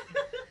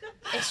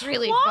 it's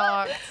really What?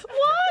 fucked.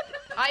 What?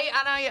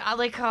 I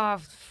like, oh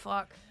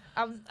fuck.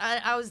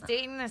 I was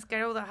dating this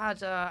girl that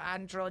had a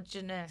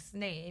androgynous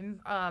name.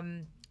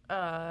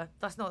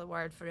 That's not the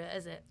word for it,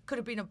 is it? Could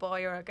have been a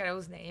boy or a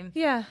girl's name.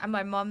 Yeah. And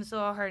my mum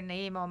saw her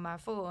name on my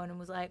phone and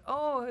was like,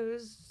 "Oh,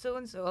 who's so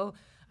and so?"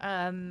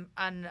 And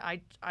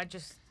I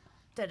just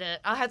did it.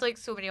 I had like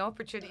so many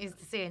opportunities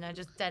to say, and I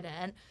just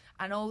didn't.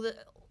 And all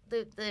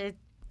the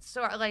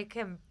sort of like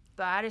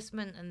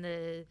embarrassment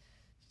and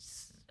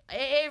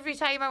every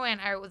time I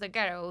went out with a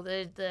girl,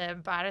 the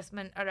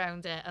embarrassment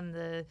around it and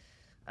the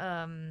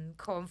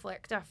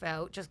conflict I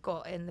felt just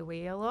got in the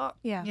way a lot.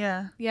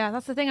 Yeah,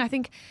 that's the thing. I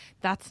think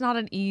that's not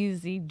an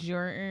easy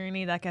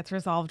journey that gets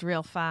resolved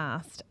real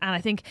fast. And I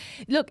think,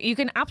 look, you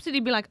can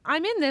absolutely be like,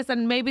 I'm in this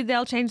and maybe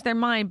they'll change their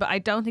mind, but I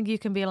don't think you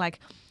can be like,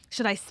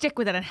 should I stick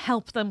with it and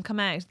help them come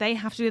out? They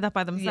have to do that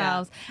by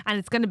themselves, and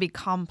it's going to be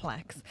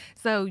complex.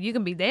 So you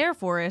can be there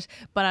for it,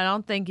 but I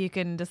don't think you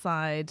can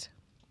decide.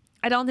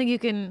 I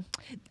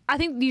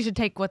think you should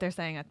take what they're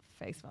saying at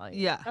face value.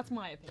 Yeah. That's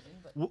my opinion.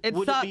 But It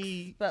would sucks, it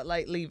be, but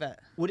like leave it.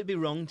 would it be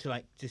wrong to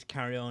like just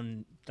carry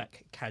on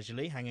like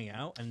casually hanging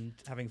out and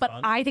having But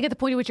fun? I think at the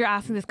point at which you're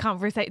asking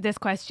this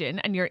question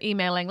and you're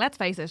emailing, let's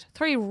face it,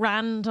 3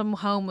 random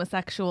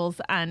homosexuals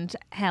and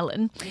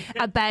Helen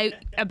about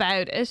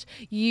it,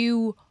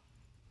 you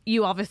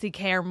obviously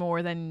care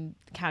more than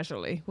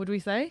casually, would we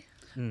say?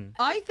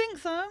 I think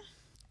so.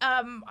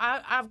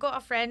 I've got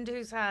a friend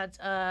who's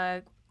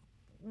had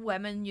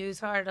women use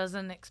her as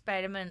an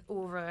experiment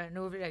over and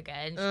over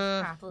again. She's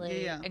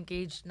happily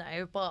engaged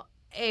now, but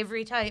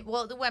every time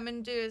what the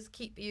women do is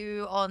keep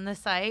you on the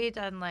side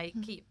and like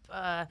keep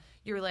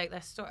you're like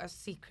this sort of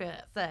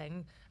secret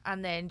thing,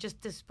 and then just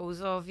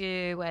dispose of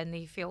you when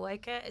they feel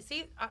like it.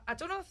 See, I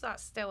don't know if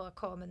that's still a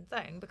common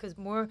thing, because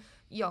more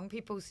young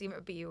people seem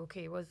to be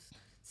okay with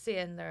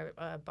saying they're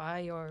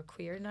bi or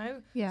queer now.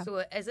 Yeah.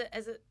 So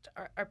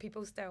are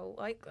people still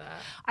like that?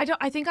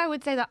 I think I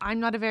would say that I'm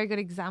not a very good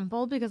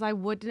example, because I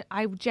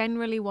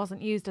generally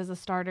wasn't used as a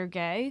starter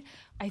gay.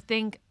 I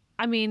think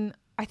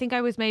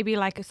I was maybe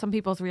like some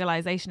people's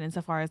realization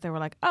insofar as they were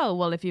like, oh,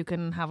 well, if you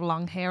can have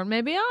long hair,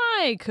 maybe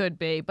I could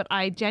be. But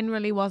I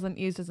generally wasn't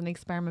used as an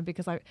experiment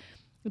because I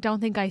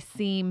don't think I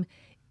seem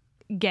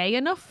gay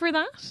enough for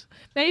that.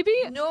 Maybe.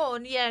 No,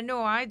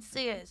 I'd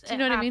say it. Do you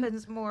know what I mean?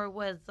 Happens more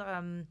with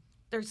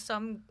there's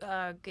some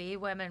gay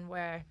women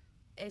where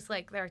it's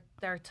like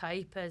their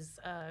type is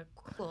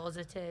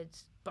closeted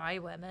bi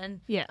women.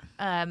 Yeah.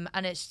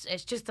 And it's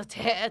just a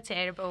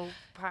terrible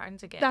pattern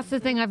to get. That's the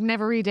into. thing. I've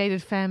never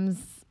redated femmes,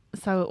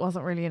 so it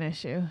wasn't really an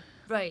issue.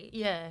 Right.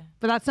 Yeah.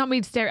 But that's not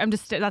me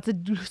that's a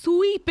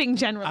sweeping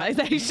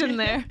generalization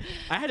there.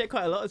 I had it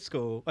quite a lot at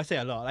school. I say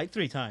a lot, like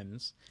 3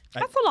 times.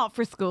 Like, That's a lot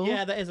for school.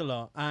 yeah, that is a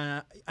lot.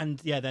 And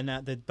yeah, they're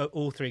now,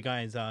 all 3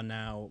 guys are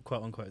now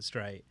quote unquote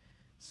straight.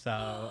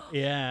 So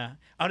yeah,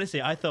 honestly,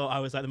 I thought I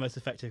was like the most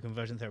effective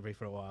conversion therapy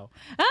for a while.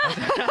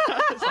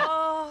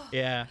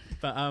 Yeah,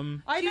 but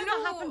I know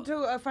that happened to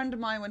a friend of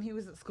mine when he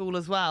was at school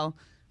as well.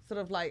 Sort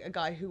of like a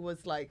guy who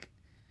was like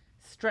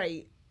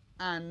straight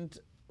and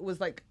was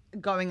like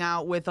going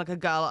out with like a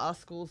girl at our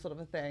school, sort of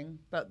a thing.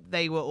 But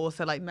they were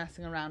also like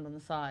messing around on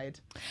the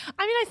side.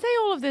 I mean, I say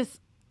all of this.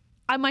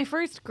 My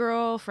first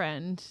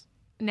girlfriend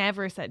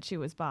never said she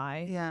was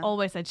bi. Yeah.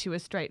 Always said she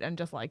was straight and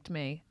just liked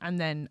me, and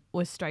then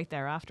was straight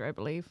thereafter, I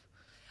believe.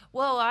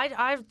 Well,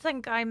 I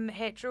think I'm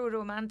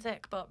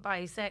hetero-romantic but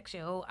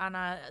bisexual, and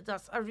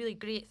that's a really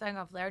great thing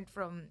I've learned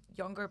from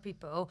younger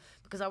people,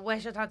 because I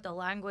wish I'd had the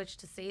language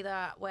to say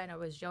that when I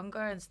was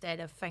younger instead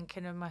of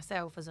thinking of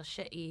myself as a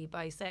shitty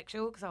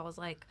bisexual, because I was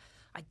like,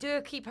 I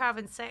do keep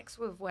having sex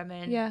with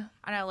women, Yeah.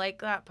 and I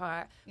like that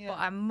part, Yeah. but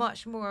I'm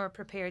much more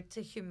prepared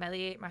to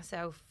humiliate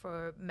myself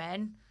for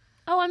men.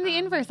 Oh, I'm the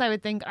inverse, I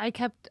would think.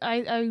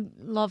 I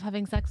love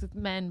having sex with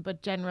men,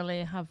 but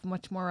generally have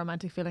much more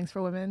romantic feelings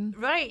for women.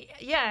 Right,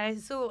 yeah.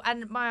 So,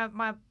 and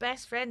my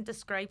best friend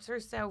describes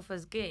herself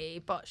as gay,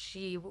 but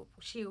she's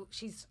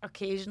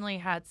occasionally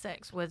had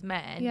sex with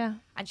men. Yeah.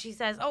 And she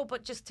says, "Oh,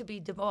 but just to be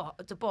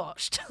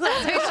debauched."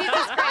 That's how she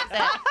describes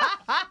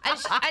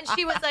it. And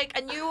she was like,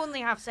 "And you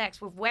only have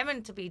sex with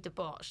women to be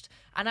debauched."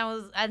 And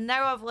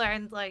now I've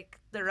learned like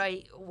the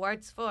right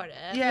words for it.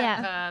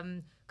 Yeah.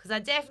 Because I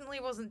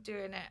definitely wasn't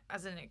doing it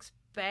as an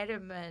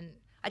experiment.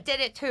 I did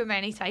it too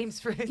many times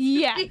for it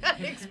Yeah. to be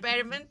an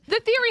experiment.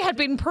 The theory had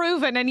been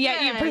proven, and yet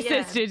you Yeah,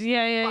 persisted.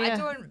 Yeah.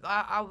 But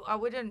I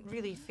wouldn't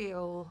really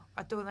feel,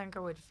 I don't think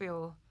I would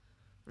feel,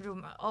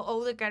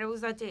 all the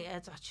girls I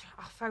dated,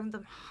 I found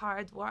them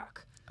hard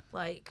work,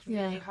 like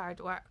really hard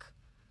work.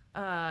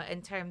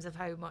 In terms of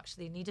how much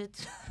they needed.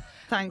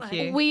 Thank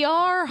you. We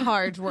are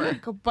hard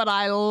work, but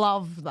I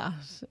love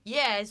that.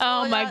 Yes.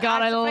 Oh my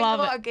God, I think love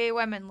a lot it. of gay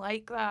women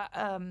like that.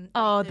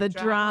 The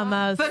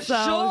drama. For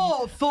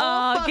sure.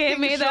 Give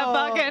me the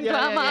fucking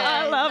drama.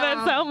 Yeah. I love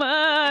it so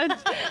much.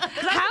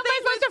 How am I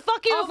supposed to fuck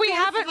fuck you if we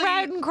haven't Obviously-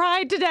 read and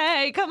cried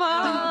today. Come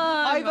on.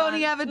 I've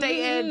only ever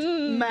dated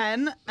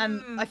men,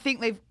 and I think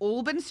they've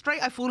all been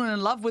straight. I've fallen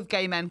in love with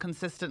gay men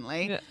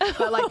consistently.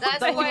 But like, That's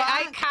the why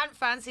I lack- can't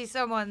fancy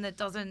someone that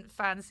doesn't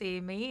fancy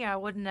me. I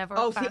would never.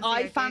 Oh, see, I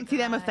a gay fancy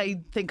them if guy.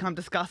 they think I'm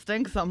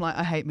disgusting, because I'm like,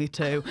 I hate me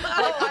too. Like,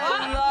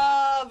 I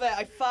love it.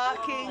 I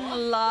fucking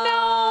love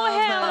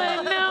it.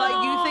 Helen, no.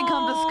 Like, you think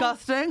I'm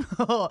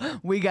disgusting?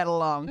 We get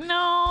along.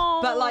 No.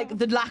 But like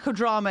the lack of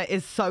drama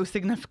is so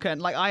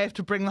significant. Like I have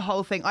to bring the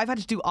whole thing. I've had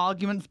to do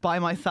arguments by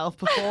myself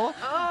before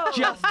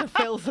just to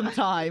fill some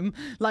time.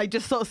 Like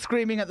just sort of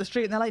screaming at the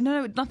street, and they're like,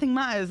 "No, nothing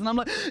matters," and I'm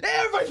like,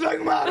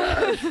 "Everything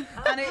matters."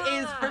 And it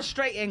is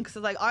frustrating because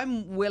like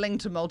I'm willing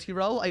to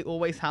multi-role. I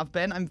always have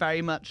been. I'm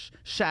very much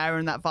Cher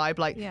in that vibe.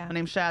 Like Yeah. my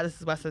name's Cher. This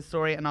is West Side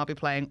Story, and I'll be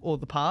playing all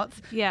the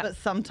parts. Yeah. But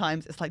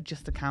sometimes it's like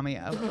just a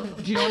cameo.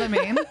 Do you know what I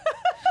mean?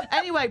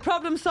 Anyway,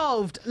 problem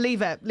solved.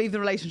 Leave it. Leave the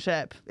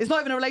relationship. It's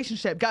not even a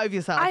relationship. Get over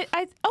yourself.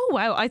 Oh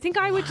wow! I think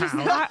I would just,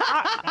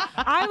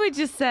 I would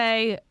just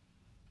say,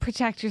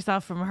 protect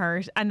yourself from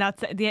hurt, and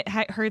that's the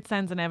hurt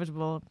sounds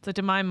inevitable. So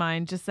to my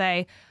mind, just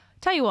say,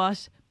 tell you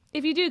what,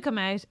 if you do come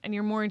out and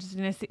you're more interested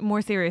in a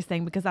more serious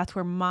thing, because that's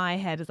where my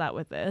head is at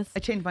with this, I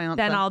changed my answer.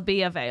 then I'll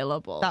be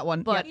available. That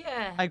one. But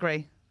Yeah. I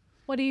agree.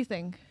 what do you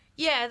think?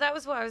 Yeah, that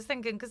was what I was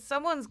thinking. Because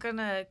someone's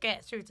gonna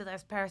get through to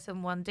this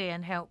person one day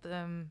and help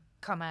them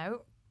come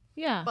out.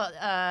 Yeah. But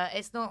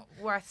it's not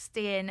worth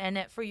staying in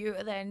it for you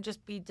to then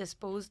just be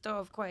disposed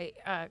of quite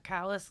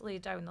callously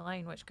down the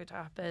line, which could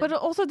happen. But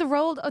also the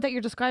role that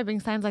you're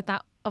describing sounds like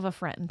that of a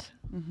friend,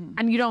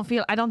 and you don't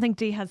feel. I don't think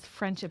Dee has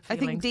friendship I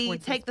feelings. think Dee,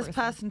 towards take this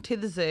person to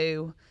the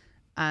zoo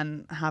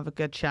and have a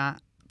good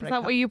chat. Is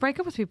that where you break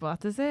up with people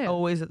at the zoo?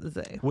 Always at the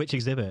zoo. Which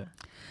exhibit?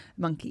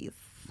 Monkeys.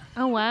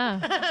 Oh wow.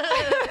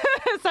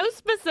 So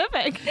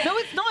specific. No,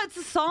 it's not. It's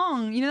a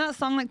song. You know that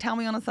song like Tell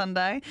Me on a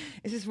Sunday?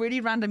 It's this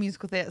really random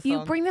musical theatre song. You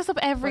bring this up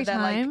every where they're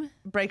time. like,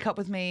 break up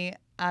with me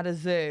at a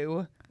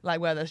zoo, like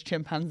where there's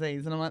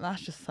chimpanzees. And I'm like,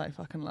 that's just so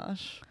fucking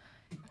lush.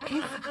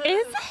 Is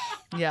it?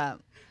 Yeah.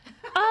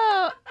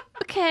 Oh,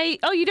 okay.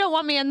 Oh, you don't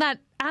want me in that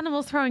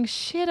animals throwing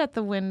shit at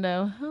the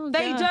window. Oh,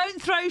 They God.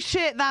 don't throw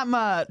shit that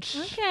much.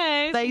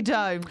 Okay. They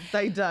don't.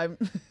 They don't.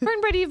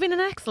 Fern Brady, you've been an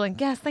excellent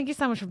guest. Thank you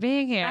so much for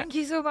being here. Thank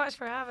you so much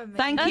for having me.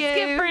 Thank Let's you.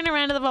 give Fern a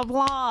round of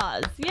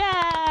applause.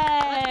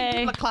 Yay.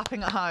 People are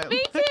clapping at home.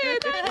 Me too.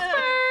 Thanks,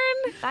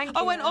 Fern. Thank you.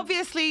 Oh, and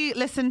obviously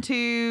listen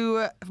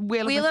to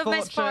Wheel of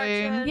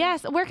Misfortune.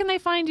 Yes. Where can they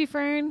find you,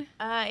 Fern?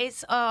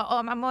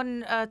 I'm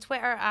on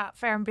Twitter at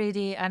Fern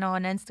Brady and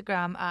on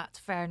Instagram at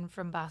Fern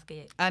from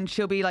Bathgate. And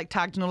she'll be like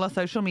tagged in all our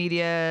social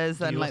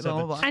medias and you like also blah,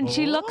 have blah, a- blah. And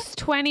she looks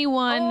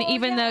 21, Oh,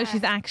 even though yeah.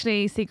 she's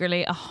actually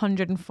secretly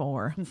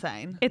 104.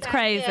 Insane. It's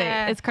crazy.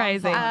 Yeah. It's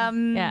crazy.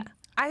 Yeah.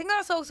 I think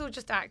that's also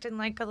just acting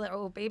like a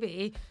little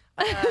baby.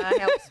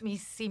 Helps me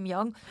seem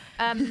young.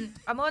 I'm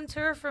on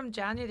tour from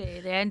January,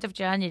 the end of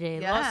January.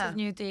 Lots Yeah. of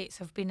new dates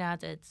have been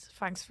added.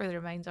 Thanks for the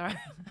reminder.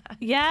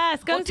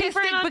 Yes. Go see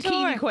Fern Autistic on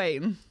Bikini tour.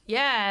 Queen.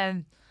 Yeah.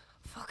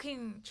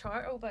 Fucking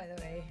chartle, by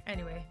the way.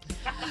 Anyway.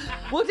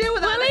 We'll deal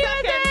with that We'll in a leave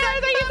it second.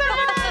 there. Thank you so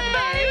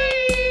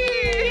much.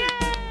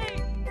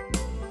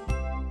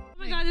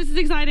 Oh my God, this is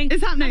exciting.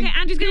 It's happening. Okay,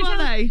 Andrew's going Who to are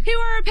tell us they? who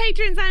are our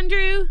patrons,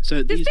 Andrew?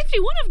 So There's these-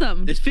 51 of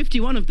them. There's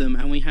 51 of them,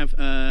 and we have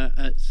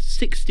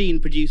 16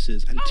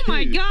 producers and Oh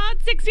my 2 God,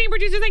 16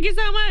 producers. Thank you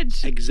so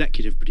much.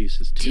 executive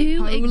producers.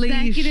 Two Holy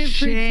executive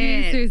shit.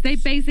 producers. They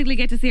basically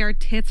get to see our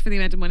tits for the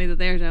amount of money that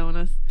they're showing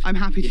us. I'm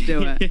happy to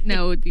do it.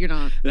 No, you're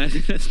not.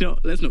 Let's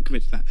not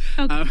commit to that.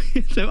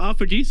 Okay. So our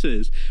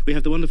producers, we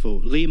have the wonderful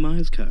Lee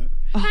Myerscough,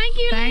 Thank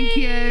you. Thank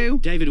Lee. you.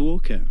 David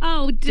Walker,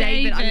 Oh,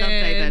 David. I love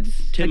David.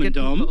 Tim They're and good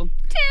Dom. people.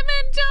 Tim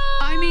and Dom.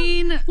 I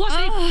mean,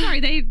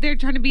 What? They're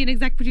trying to be an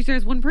exec producer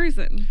as one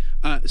person.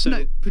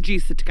 no,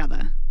 producer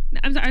together.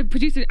 I'm sorry,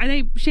 producer. Are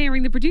they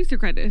sharing the producer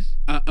credit?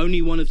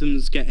 only one of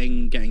them's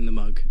getting the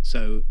mug.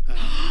 So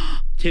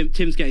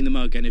Tim's getting the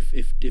mug, and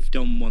if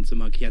Dom wants a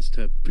mug, he has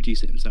to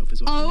produce it himself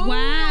as well. Oh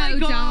Wow, my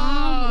God.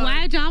 Dom.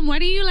 Wow, Dom. Why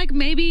do you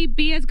maybe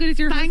be as good as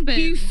your husband? Thank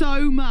you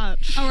so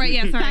much. Oh, right,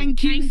 yeah, sorry.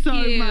 Thank you so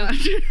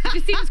much. It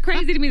just seems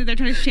crazy to me that they're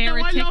trying to share No,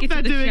 a I love ticket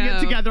they're to the doing show. it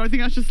together. I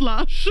think that's just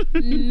lush.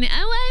 No,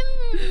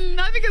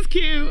 I think it's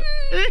cute.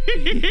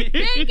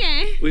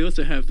 okay. We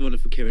also have the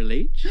wonderful Kierah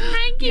Leach,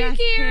 Thank you, Yes,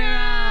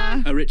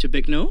 Kierah. Richard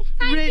Bicknell,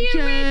 Thank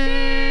you,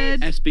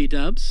 Richard.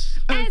 SBDubz,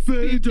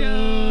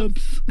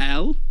 SBDubz.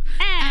 Elle,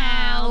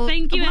 Elle.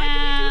 Thank you, Why do we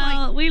do,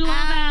 Elle. like, We love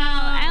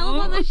Elle. Elle?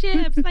 Elle's on the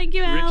ships. Thank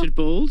you, Elle. Richard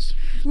Balls,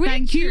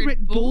 Thank you,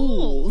 Rick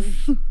Balls.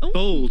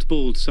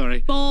 Bald, sorry.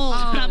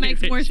 Bald. That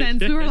makes more Richard.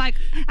 sense. We were like,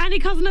 Annie,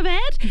 cousin of Ed.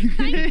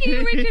 Thank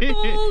you, Richard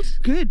Bald.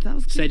 Good, that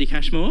was good. Sadie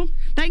Cashmore,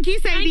 Thank you,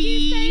 Sadie. Thank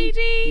you,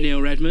 Sadie.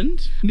 Neil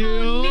Redmond,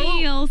 Neil.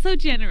 Neil, so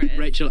generous.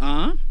 Rachel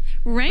R,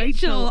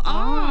 Rachel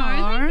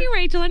R. Thank you,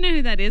 Rachel. I know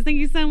who that is. Thank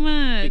you so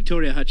much.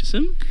 Victoria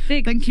Hutchison,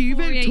 Thank you,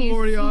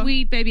 Victoria.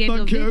 Sweet baby angel.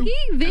 Thank you.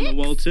 Vicky. Emma Vix.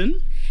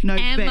 Walton, No,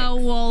 Emma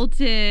Vix.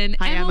 Walton.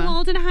 Hi, Emma.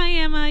 Walton. Hi,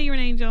 Emma. You're an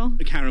angel.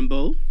 Karen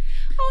Bull,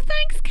 Oh,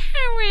 thanks,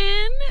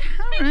 Karen.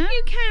 Thank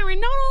you, Karen.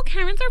 Not all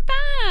Karens are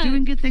bad.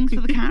 Doing good things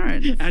for the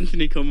Karens.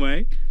 Anthony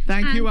Conway.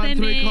 Thank you,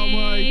 Anthony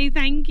Conway.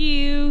 Thank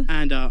you.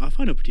 And our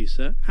final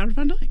producer, Harald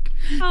van Dijk.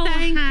 Oh,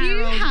 Thank you,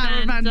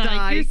 Harald van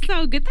Dijk. You're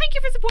so good. Thank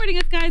you for supporting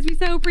us, guys. We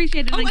so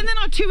appreciate it. Oh, and then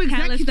our two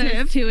tell us those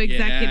executives. two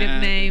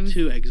executive names.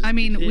 Two executives. I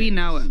mean, we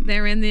know them.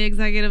 They're in the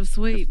executive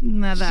suite.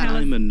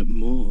 Simon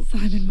Moore.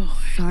 Simon Moore.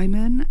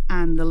 Simon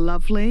and the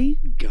lovely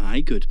Guy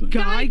Goodman.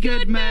 Guy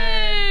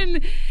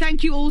Goodman.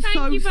 Thank you all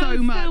Thank you both so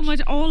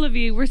much. all of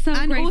you. We're so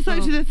And grateful.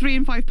 also to the £3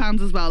 and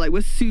 £5 as well. Like,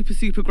 we're super,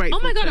 super grateful.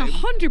 Oh my God,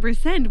 too.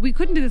 100%. We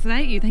couldn't do this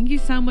without you. Thank you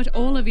so much,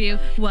 all of you.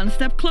 One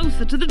step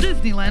closer to the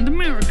Disneyland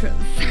Americas.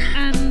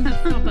 And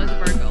that's not both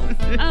of our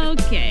goals.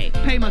 Okay.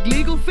 Pay my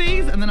legal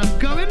fees and then I'm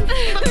going